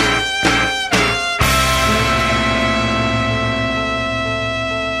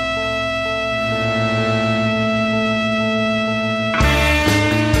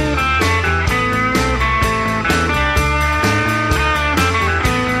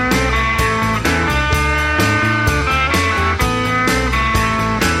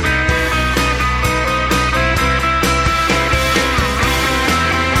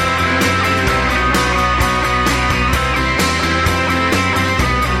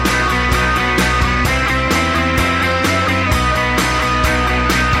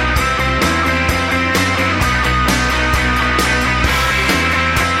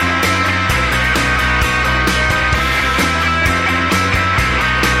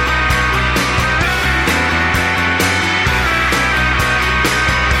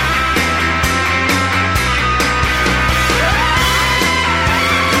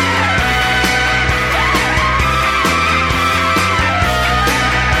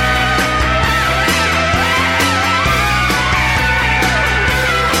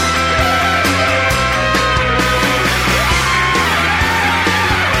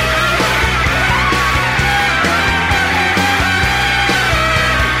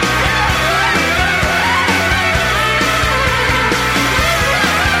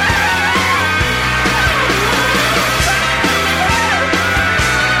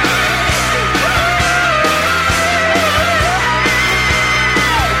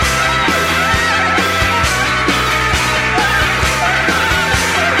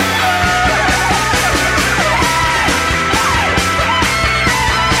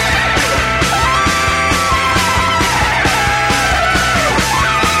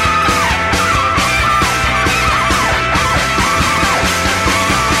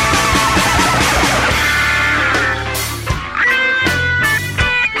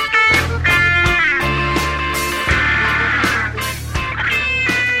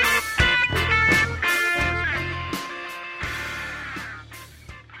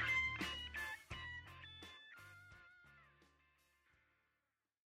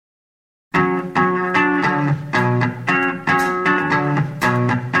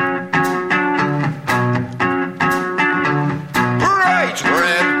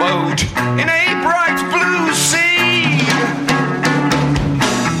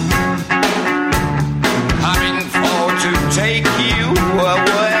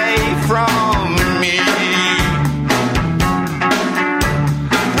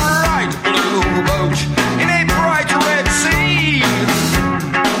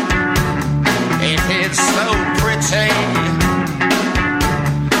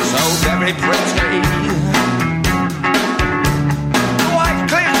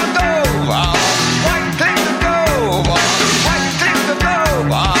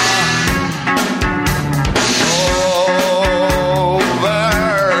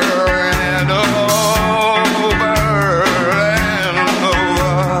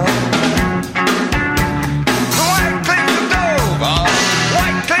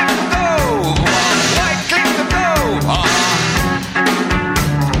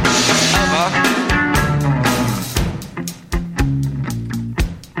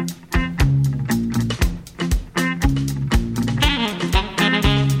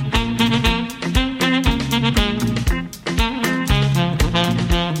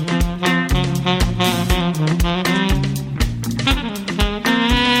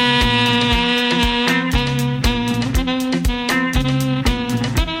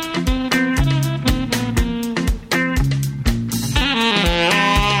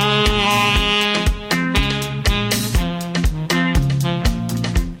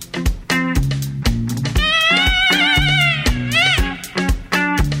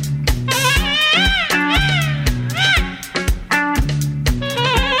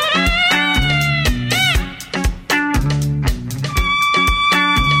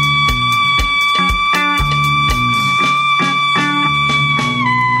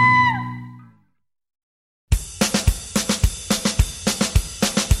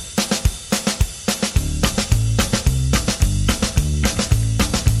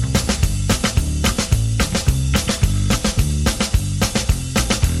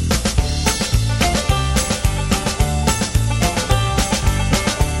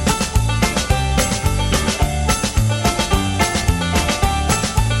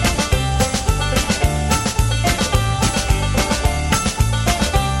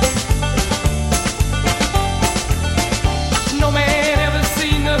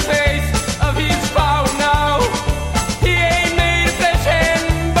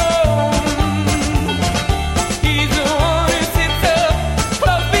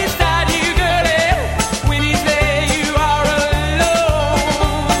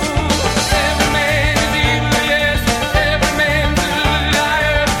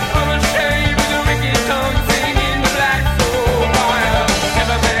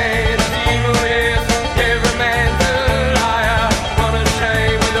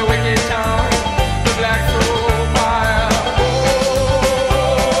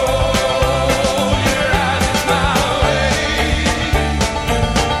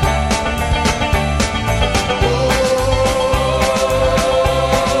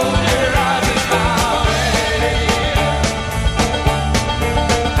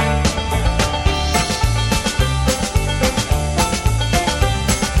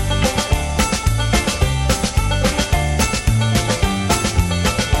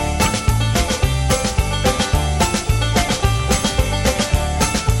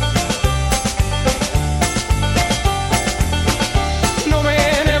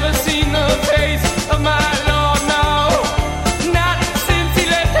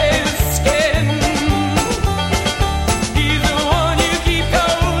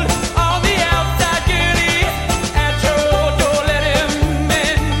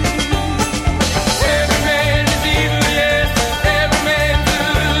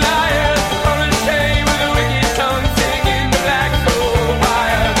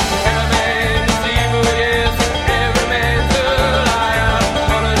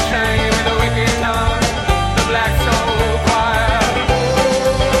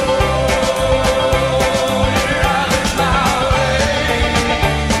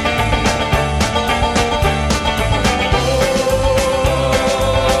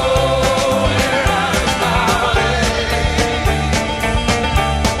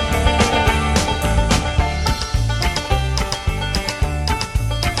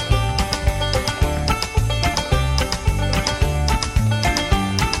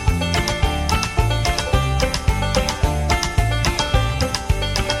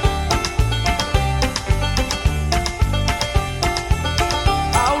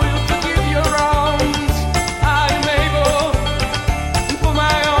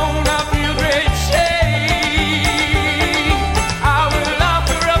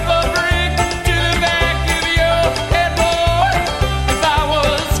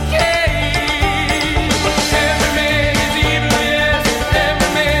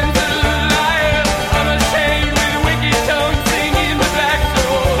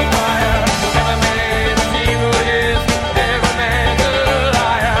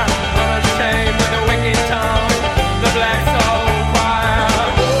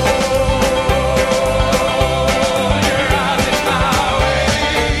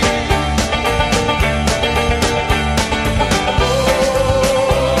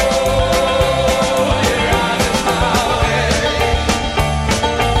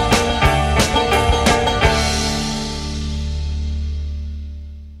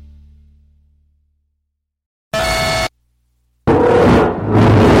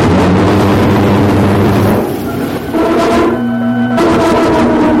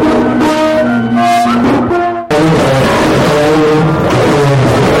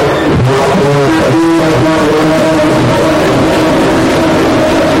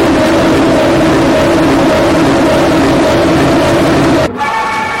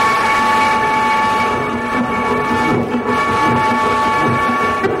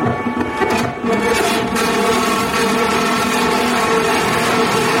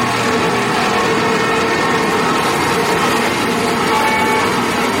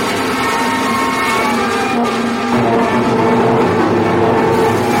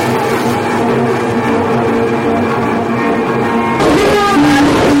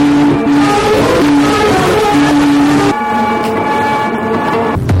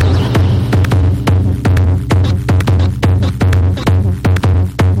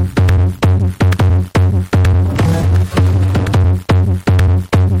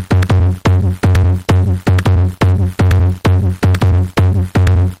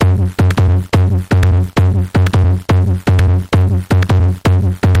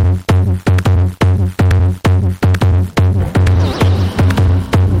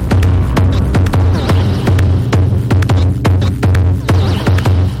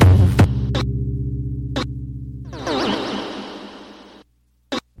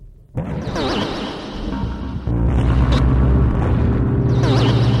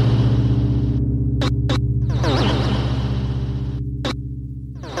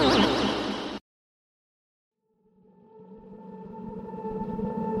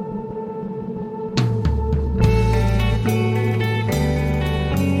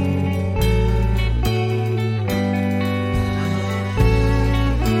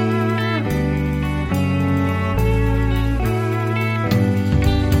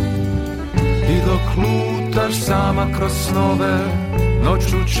 sama kroz snove,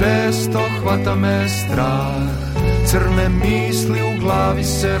 noću često hvata me strah. Crne misli u glavi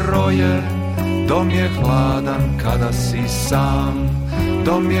se roje, dom je hladan kada si sam,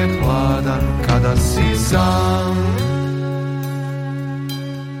 dom je hladan kada si sam.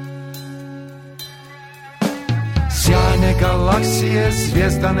 Sjajne galaksije,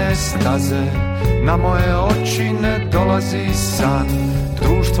 zvijezdane staze, na moje oči ne dolazi san.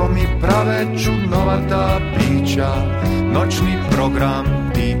 Društvo mi prave čudnovata bića, noćni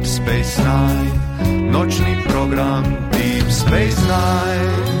program Deep Space Nine, noćni program Deep Space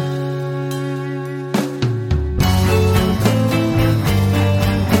Nine.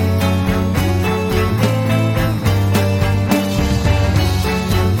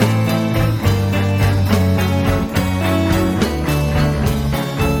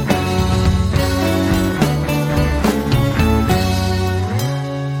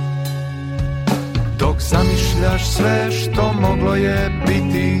 Zamišljaš sve što moglo je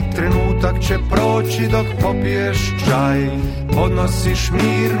biti, trenutak će proći dok popiješ čaj. Podnosiš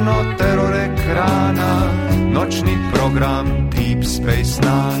mirno teror ekrana, noćni program Deep Space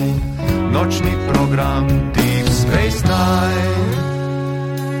Nine, noćni program Deep Space Nine.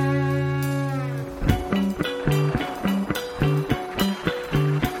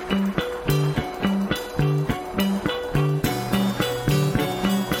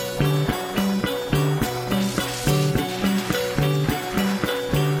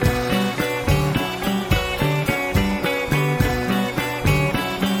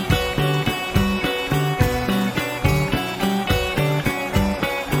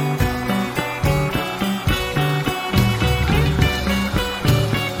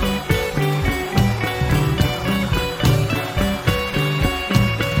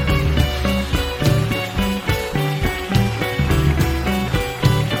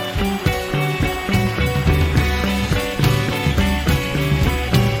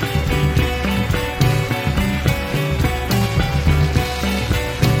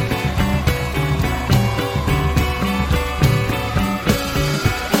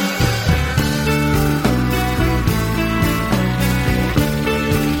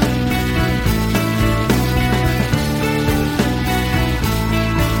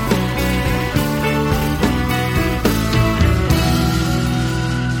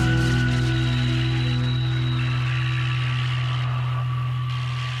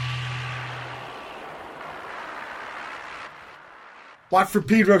 Watford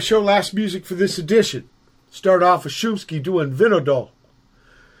Pedro Show, last music for this edition. Start off with Shumski doing Vinodol.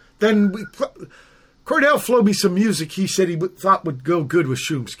 Then Cornell flowed me some music he said he thought would go good with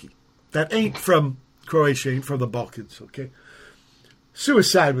Shumski. That ain't from Croatia, ain't from the Balkans, okay?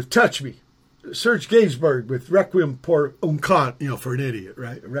 Suicide with Touch Me. Serge Gainsbourg with Requiem pour un con, for an idiot,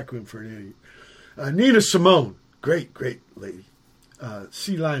 right? A Requiem for an idiot. Nina Simone, great, great lady.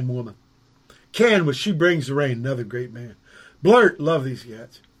 Sea Lion Woman. Can with She Brings the Rain, another great man. Blurt, love these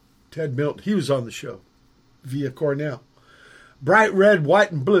cats. Ted Milton, he was on the show via Cornell. Bright Red,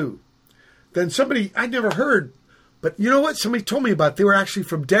 White, and Blue. Then somebody I never heard, but you know what? Somebody told me about. They were actually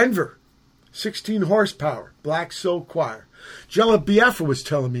from Denver. 16 horsepower, Black Soul Choir. Jella Biafra was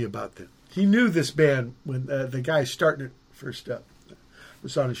telling me about them. He knew this band when the guy starting it first up.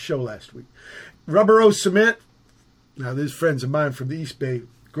 Was on his show last week. Rubber Rose Cement. Now, there's friends of mine from the East Bay,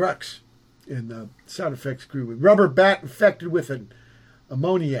 Grux, in the sound effects crew. With Rubber Bat infected with an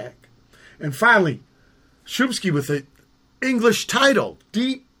ammoniac. And finally, Shumski with an English title,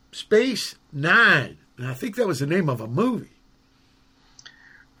 Deep Space Nine. And I think that was the name of a movie.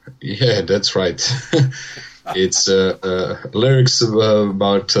 Yeah, that's right. It's lyrics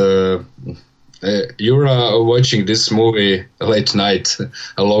about you're watching this movie late night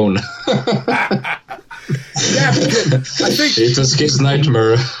alone. Yeah, I think it was his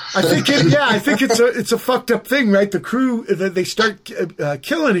nightmare. I think it's a fucked up thing, right? The crew, they start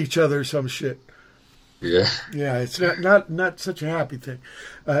killing each other or some shit. Yeah. Yeah, it's not such a happy thing.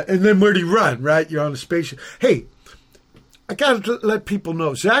 And then where'd he run, right? You're on a spaceship. Hey, I got to let people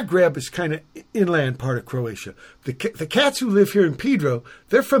know, Zagreb is kind of inland part of Croatia. The cats who live here in Pedro,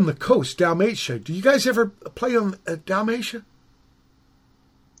 they're from the coast, Dalmatia. Do you guys ever play on Dalmatia?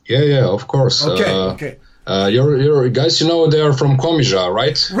 Yeah, of course. Okay. Your guys, they are from Komija,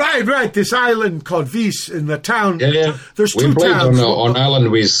 right? Right. This island called Vis in the town. Yeah. There's two we played towns. on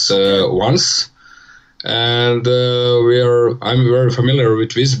island Vis once, and I'm very familiar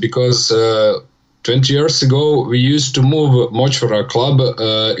with Vis because 20 years ago we used to move Močvara club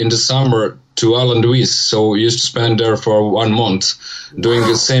in the summer to island Vis, so we used to spend there for 1 month doing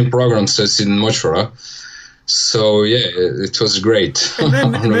the same programs as in Močvara. So yeah, it was great.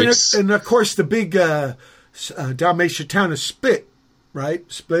 And of course the big Dalmatian town of Split, right?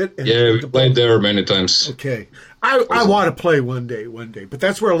 Split. And yeah, we played there many times. Okay. I want to play one day, but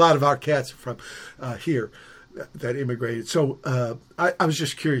that's where a lot of our cats are from here that immigrated. So I was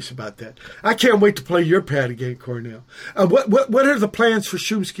just curious about that. I can't wait to play your pad again, Cornell. What are the plans for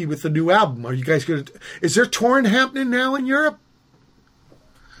Shumski with the new album? Are you guys going to? Is there touring happening now in Europe?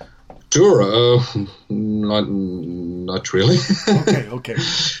 Tour? Not really.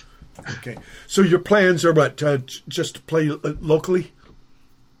 Okay. So your plans are what? Just to play locally?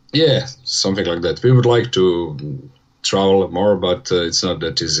 Yeah, something like that. We would like to travel more, but it's not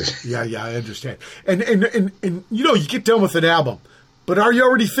that easy. Yeah, I understand. And you get done with an album, but are you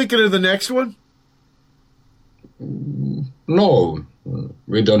already thinking of the next one? No,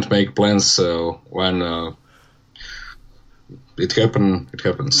 we don't make plans when it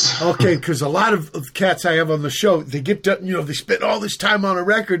happens. Okay, because a lot of cats I have on the show, they get done, they spend all this time on a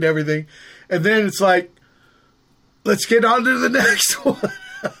record and everything, and then it's like, let's get on to the next one.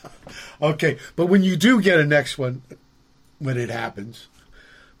 Okay, but when you do get a next one, when it happens,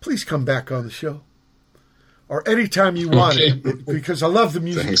 please come back on the show. Or anytime you want it, because I love the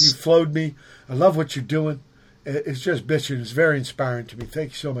music. Thanks. You flowed me. I love what you're doing. It's just bitching. It's very inspiring to me.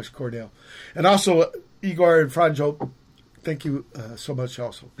 Thank you so much, Cordell. And also, Igor and Franjo, thank you so much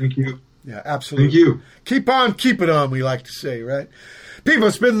also. Thank you. Yeah, absolutely. Thank you. Keep on, keep it on, we like to say, right? People,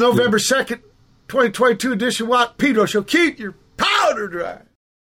 it's been November 2nd, 2022 edition of Pedro Show. Keep your powder dry.